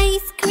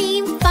 Ice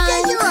cream fun.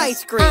 Get your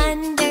ice cream.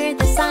 Under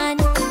the sun.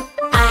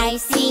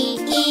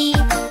 I-C-E,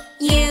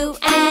 you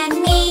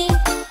and me.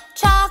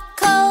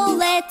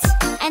 Chocolate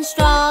and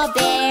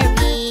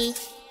strawberry.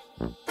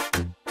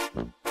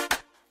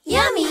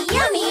 Yummy,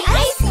 yummy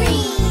ice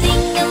cream.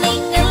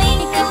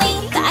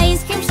 Ding-a-ling-a-ling-a-ling, the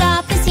ice cream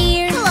shop is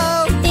here.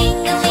 Hello.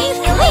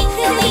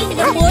 Ding-a-ling-a-ling-a-ling,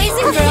 the boys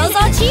and girls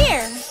all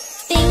cheer.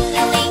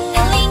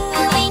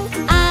 Ding-a-ling-a-ling-a-ling,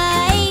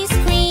 ice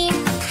cream.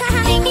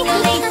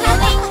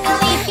 Ding-a-ling-a-ling-a-ling,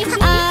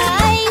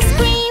 ice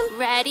cream.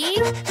 Ready?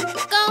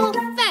 Go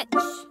fetch.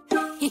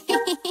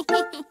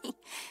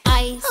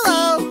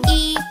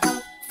 I-C-E,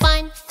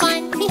 fun,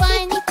 fun,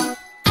 fun.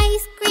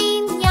 Ice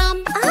cream, yum,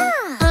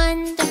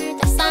 under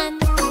the sun.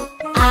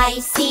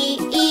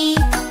 I-C-E,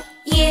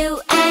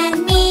 you and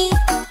me.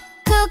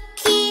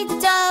 Cookie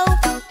dough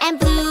and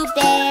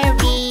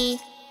blueberry.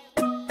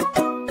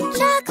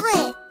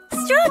 Chocolate!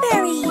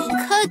 Strawberry.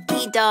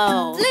 Cookie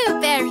dough.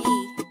 Blueberry.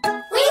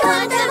 We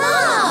want them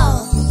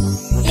all!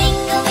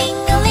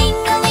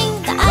 Ding-a-ling-a-ling-a-ling,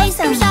 the ice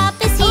cream shop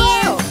is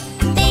here.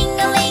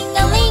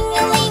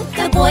 Ding-a-ling-a-ling-a-ling,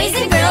 the boys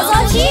and girls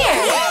all cheer.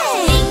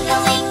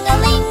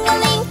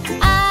 Ding-a-ling-a-ling-a-ling,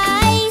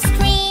 ice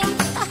cream.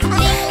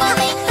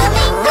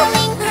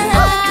 Ding-a-ling-a-ling-a-ling,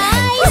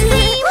 ice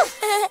cream.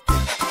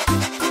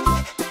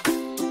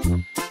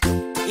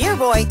 Here,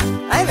 boy.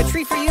 I have a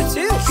treat for you,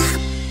 too.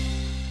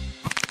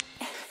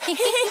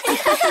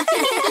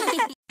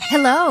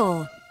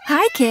 Hello.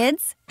 Hi,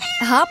 kids.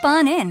 Hop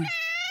on in.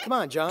 Come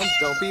on, John.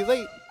 Don't be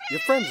late. Your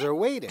friends are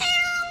waiting.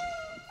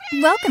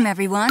 Welcome,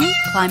 everyone.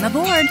 Climb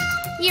aboard.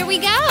 Here we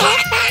go.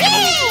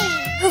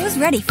 Who's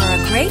ready for a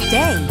great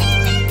day?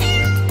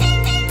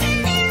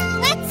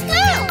 Let's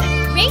go!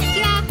 Race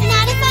ya.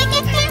 Not if I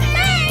get there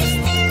first!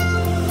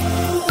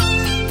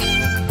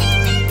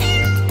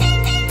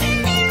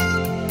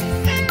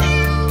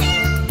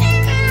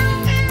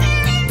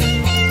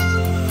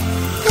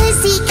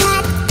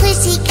 Pussycat,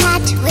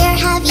 pussycat, where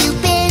have you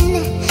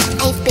been?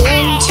 I've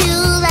been to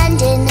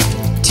London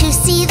to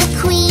see the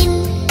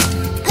Queen.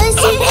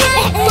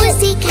 Pussycat,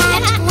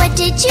 pussycat, what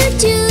did you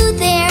do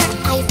there?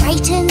 I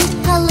frightened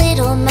a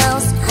little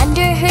mouse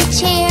under her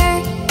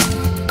chair.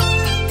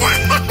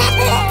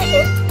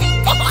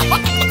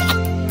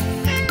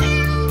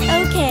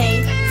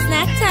 Okay,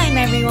 snack time,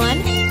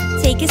 everyone.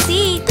 Take a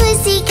seat.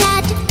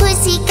 Pussycat,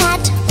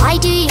 pussycat, why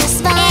do you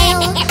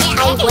smile?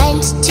 I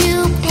went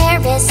to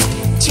Paris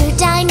to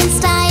dine in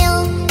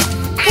style.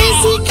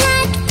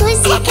 Pussycat,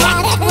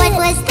 pussycat, what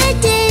was the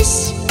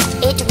dish?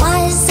 It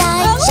was a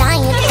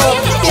giant bowl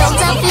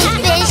filled up with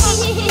fish.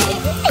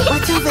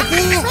 What's over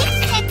there? Let's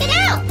check it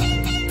out.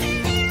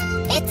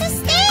 It's a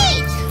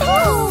stage.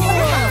 Oh,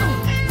 wow.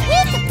 We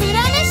have to put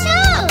on a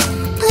show.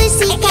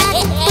 Pussycat,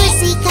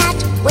 pussycat,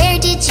 where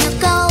did you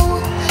go?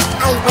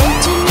 I went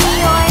to New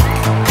York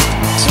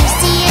to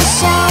see a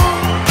show.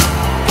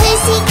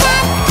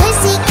 Pussycat,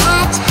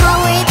 pussycat, how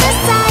are the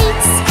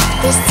sights?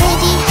 The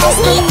city has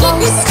the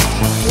most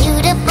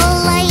beautiful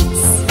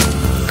lights.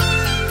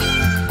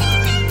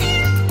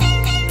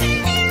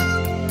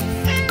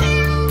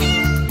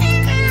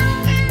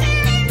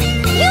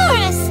 You're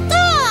a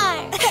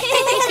star!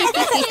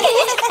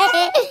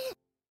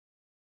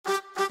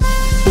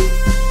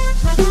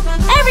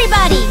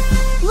 Everybody,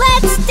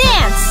 let's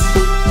dance!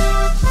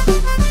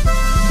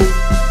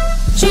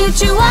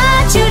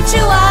 Choo-choo-wah,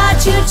 choo-choo-wah,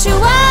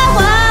 choo-choo-wah,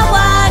 wah,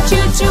 wah.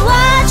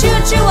 Choo-choo-wah,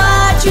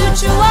 choo-choo-wah,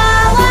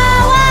 choo-choo-wah,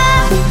 wah,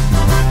 wah.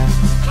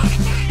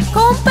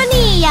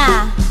 Compania,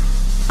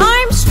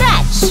 arm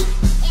stretch.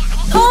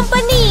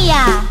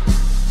 Compania,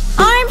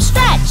 arm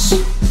stretch.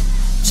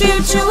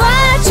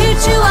 Choo-choo-wah,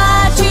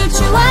 choo-choo-wah,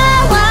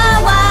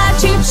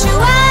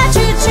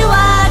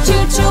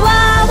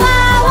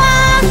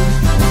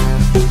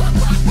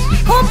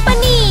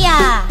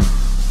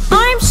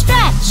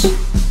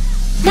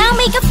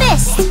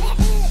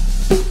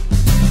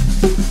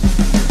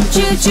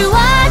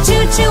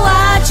 choo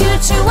wah, choo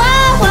choo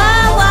wah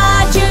wah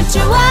wah, choo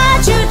choo wah,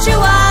 choo choo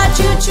wah,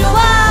 choo choo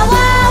wah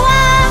wah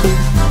wah.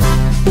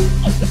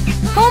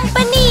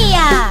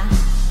 Compania,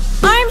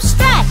 arm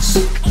stretch.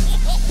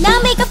 Now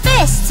make a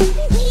fist.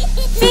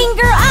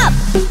 Finger up.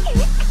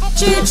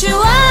 Choo choo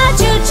wah,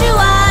 choo choo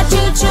wah,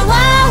 choo choo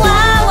wah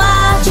wah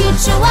wah, choo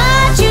choo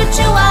wah, choo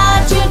choo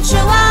wah, choo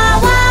choo wah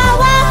wah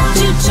wah,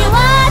 choo choo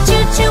wah,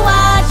 choo choo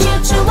wah, choo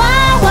choo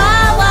wah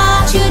wah wah,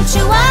 choo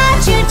choo wah,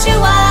 choo choo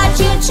wah,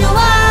 choo choo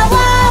wah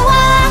wah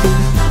wah.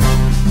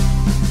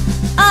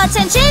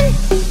 Attention!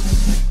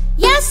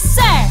 Yes,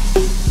 sir.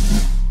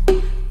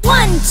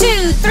 1,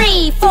 2,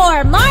 3,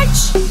 4, march.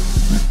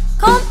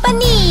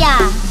 Compania,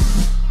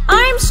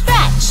 arm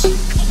stretch.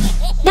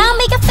 Now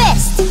make a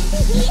fist.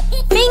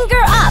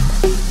 Finger up.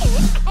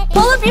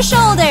 Pull up your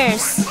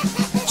shoulders.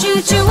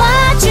 Choo choo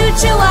wah, choo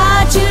choo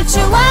wah, choo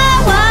choo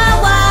wah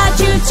wah wah,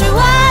 choo choo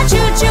wah,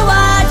 choo choo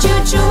wah, choo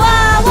choo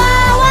wah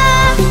wah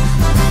wah.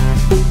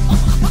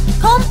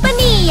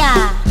 Compania,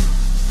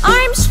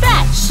 arm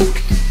stretch.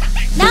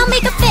 Now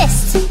make a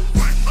fist.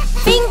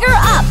 Finger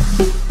up.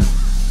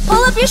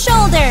 Pull up your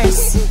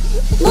shoulders.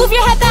 Move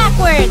your head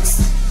backwards.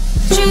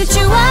 Choo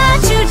choo wah,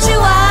 choo choo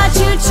wah,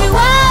 choo choo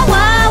wah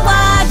wah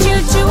wah,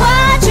 choo choo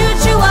wah, choo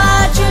choo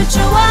wah, choo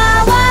choo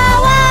wah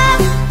wah wah.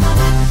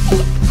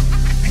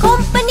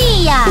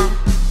 Compania,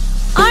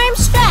 arm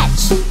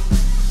stretch.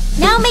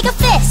 Now make a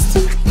fist.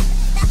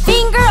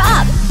 Finger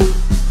up.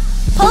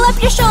 Pull up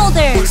your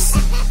shoulders.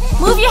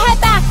 Move your head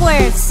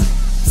backwards.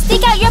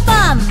 Stick out your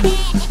bum.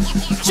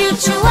 Choo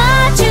choo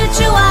wah, choo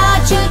choo wah,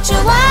 choo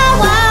choo wah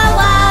wah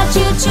wah,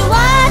 choo choo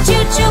wah,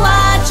 choo choo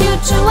wah, choo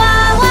choo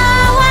wah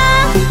wah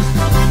wah.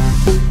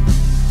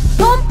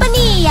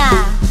 Compania,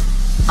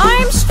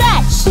 arm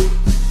stretch.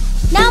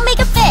 Now make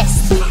a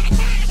fist.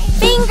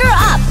 Finger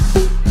up.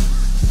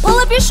 Pull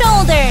up your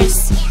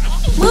shoulders.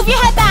 Move your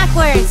head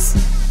backwards.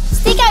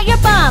 Stick out your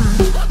bum.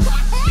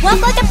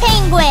 Walk like a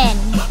penguin.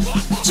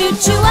 Choo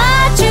choo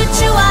wah, choo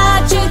choo wah,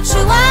 choo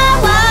choo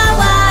wah wah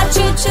wah,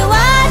 choo choo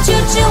wah,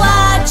 choo choo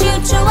wah, choo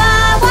choo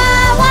wah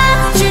wah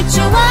wah, choo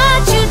choo wah,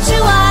 choo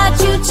choo wah,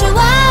 choo choo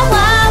wah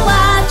wah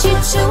wah, choo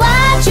choo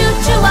wah, choo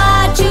choo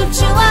wah, choo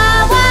choo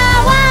wah wah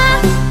wah.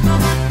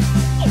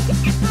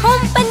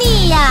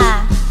 Compania,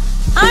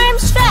 arm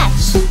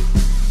stretch.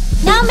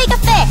 Now make a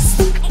fist.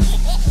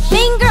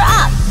 Finger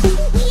up.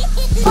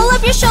 Pull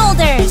up your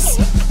shoulders.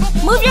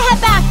 Move your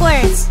head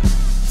backwards.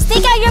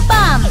 Stick out your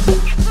bum.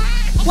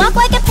 Walk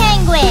like a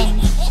penguin.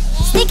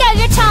 Stick out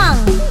your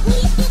tongue.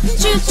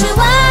 Choo choo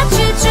wah,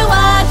 choo choo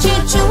wah, choo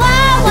choo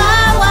wah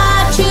wah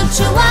wah, choo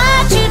choo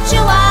wah, choo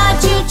choo wah,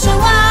 choo choo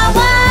wah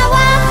wah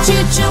wah,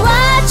 choo choo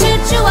wah, choo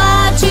choo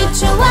wah, choo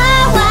choo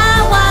wah wah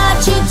wah,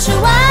 choo choo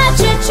wah,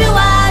 choo choo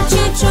wah,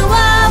 choo choo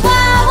wah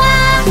wah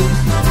wah.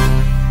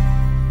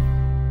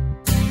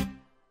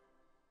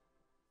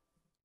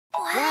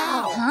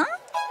 Wow. Huh?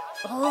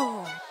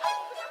 Oh.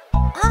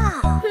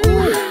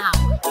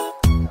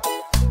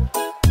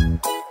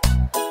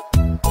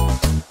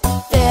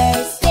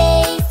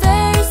 Thursday,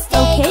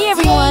 Okay,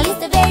 everyone. today is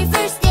the very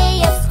first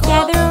day of school.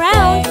 Gather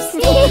around.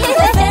 Thursday,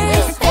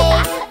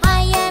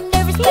 I am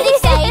nervous but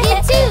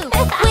excited too.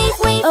 Wait,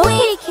 wait, Okay,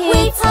 wait, kids.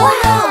 wait,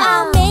 hello,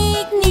 I'll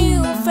make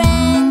new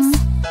friends.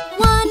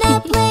 Wanna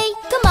play?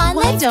 Come on,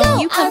 Why let's don't go.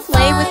 you come Our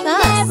play fun with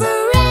us?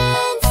 never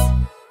ends.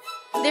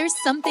 There's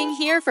something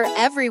here for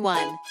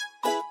everyone.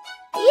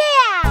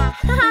 Yeah!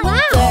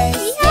 Thursday,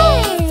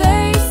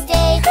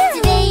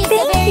 today is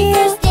the very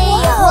first day of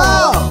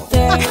school.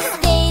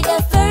 Thursday, the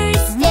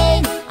first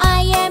day. I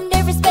am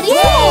nervous but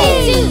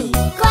excited too.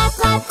 Clap,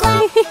 clap,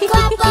 clap,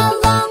 clap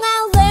along.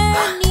 I'll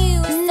learn new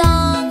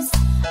songs.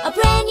 A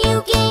brand new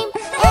game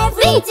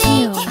every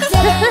day.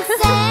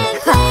 Dance and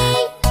play.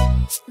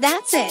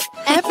 That's it,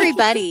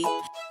 everybody.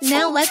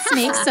 Now let's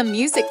make some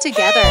music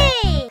together.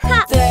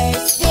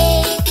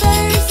 Thursday,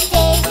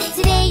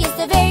 today is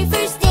the very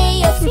first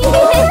day of school.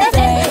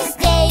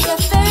 Thursday, the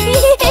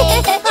first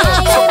day. I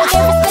am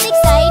nervous but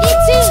excited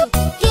too.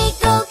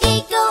 Giggle,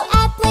 giggle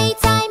at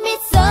playtime,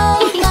 it's so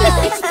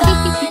much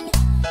fun.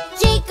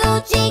 Jiggle,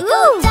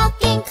 jiggle, duck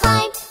and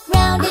climb,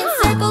 round in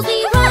circles we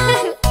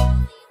run.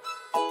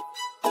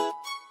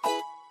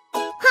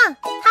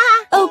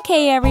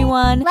 Okay,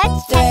 everyone.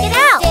 Let's check it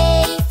out!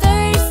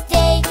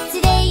 Thursday,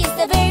 today is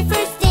the very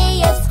first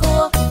day of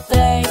school.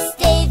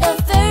 Thursday, the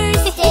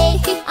first day.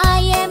 I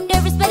am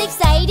nervous but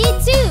excited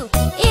too.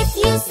 If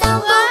you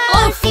stumble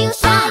or feel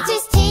shy,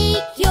 just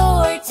take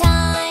your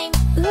time.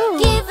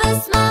 Give a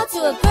smile to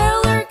a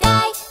girl or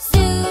guy,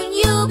 soon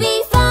you'll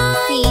be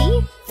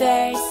fine.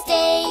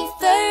 Thursday,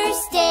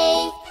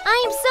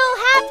 I'm so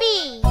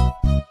happy!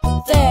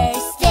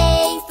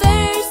 Thursday.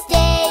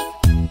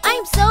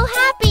 I'm so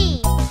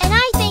happy! And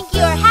I think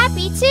you're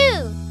happy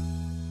too!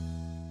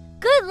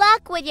 Good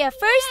luck with your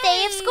first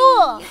day of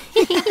school!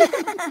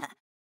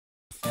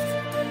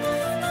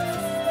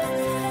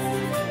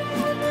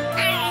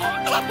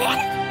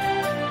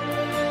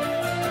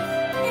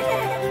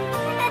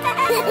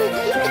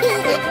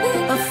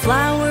 A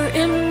flower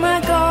in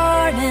my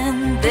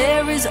garden,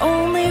 there is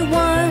only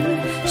one.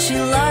 She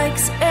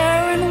likes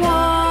air and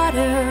water.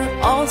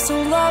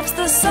 loves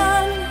the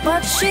sun,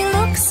 but she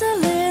looks a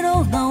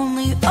little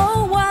lonely.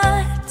 Oh,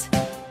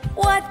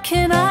 what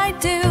can I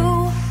do?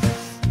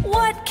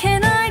 What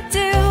can I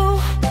do?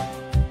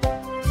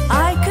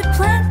 I could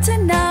plant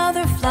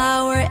another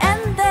flower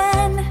and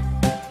then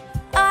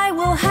I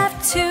will have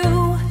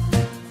two.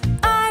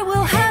 I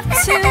will have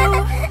two.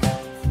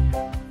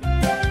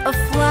 A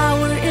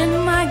flower in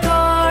my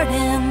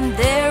garden,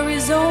 there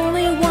is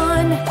only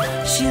one.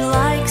 She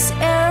likes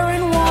air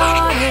and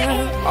water,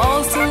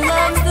 also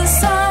loves the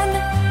sun.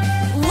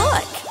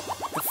 Look,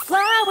 the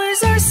flowers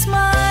are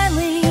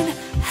smiling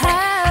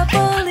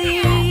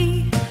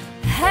happily,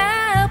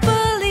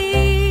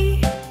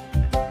 happily.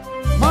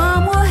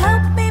 Mom will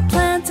help me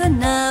plant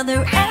another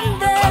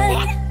and then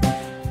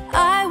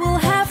I will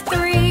have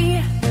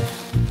three.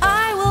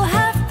 I will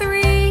have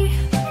three.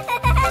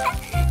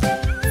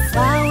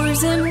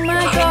 Flowers in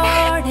my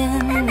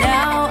garden,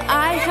 now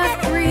I have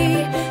three.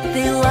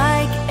 They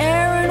like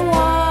air and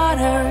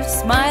water,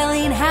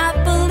 smiling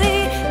happily,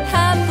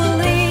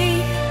 happily.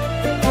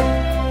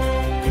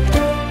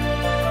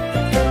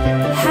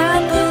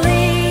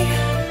 Happily,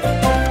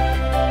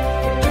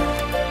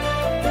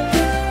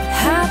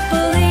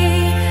 happily.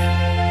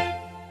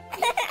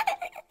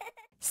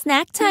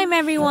 Snack time,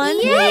 everyone.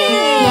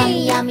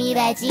 Yummy, yummy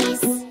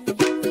veggies.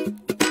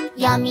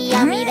 Yummy,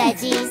 yummy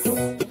veggies.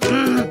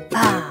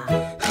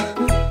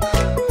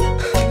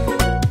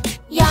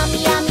 Yummy,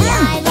 yummy,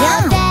 I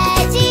love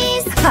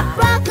veggies.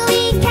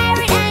 Broccoli,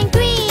 carrot, and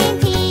green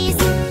peas.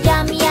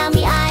 Yummy,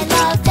 yummy, I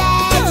love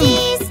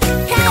veggies.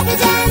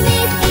 Cabbage and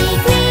leafy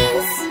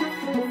greens.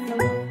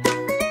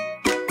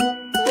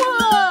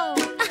 Whoa!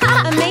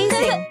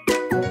 Amazing.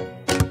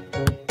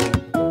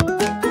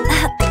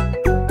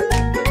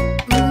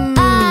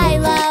 I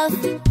love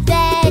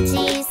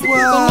veggies. They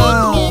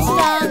make me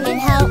strong and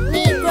help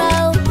me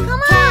grow.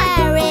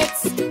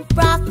 Carrots,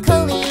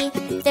 broccoli.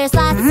 There's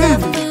lots of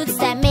foods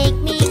that make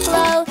me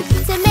glow.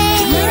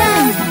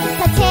 Tomatoes,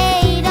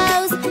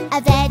 potatoes, a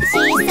veggie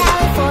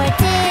salad for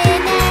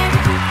dinner.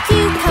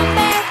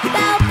 Cucumber,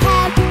 bell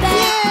pepper.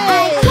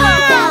 I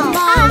eat them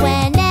all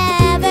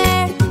whenever.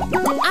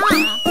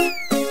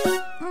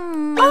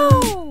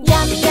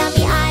 Yummy,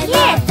 yummy, I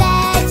love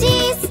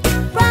veggies.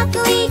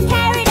 Broccoli,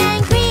 carrot,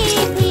 and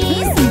green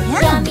peas.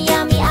 Yummy,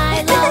 yummy, I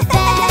love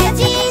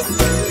veggies.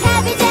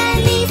 Cabbage and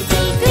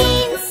leafy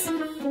greens.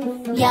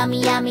 Yummy,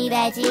 yummy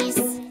veggies.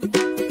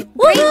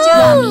 Great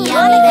job, Yummy,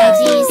 yummy Monica.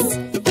 veggies.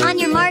 On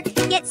your mark,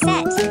 get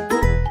set.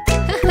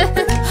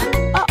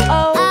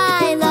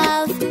 I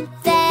love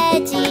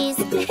veggies.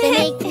 They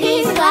make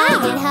me strong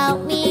and help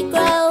me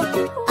grow.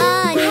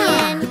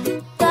 Onion,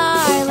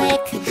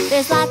 garlic.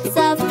 There's lots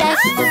of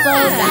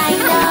vegetables I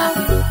know.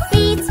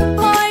 Beets,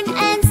 corn,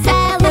 and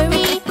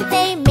celery.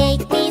 They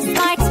make me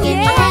smart, give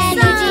me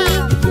energy.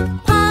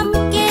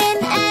 Pumpkin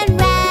and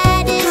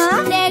radish.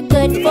 They're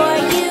good for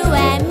you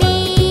and me.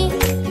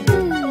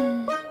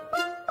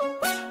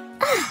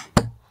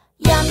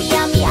 Yummy,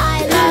 yummy, I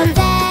love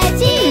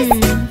veggies.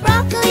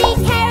 Broccoli,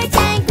 carrot,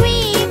 and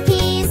green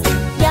peas.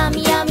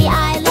 Yummy, yummy,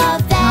 I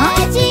love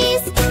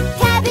veggies.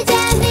 Cabbage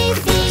and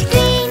leafy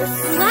greens.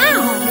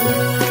 Wow!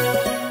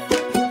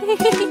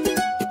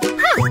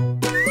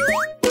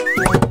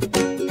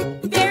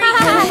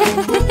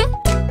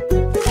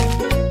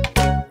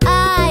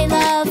 I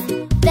love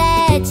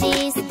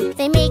veggies.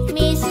 They make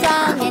me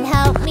strong and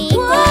help me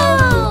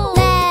grow.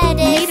 Lettuce,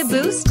 Need a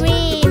boost?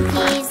 green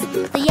peas,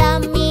 the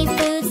yummy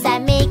foods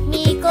that make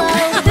me glow.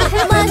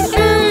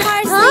 Mushroom,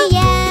 parsley,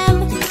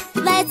 yam.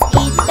 Let's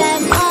eat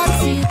them all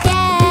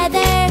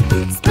together.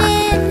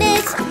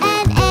 Spinach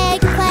and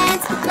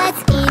eggplant.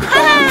 Let's eat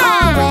them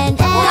all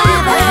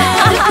whenever.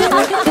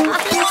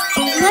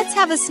 Let's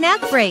have a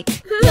snack break.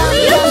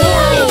 Yummy, yummy,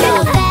 I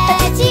love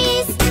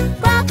veggies.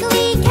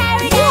 Broccoli,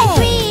 carrot, and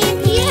green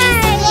peas.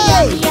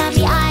 Yummy,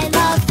 yummy, I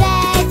love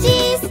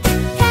veggies.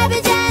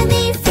 Cabbage and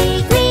leafy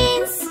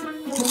greens.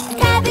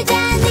 Cabbage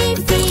and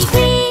leafy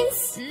greens.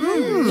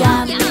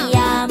 Yummy,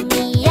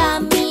 yummy,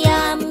 yummy,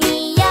 yummy,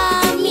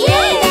 yummy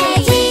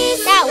veggies.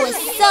 That was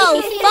so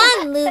fun,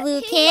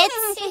 LooLoo Kids.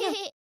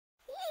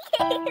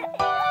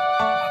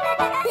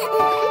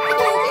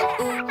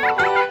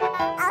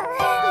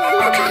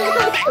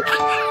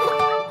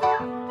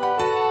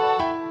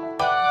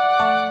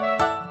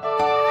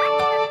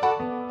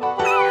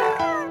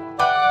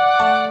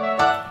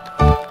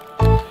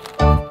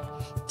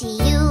 Do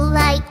you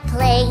like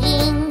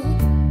playing?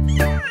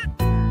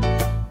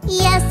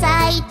 Yes,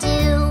 I do.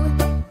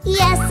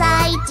 Yes,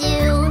 I do.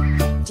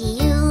 Do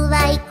you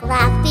like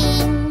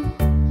laughing?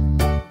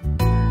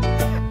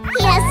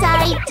 Yes,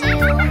 I do.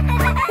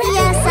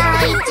 Yes,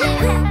 I do.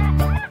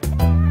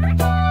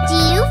 Do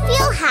you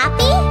feel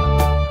happy?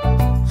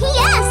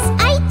 Yes,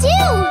 I do.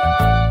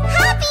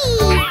 Happy!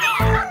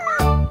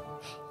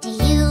 Do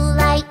you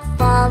like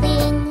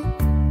falling?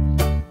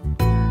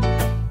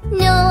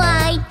 No,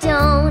 I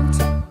don't.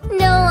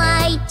 No,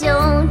 I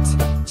don't.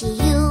 Do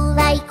you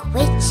like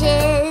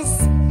witches?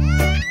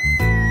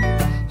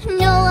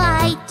 No,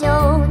 I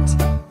don't.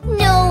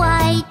 No,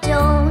 I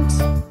don't.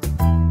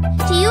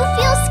 Do you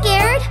feel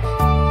scared?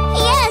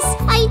 Yes,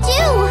 I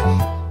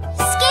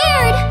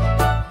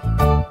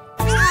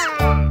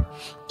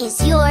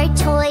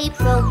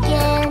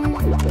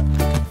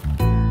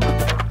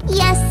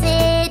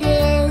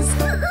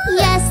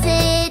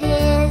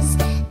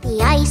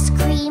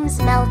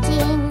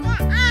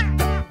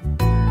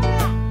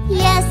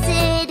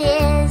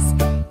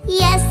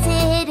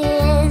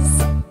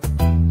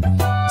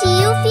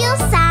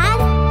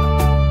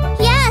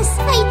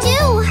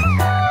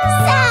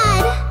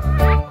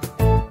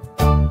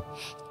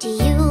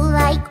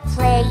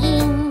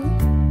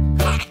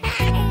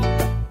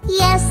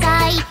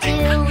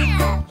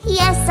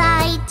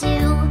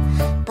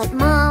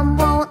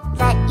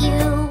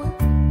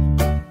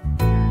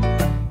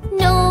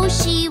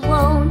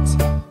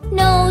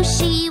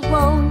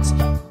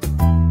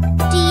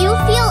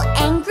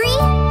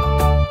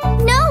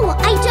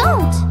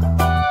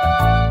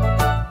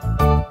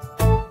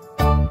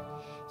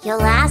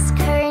You'll ask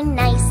her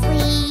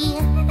nicely.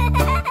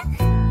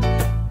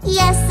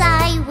 Yes,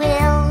 I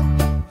will.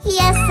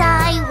 Yes,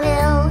 I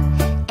will.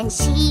 And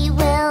she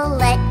will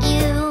let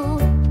you.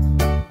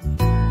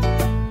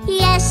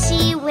 Yes,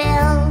 she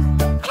will.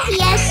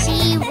 Yes,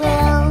 she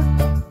will.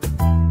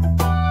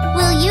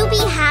 Will you be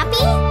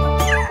happy?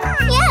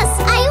 Yes,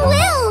 I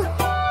will.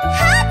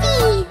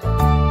 Happy!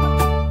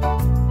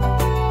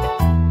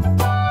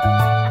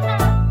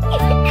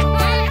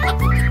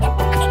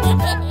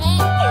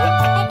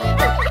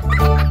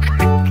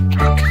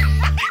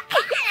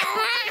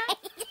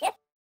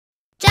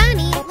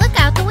 Johnny, look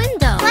out the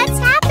window. What's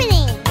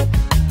happening?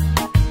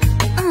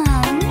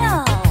 Oh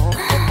no.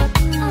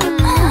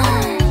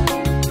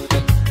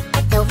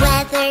 The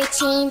weather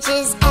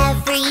changes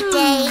every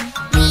day.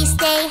 We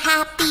stay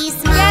happy,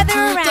 smile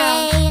Gather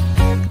today.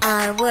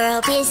 Our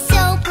world is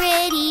so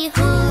pretty,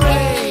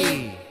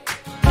 hooray!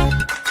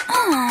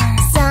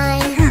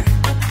 Sun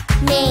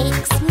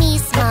makes me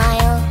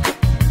smile.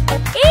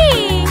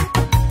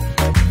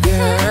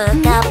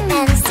 Look up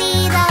and see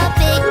the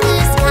big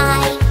blue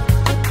sky.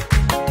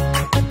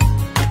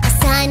 A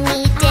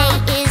sunny day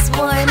is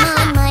warm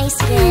on my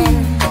skin.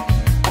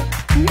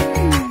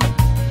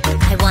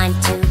 I want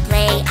to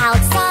play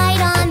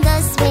outside on the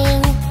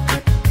swing.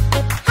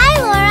 Hi,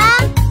 Laura.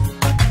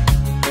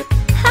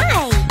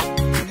 Hi.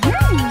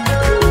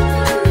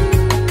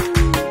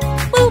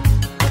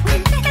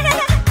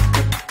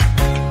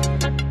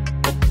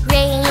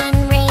 Rain,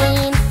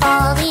 rain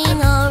falling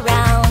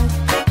around.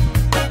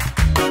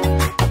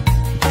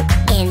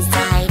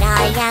 Inside I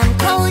am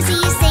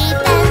cozy,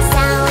 safe and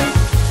sound.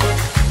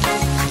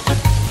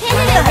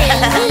 On a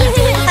rainy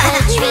day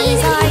the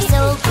trees are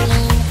so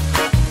green.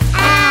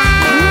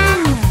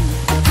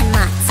 And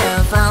lots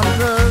of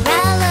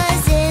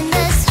umbrellas in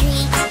the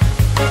street.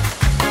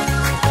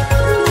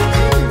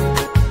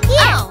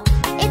 Here,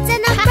 it's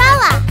an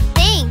umbrella.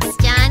 Thanks,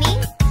 Johnny.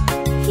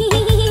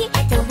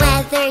 The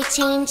weather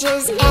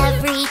changes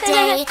every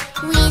day.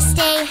 We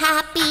stay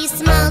happy,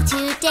 smile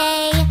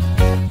today.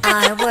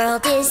 Our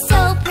world is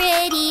so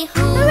pretty,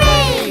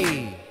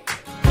 hooray!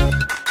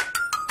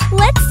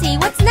 Let's see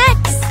what's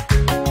next.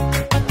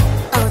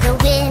 Oh, the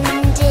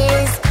wind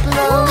is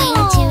blowing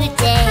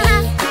today.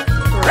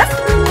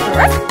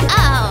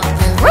 Oh.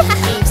 The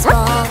leaves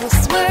fall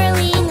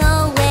swirling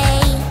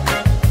away.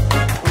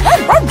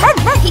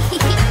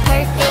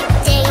 Perfect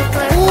day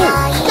for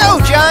flying. Go,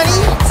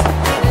 Johnny!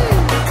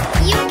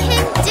 You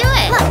can do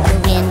it. The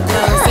wind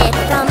blows it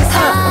from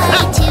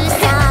side to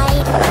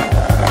side.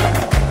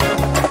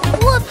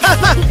 Whoop!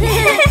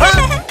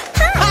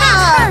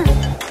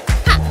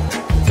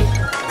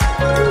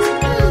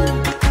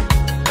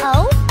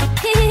 Oh?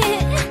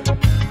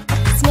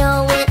 Snow,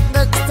 it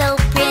looks so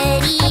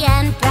pretty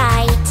and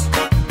bright.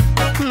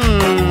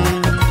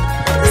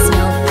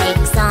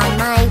 Snowflakes on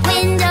my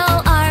window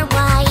are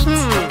white.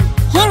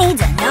 He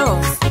needs a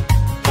nose.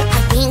 I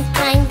think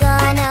I'm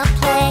gonna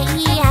play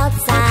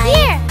outside.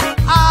 Here.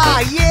 Ah,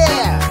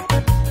 yeah!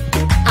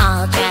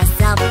 I'll dress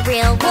up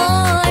real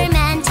warm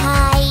and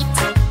tight.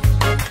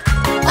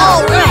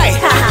 All right!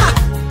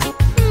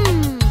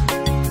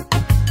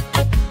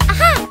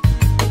 Aha!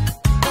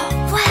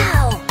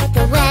 Wow.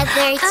 The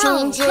weather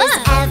changes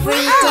look.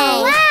 every day.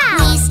 Wow.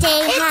 We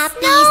stay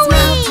happy,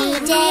 smile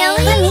today.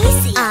 Let me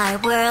see. Our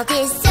world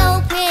is so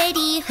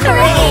pretty,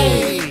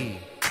 hooray!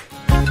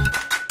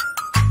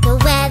 The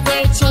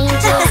weather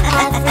changes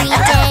every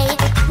day.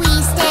 We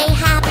stay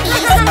happy,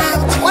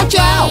 smile today. Watch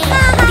out!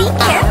 Be Our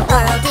careful.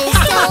 world is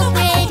so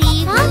pretty,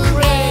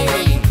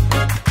 hooray!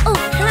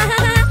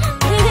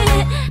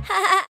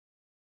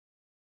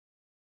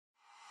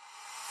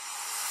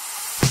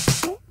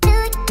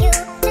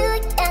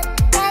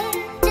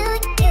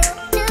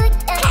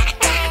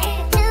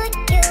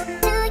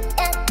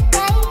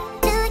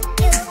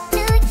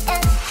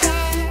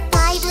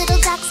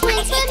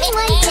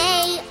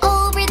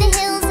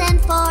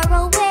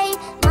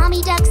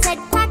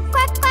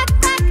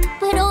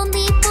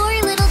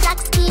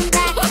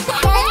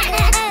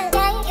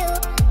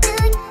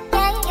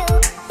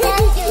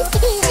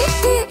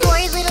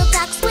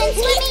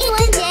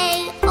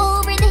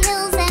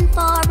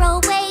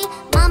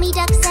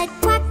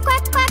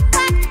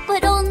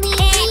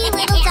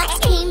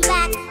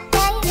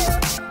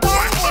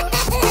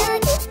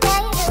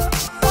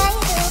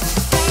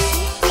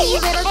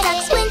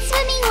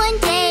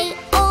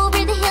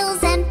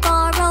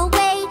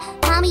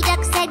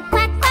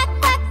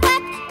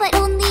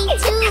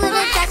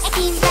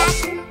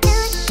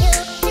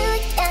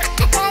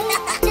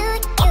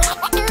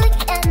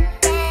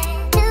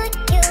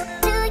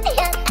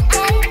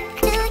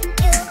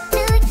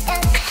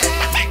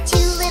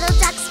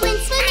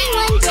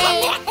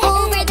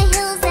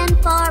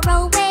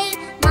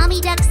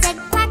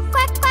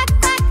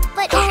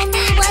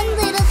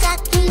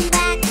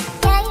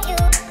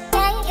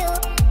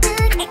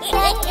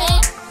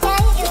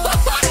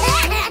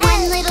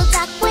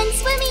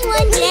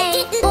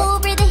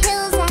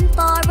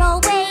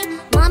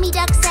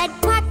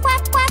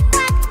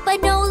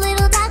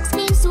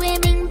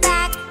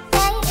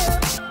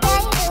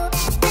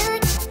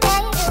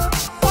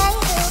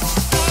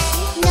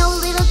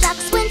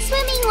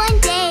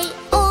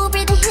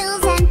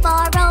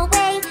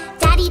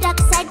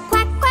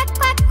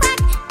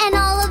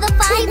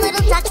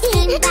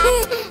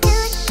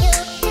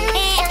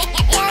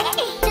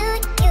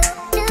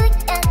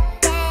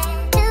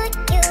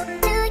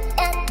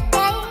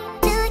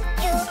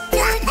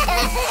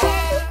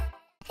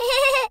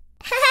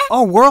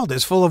 Our world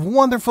is full of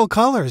wonderful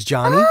colors,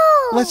 Johnny.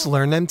 Let's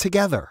learn them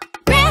together.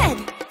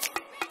 Red,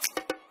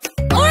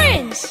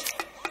 orange,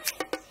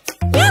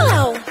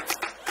 yellow,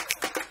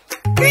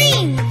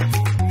 green,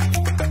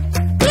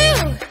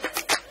 blue,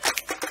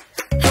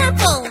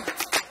 purple,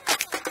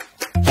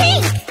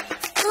 pink,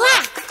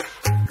 black,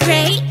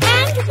 gray,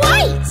 and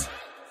white.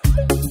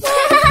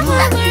 What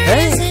color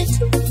is it?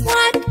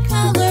 What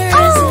color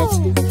is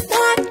it?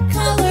 What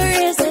color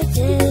is it?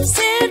 Is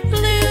it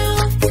blue?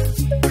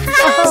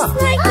 Just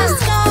like the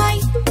sky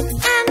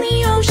and the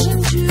ocean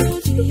too.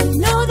 Do you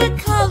know the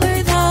color?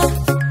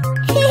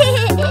 The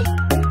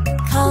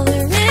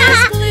color is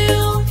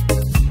blue.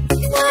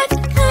 What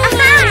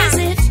color is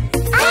it?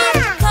 What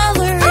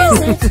color is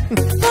it?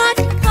 What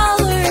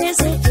color is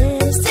it?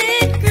 Is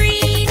it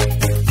green?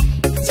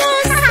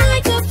 Just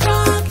like a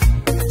frog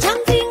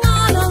jumping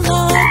on a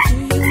log.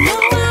 Do you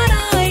know what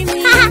I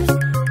mean?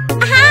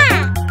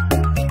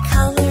 The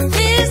color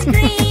is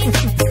green.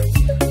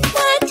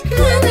 What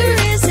color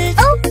is it?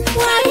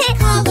 What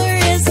color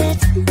is it?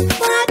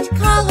 What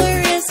color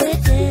is it?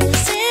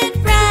 Is it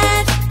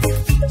red?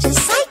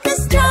 Just like a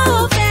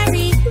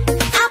strawberry,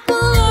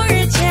 apple or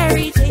a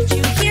cherry. Did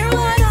you hear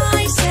what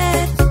I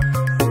said?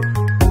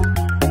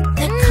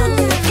 The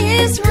color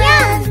is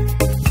red.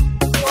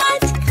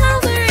 What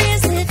color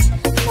is it?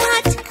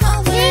 What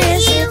color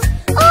is it?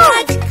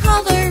 What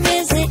color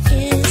is it?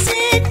 Is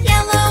it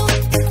yellow?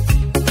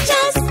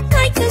 Just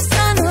like the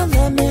sun, a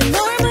lemon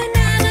or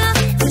banana.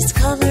 This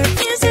color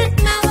isn't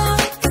mellow.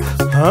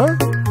 Huh?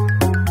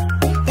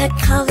 The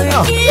color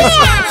is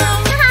yellow.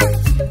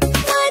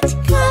 What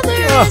color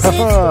is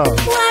it?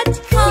 What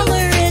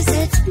color is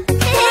it?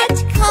 What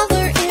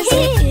color is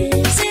it?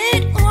 Is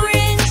it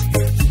orange?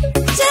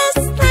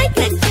 Just like a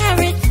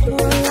carrot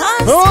or a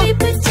sweet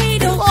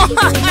potato,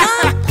 even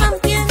a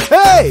pumpkin.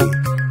 Hey!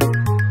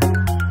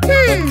 The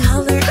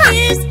color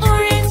is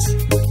orange.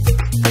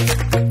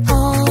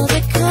 All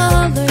the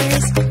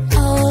colors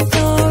of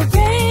the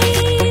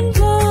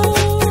rainbow.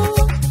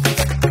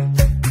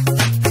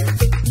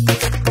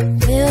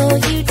 Will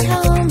you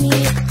tell me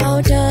how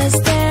does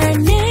their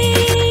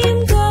name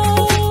go?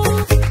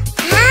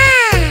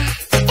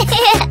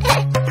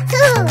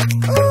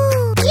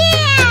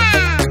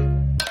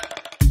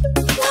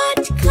 What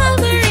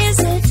color is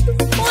it?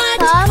 What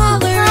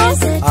color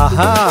is it?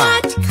 Aha!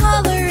 What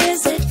color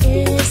is it?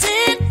 Is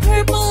it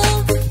purple?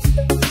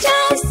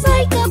 Just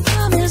like a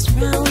plum is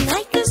round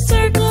like a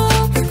circle.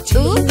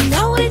 Do you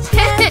know it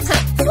yet?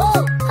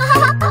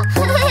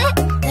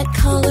 The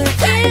color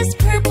is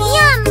purple.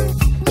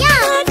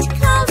 What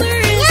color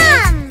is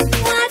it?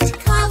 What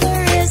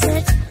color is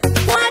it?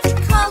 What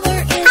color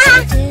is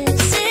it?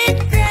 Is it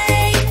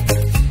gray?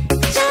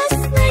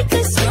 Just like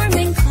a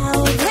storming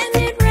cloud when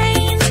it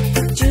rains.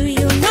 Do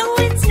you know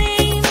its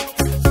name?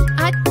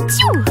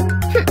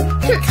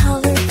 The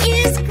color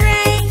is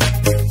gray.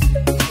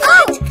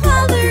 What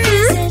color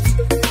is it?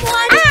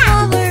 What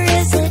color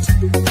is it?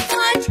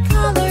 What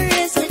color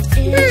is it?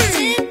 Is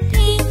it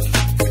pink?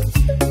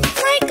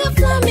 Like a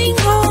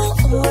flamingo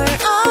or a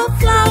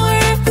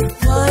flower?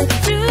 What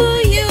do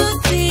you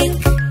think?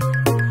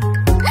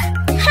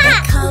 The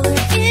color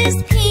is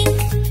pink.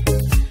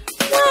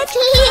 What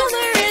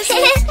color is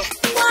it?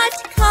 What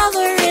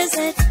color is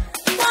it?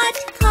 What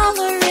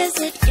color is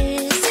it?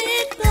 Is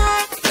it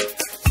black?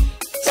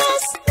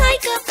 Just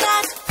like a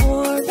bat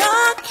or a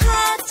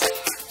cat.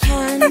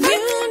 Can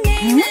you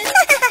name it?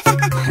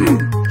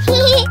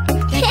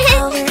 The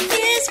color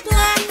is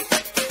black.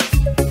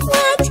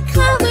 What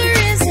color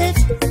is it?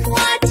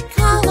 What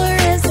color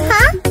is it?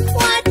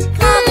 What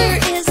color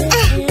is it?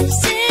 Is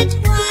it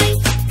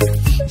white?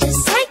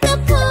 Just like a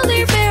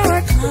polar bear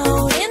or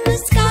cloud in the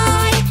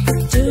sky.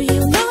 Do you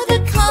know the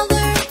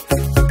color?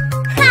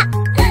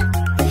 The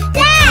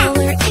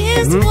color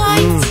is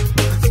white.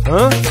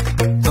 Huh?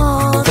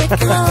 All the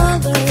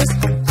colors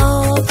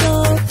of the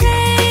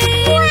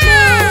rainbow.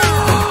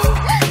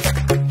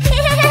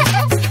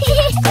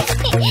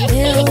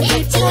 Will you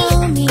tell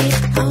me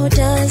how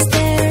does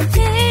their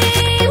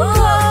name go?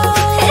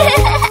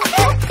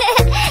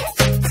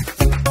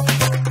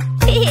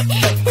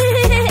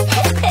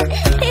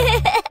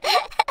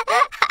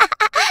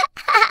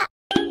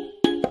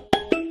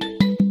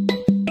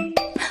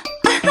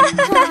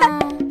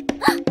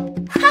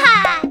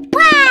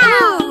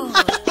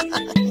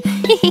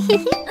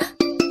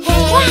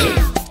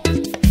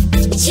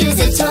 Choose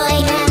a toy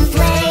and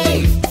play.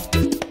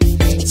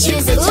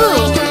 Choose a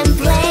toy and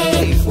play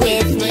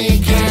with me.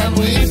 Can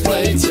we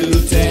play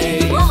today?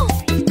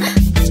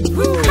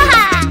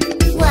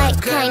 What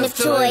kind of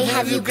toy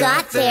have you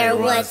got there?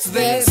 What's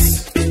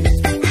this?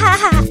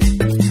 Huh?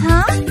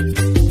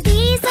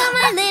 These are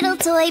my little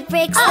toy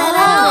bricks that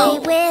I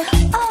play with.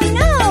 Oh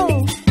no!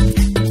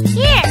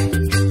 Here!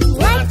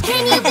 What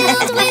can you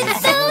build with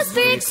those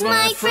bricks,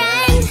 my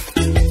friend?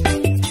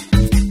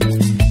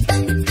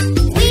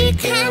 We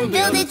can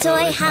build a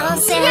toy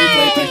house and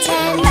play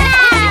pretend.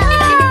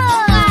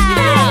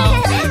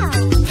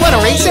 Want to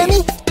race,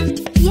 Emmy?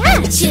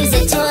 Yeah! Choose a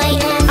toy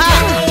and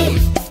play.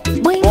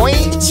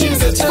 Boing.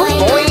 Choose a toy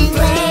and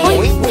play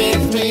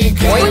with me.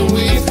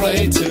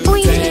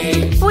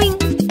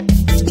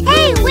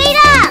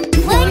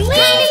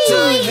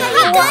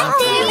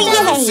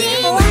 Wow.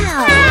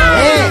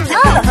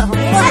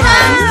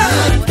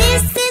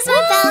 This is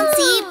my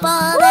bouncy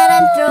ball that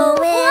I'm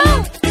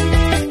throwing.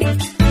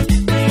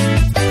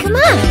 Come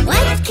on,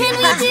 what can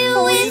we do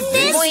with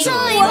this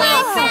toy, my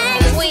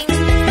friend? We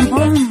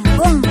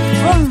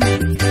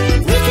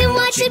can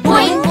watch it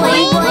boing,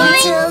 boing, boing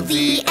till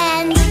the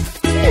end.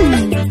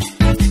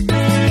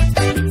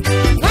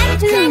 What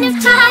kind of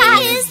toy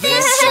is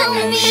this? Show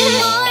me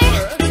more.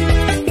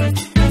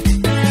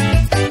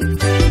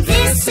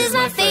 This is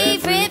my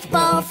favorite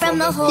ball from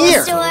the whole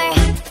store.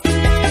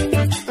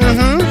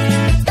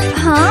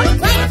 Huh?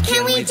 What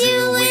can we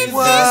do with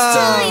this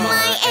toy,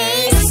 my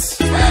ace?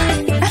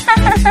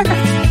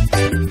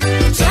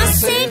 Just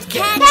say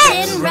catch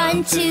and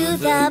run to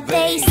the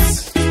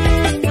base.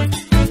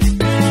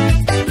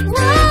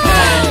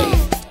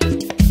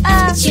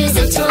 Choose a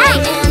toy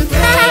and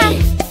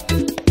play.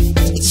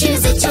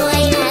 Choose a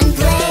toy and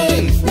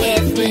play.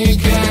 With me,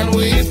 can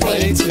we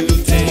play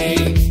today?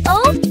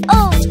 Whoa!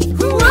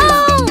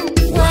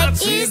 What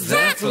is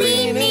that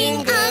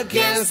leaning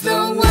against the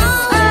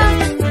wall?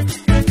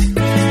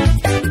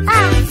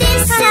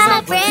 This is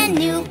my brand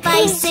new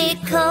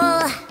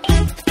bicycle.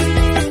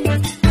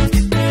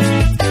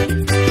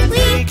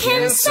 We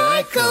can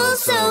cycle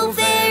so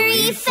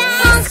very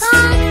fast.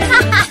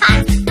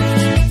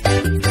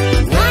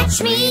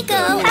 Watch me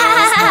go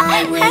as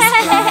I whiz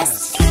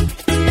past.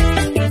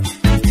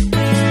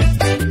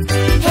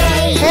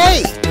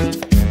 Hey!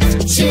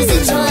 Choose a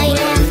toy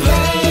and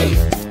play.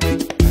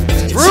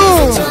 Vroom!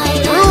 Choose a toy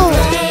and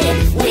play.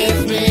 With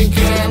me,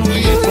 can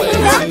we play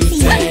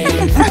today?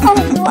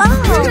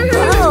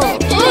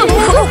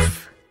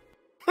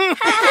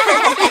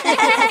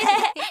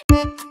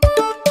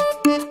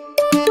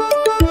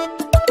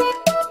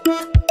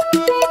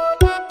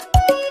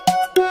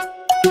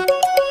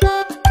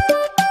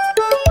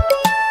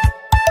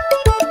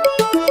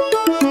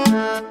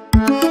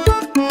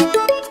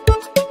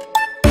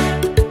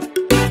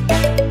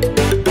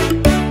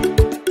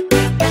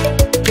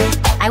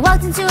 I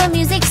walked into a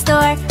music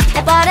store.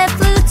 I bought a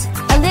flute,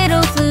 a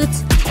little flute.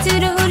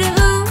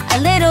 Toot-a-oo-a-oo, a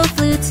little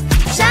flute.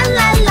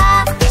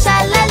 Sha-la-la,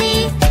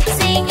 sha-la-lee.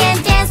 Sing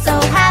and dance so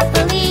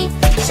happily.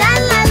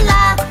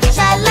 Sha-la-la,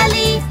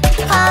 sha-la-lee.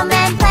 Come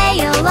and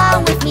play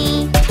along with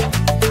me.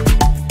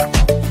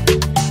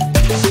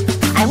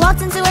 I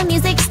walked into a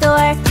music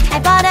store. I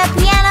bought a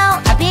piano,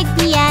 a big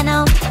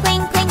piano.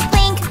 Clink, clink,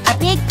 clink, a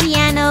big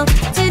piano.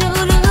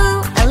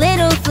 Toot-a-oo-a-oo, a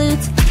little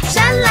flute.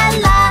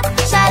 Sha-la-la,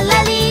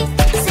 sha-la-lee.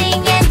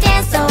 Sing and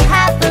dance so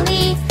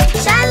happily.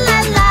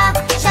 Sha-la-la,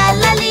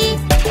 sha-la-lee.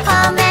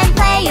 Come and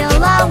play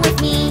along with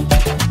me.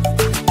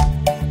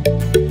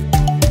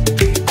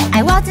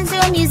 I walked into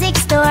a music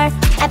store.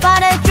 I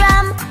bought a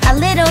drum, a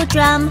little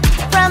drum.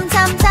 From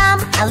tum-tum,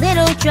 a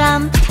little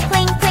drum.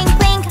 Clink, clink,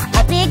 clink,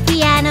 a big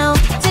piano.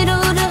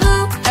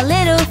 Toot-a-oo-a-oo, a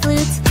little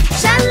flute.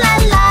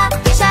 Sha-la-la,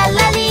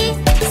 sha-la-lee.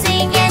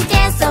 Sing and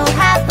dance so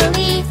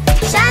happily.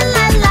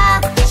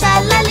 Sha-la-la,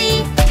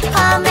 sha-la-lee.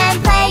 Come and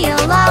play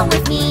along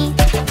with me.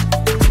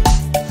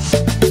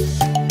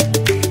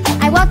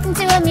 I walked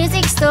into a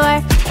music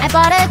store. I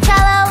bought a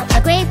cello,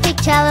 a great big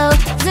cello.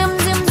 Zoom,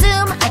 zoom,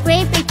 zoom, a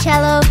great big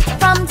cello.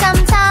 From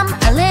tum-tum,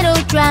 a little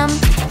drum.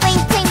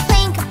 Clink, clink,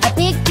 clink, a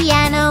big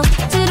piano.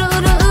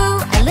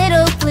 Toot-a-oo-a-oo, a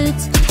little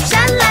flute.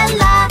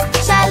 Sha-la-la,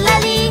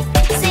 sha-la-lee.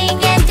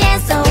 Sing and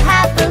dance so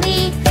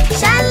happily.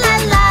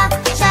 Sha-la-la,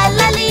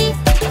 sha-la-lee.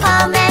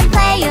 Come and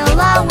play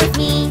along with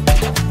me.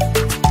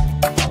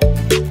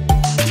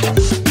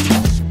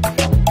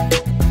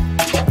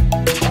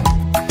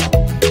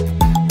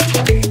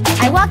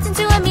 I walked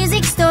into a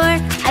music store.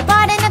 I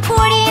bought an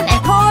accordion,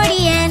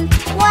 accordion.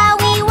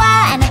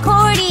 Wah-wee-wah, an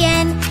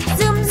accordion.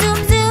 Zoom, zoom,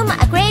 zoom,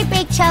 a great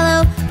big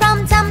cello.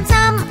 From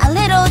tum-tum, a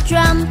little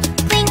drum.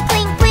 Clink,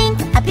 clink, clink,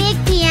 a big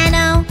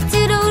piano.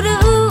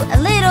 Toot-a-oo-a-oo, a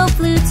little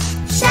flute.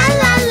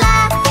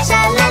 Sha-la-la,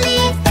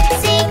 sha-la-lee.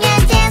 Sing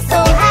and dance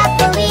so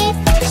happily.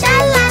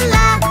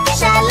 Sha-la-la,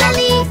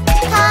 sha-la-lee.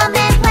 Come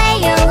and play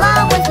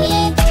along with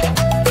me.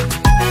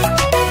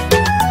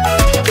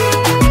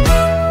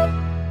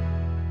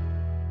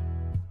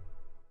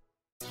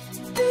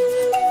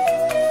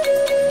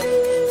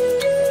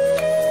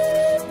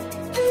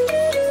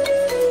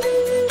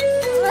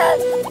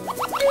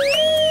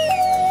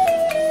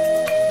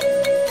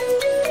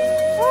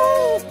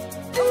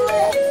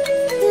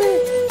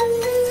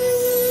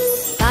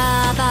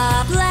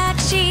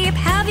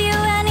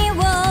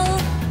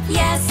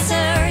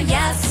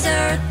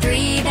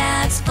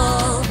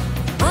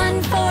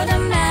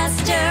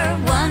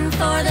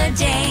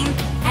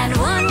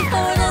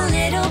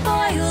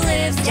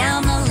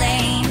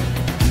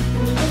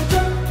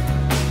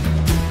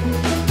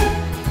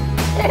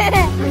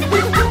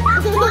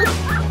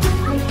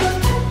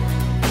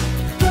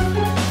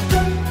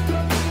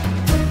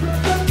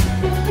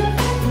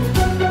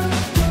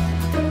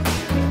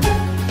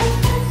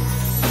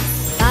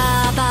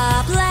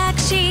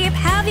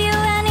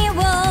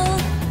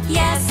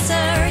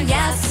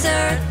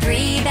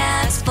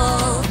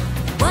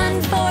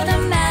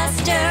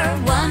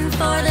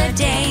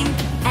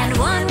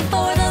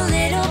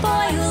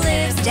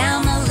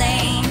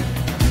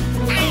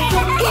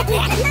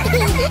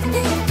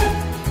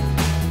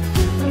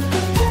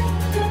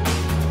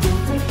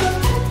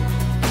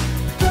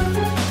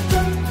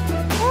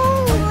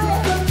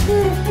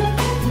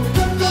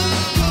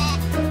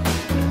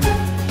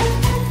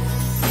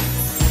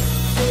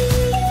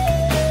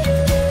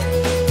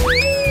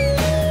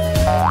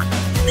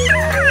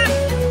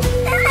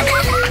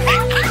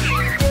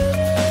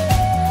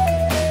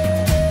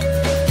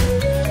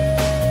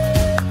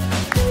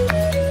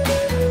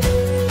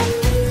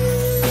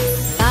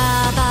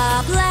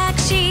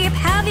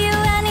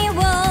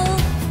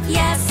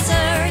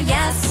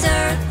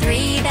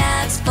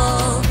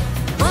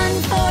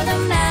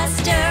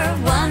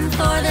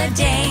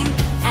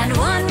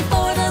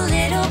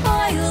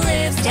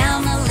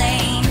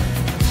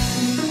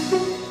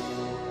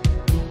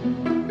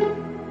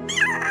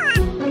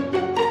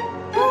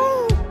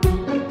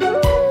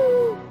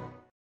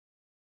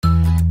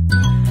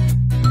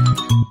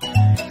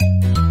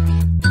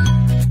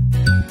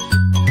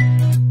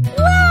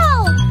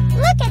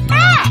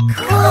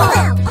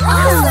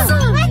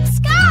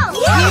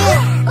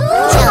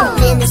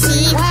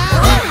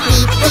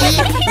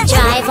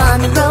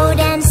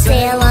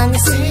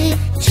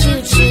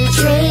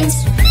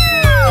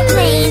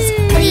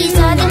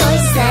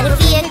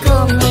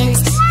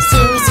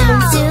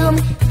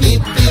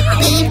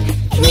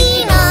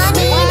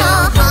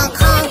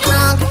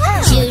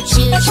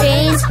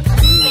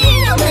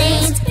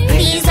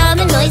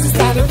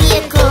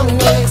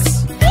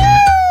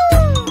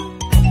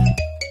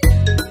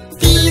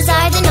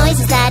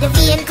 that a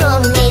vehicle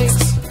makes.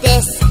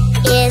 This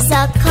is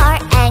a car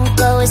and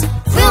goes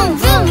vroom,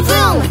 vroom,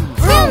 vroom,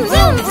 vroom,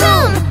 vroom,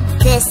 vroom.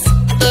 This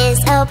is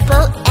a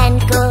boat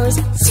and goes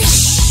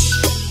swish,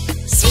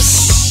 swish.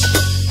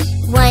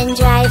 One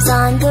drives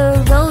on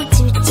the road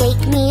to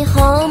take me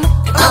home.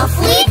 Off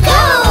we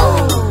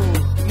go!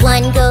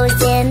 One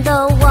goes in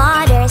the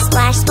water,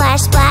 splash,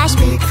 splash, splash,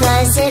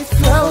 because it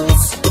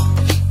floats.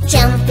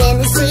 Jump in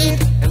the sea,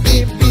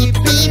 beep, beep,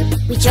 beep.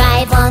 We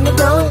drive on the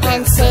road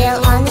and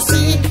sail on the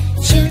sea.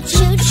 Choo,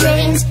 choo,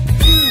 trains,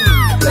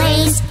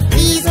 planes.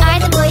 These are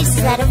the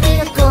voices that a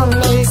vehicle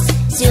makes.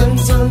 Zoom,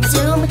 zoom,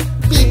 zoom,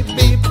 beep,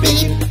 beep,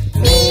 beep.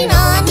 Nee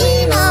Naw,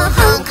 nee Naw,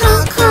 honk,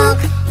 honk, honk.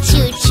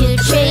 Choo, choo,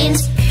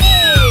 trains,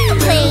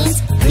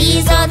 planes.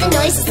 These are the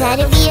noises that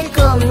a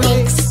vehicle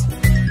makes.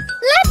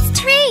 Let's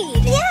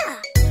trade! Yeah!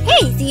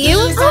 Hey, you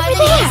These over are the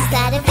there! noises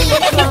that a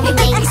vehicle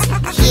makes.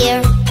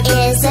 Here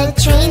is a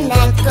train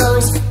that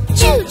goes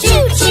choo,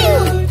 choo,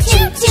 choo,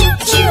 choo, choo,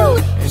 choo.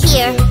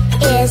 Here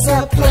is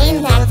a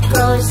plane that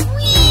goes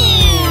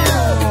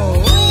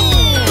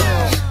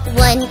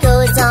one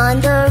goes on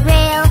the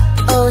rail,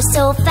 oh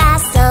so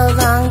fast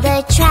along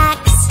the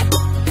tracks.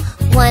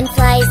 One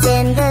flies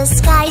in the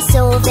sky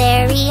so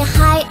very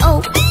high,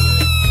 oh.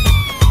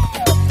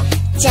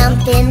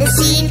 Jump in the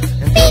sea,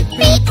 beep,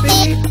 beep,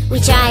 beep. We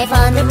drive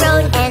on the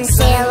road and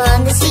sail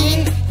on the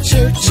sea.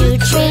 Choo, choo,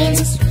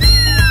 trains,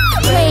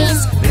 planes.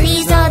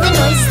 These are the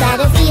noises that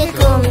a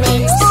vehicle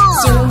makes.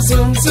 Zoom,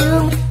 zoom,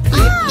 zoom,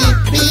 beep, beep,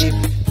 beep.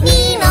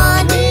 Nee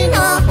Naw, nee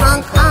Naw,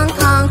 honk, honk,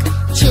 honk.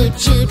 Choo,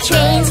 choo,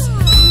 trains,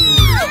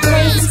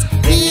 planes.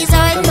 These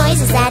are the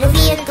noises that a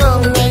vehicle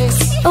makes.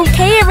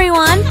 Okay,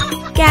 everyone,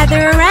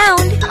 gather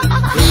around.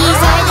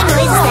 These are the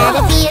noises that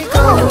a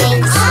vehicle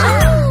makes.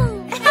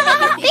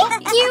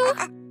 Thank you!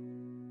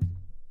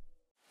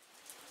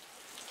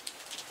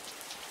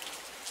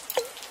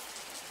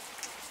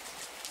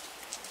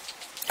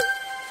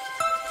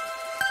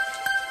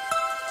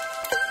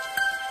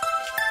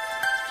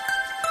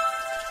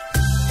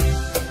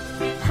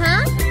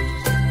 Huh?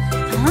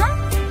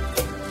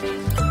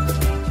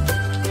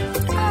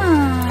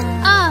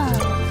 Huh?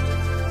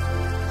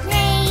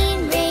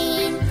 Rain,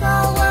 rain, go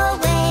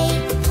away.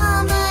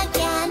 Come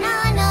again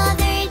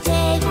another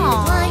day. We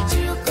want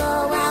to go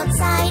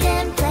outside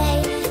and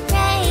play.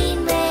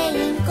 Rain,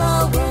 rain, go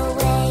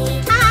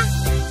away.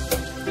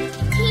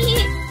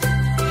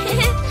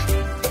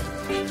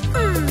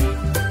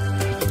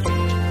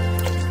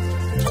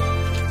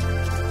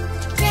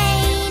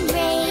 Rain,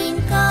 rain,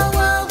 go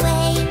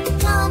away.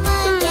 Come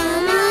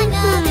again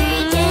another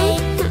day.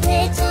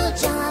 Little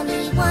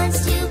Johnny wants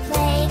to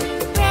play.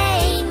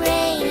 Rain,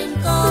 rain,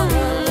 go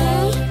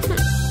away.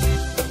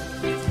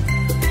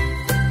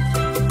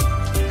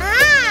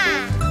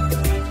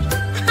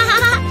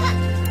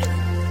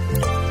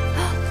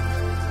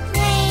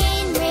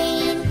 Rain,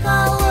 rain, go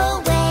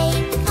away.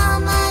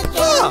 Come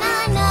again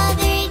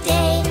another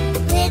day.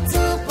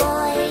 Little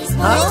boys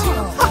want to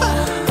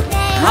play.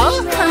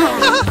 Rain,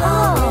 rain, go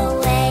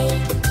away.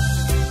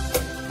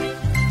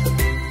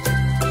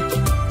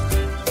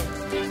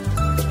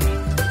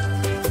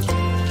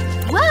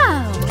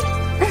 Wow!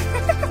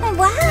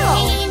 Wow!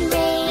 Rain,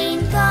 rain,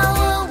 go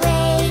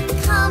away.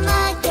 Come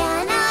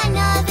again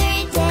another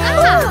day.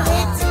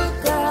 Little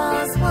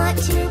girls want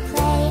to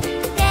play.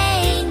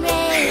 Rain,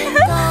 rain,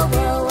 go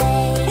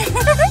away.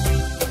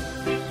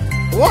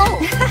 Whoa!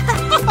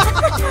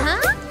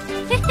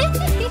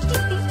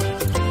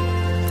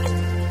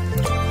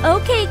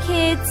 Okay,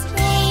 kids,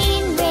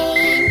 Rain,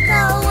 rain,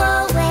 go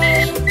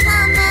away.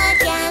 Come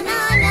again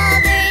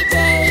another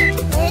day.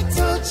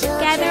 Little children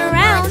Gather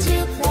around. want to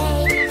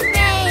play.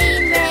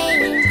 Rain,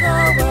 rain, go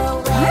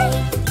away.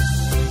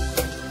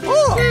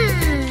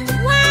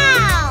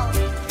 Wow!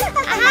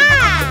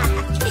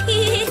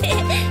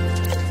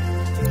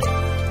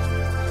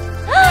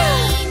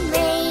 Rain,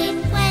 rain,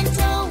 went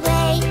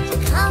away.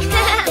 Come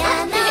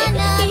again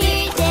another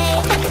day.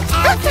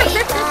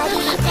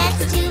 Everybody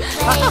gets to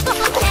play.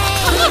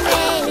 Rain,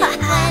 rain,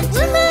 went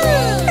away.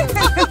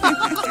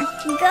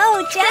 go,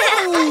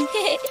 Johnny!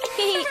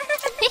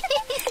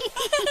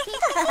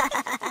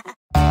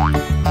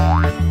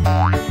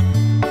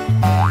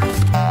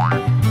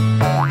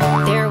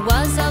 There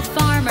was a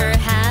farmer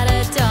had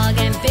a dog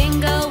and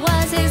Bingo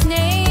was his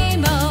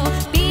name. Oh,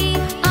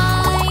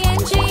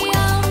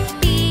 B-I-N-G-O,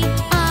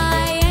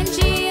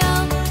 B-I-N-G-O,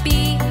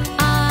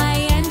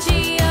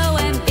 B-I-N-G-O,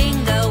 and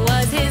Bingo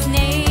was his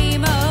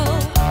name. Oh,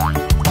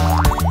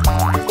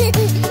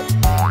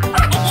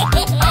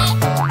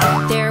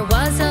 there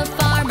was a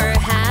farmer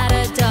had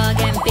a dog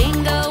and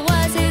Bingo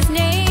was his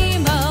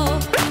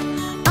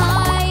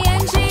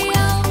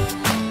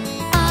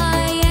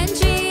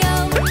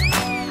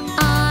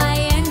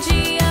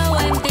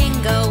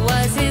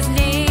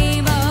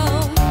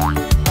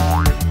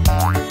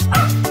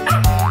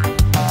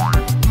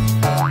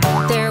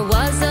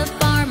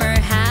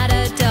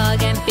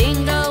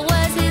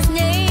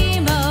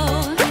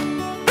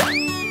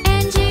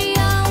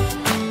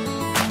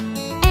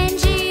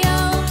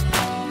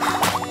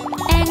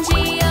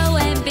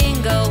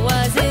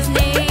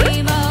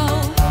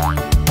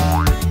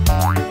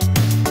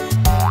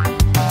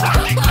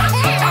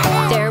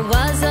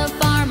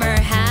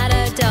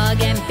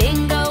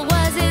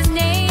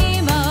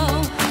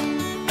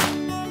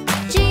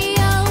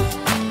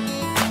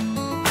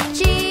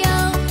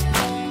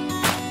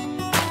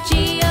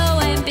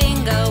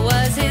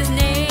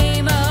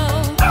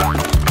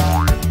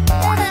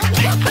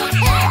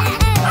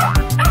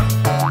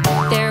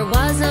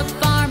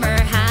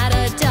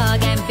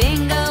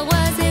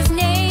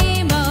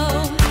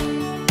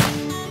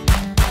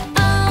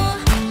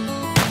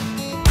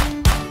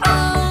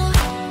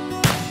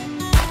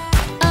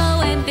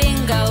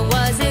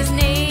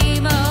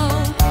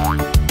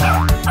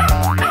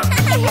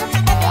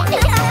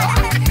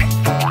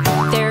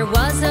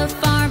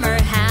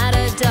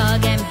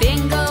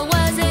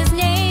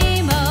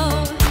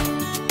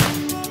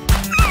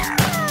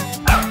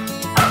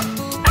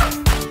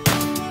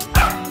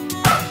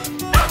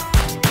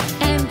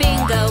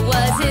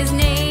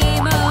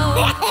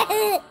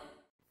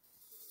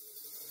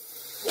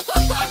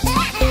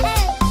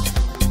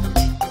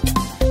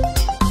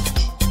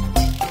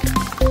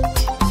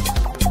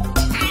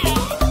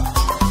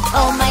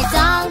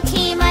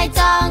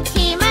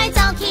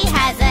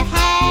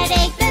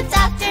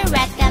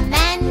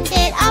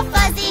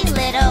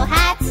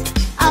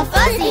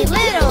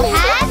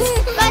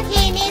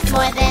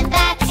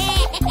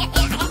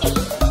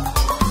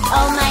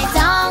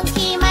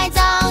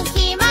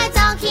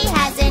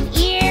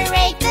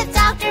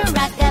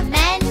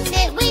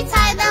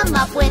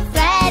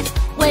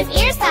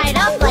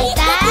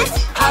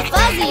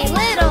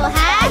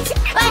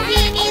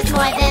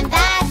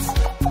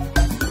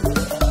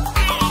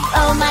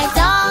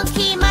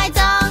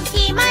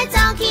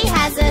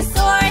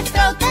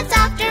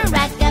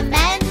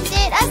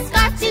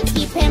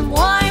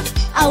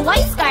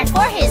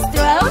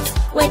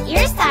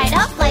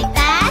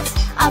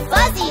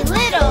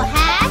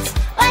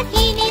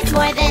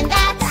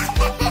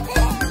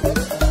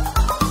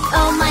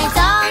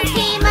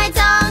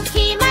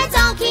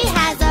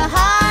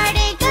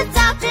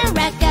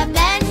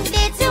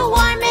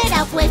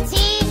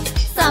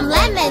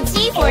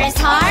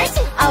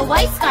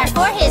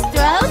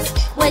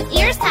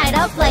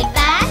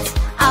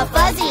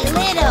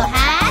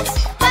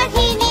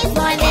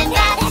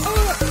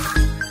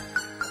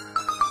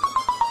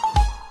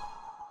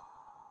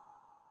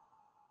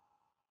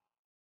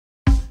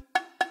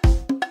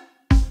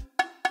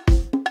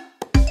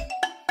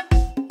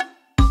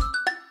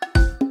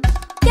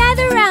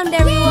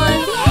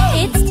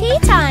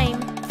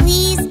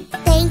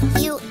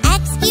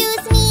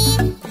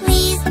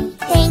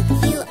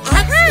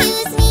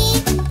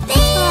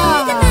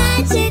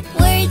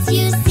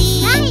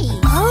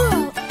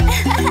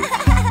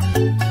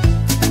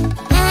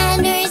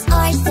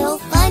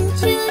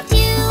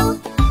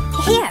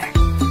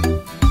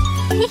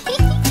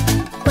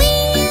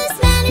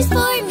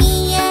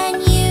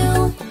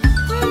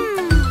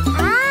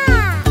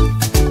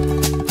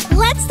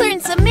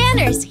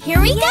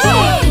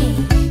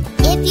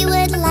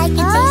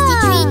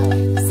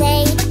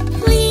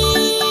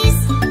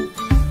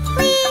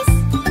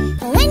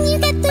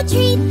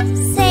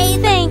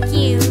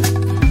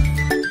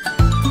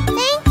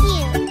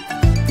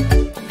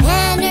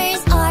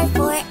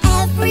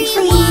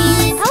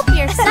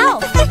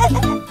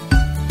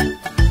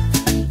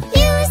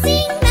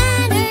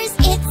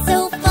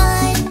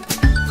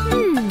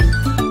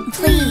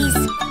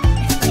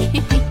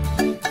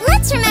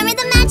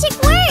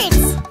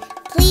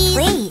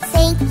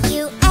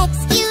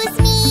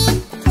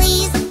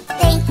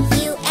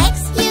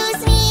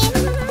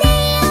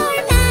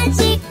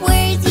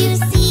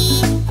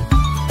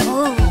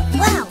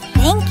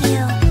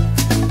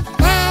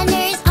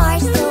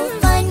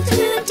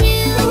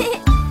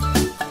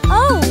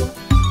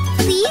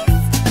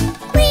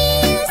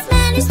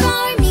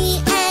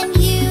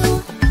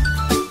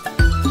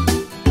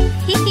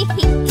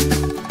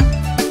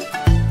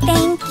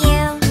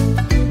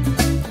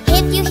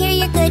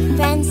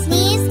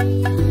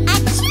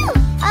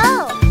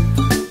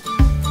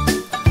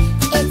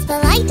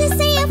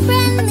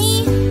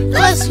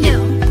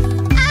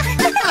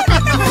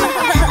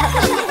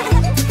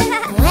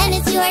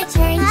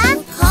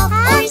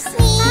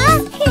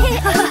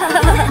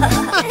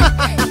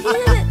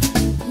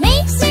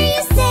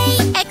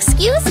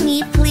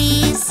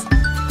please.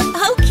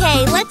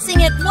 Okay, let's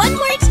sing it one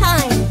more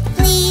time.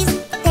 Please,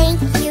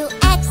 thank you,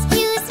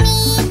 excuse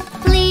me.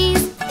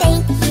 Please,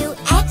 thank you,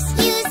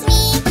 excuse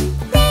me.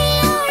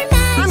 They are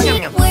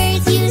magic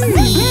words you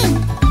see.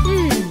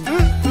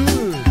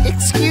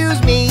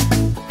 Excuse me.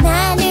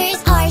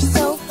 Manners are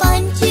so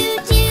fun to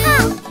do.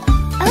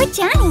 Oh,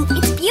 Johnny,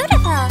 it's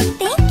beautiful.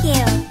 Thank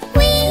you.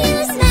 We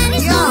use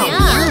manners for me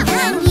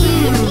and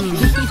you.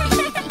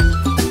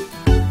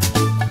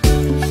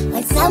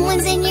 When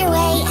someone's in your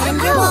way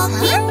and you're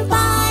walking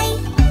by,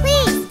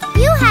 please,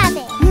 you have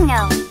it.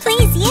 No,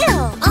 please you.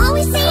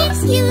 Always say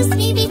excuse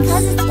me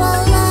because it's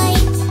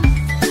polite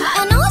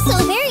and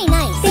also very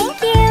nice.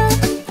 Thank you.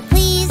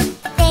 Please,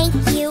 thank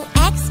you,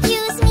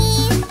 excuse me.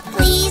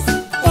 Please,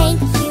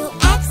 thank you,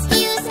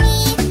 excuse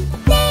me.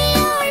 They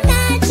are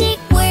magic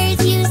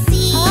words you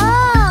see.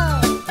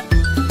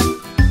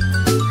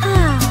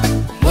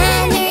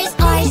 Manners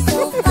are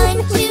so fun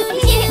to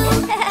do.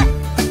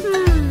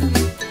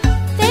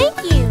 Thank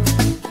you.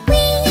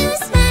 We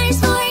use manners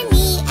for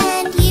me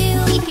and you.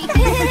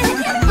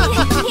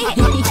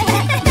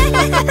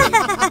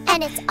 And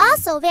it's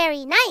also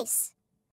very nice.